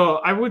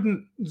 So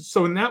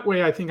in that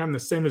way, I think I'm the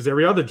same as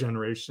every other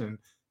generation.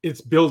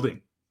 It's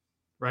building,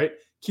 right?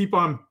 Keep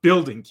on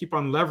building, keep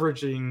on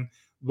leveraging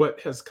what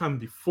has come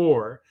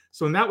before.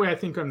 So in that way, I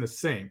think I'm the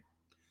same.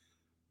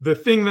 The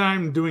thing that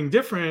I'm doing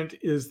different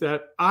is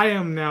that I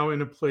am now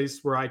in a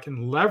place where I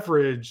can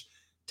leverage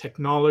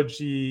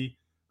technology,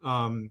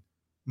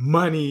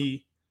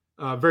 money,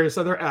 various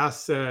other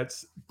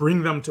assets,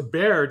 bring them to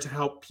bear to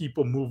help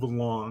people move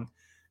along.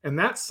 And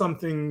that's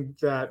something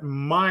that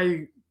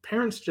my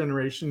parents'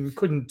 generation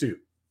couldn't do,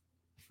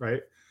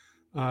 right?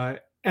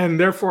 And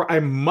therefore I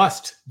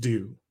must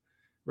do,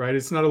 right?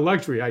 It's not a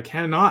luxury. I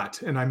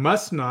cannot, and I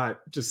must not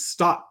just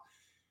stop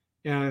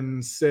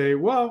and say,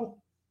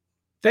 well,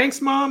 thanks,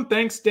 Mom.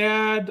 Thanks,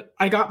 Dad.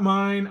 I got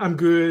mine. I'm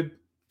good.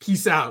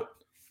 Peace out,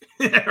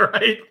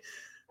 right?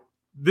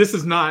 This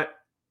is not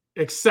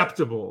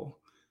acceptable.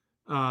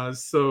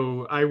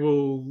 So I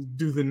will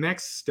do the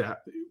next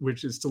step,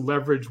 which is to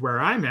leverage where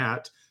I'm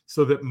at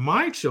so that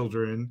my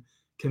children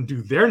can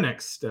do their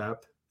next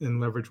step and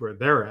leverage where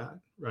they're at,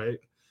 right?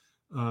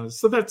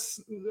 So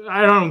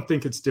I don't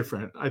think it's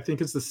different. I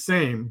think it's the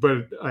same,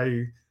 but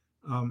I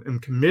am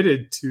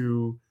committed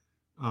to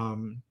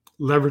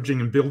leveraging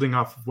and building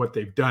off of what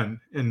they've done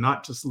and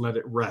not just let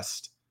it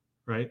rest,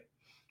 right?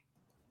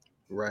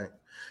 Right.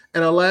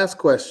 And our last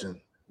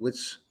question,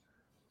 which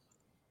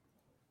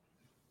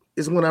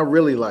is one I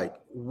really like.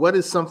 What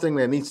is something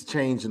that needs to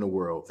change in the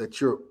world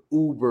that you're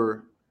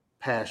uber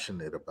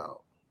passionate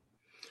about?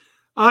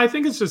 I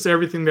think it's just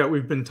everything that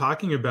we've been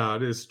talking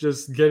about is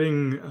just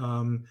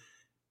getting,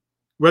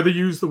 whether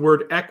you use the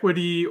word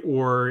equity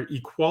or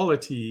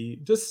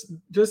equality, just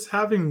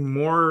having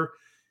more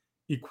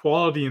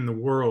equality in the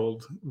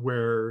world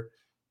where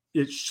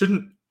it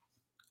shouldn't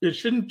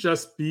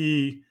just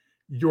be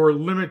your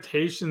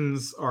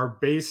limitations are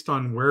based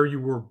on where you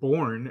were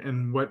born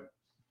and what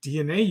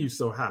DNA you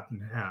so happen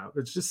to have.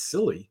 It's just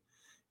silly.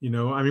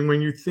 I mean,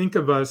 when you think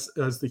of us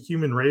as the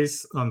human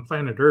race on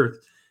planet Earth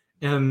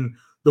and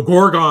the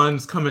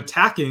Gorgons come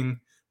attacking,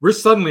 we're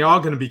suddenly all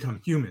going to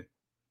become human,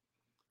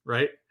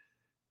 right?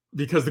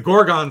 Because the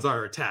Gorgons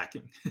are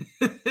attacking.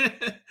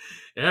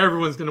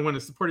 Everyone's going to want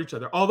to support each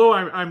other. Although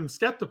I'm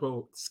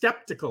skeptical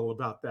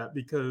about that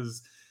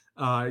because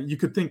you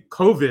could think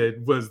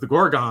COVID was the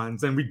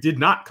Gorgons and we did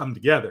not come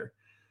together.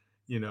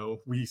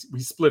 We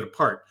split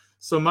apart.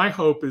 So my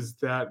hope is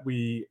that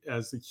we,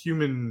 as the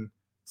human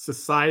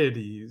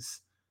societies,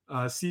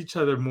 see each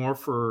other more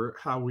for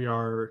how we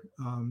are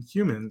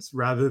humans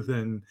rather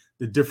than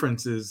the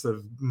differences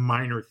of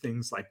minor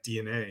things like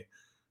DNA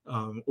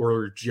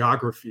or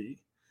geography.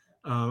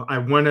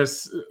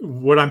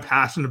 What I'm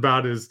passionate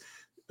about is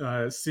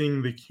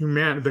seeing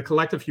the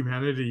collective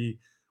humanity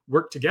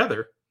work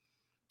together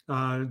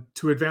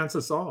to advance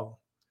us all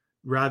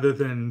rather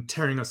than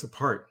tearing us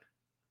apart.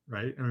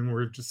 Right? I mean,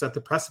 we're just at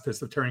the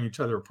precipice of tearing each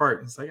other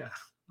apart. It's like,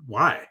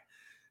 why?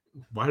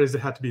 Why does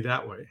it have to be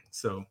that way?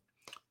 So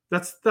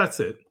that's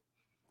it.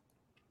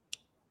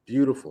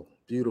 Beautiful,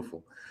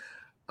 beautiful.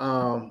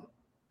 Man,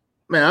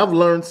 I've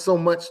learned so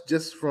much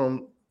just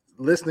from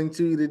listening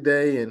to you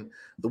today and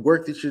the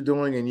work that you're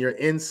doing and your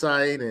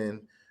insight.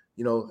 And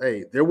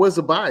hey, there was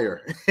a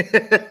buyer.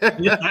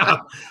 Yeah,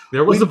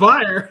 there was a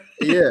buyer.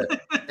 Yeah,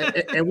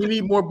 and we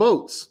need more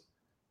boats.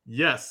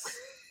 Yes,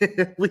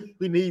 we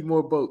need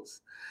more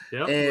boats.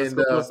 Yeah, and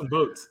let's go some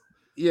boats.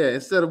 Yeah,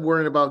 instead of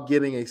worrying about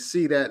getting a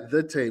seat at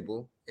the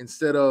table,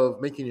 instead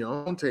of making your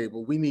own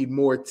table, we need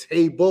more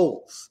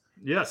tables.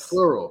 Yes,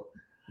 plural.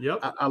 Yep,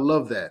 I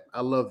love that.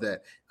 I love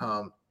that.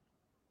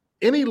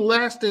 Any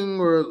lasting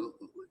or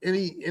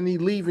any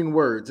leaving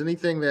words?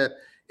 Anything that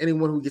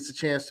anyone who gets a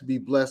chance to be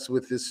blessed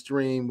with this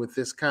stream, with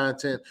this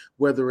content,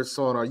 whether it's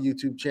on our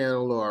YouTube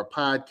channel or our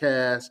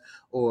podcast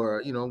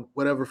or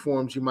whatever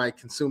forms you might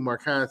consume our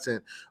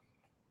content.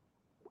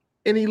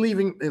 Any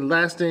leaving and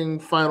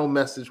lasting final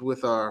message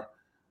with our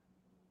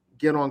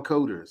Get On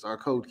Coders, our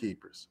code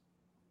keepers?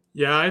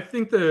 Yeah, I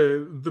think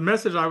the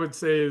message I would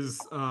say is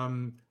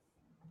I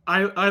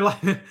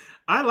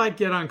like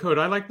Get On Code.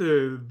 I like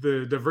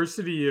the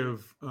diversity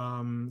of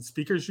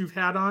speakers you've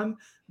had on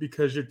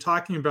because you're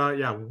talking about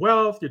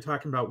wealth, you're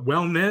talking about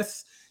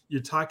wellness,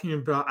 you're talking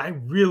about I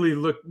really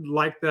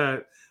like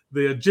that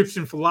the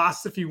Egyptian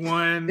philosophy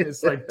one.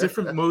 It's like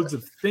different modes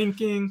of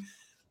thinking,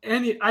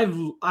 and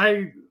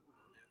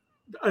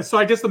so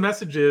I guess the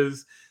message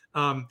is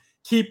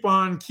keep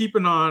on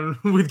keeping on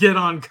with Get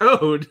On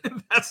Code.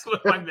 That's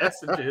what my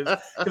message is,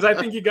 because I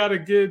think you got a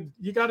good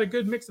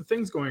mix of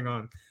things going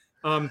on.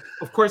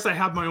 Of course, I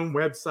have my own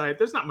website.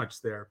 There's not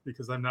much there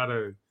because I'm not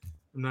a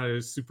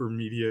super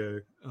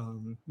media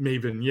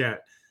maven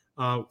yet.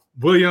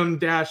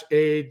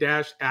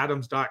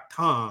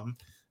 William-a-adams.com.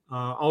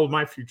 All of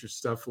my future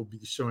stuff will be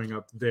showing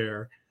up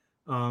there.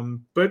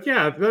 But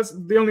yeah, that's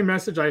the only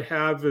message I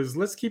have is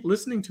let's keep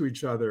listening to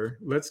each other.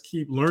 Let's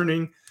keep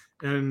learning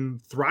and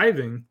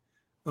thriving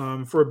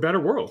for a better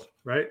world,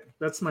 right?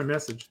 That's my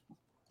message.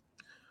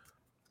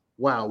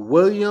 Wow.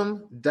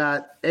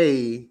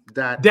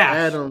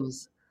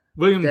 William.A.Adams.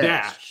 William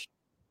Dash.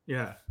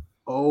 Yeah.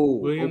 Oh,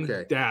 William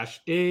okay.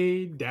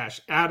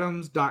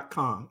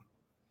 A-Adams.com.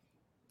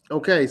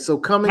 Okay, so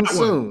coming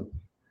soon.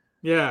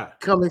 Yeah.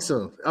 Coming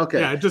soon. Okay.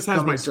 Yeah, it just has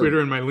coming my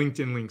Twitter soon. and my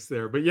LinkedIn links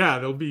there. But yeah,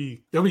 there'll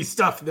be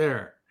stuff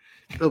there.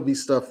 There'll be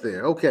stuff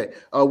there. Okay.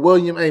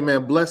 William, hey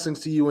man, blessings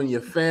to you and your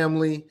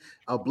family.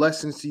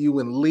 Blessings to you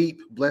in Leap.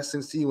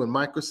 Blessings to you in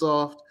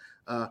Microsoft.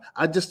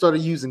 I just started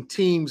using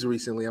Teams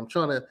recently. I'm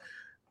trying to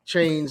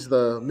change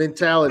the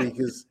mentality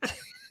because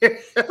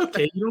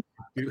okay, you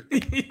don't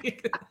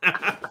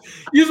have to.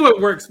 Use what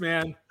works,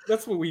 man.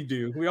 That's what we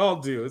do. We all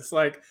do. It's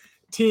like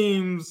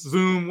Teams,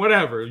 Zoom,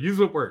 whatever. Use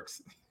what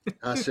works.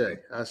 Ashe.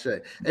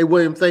 Hey,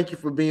 William, thank you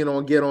for being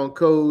on Get On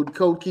Code.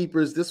 Code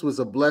Keepers, this was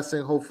a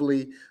blessing.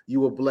 Hopefully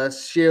you were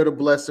blessed. Share the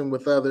blessing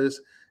with others,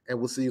 and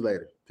we'll see you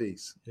later.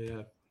 Peace.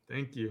 Yeah,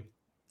 thank you.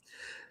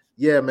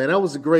 Yeah, man, that was a great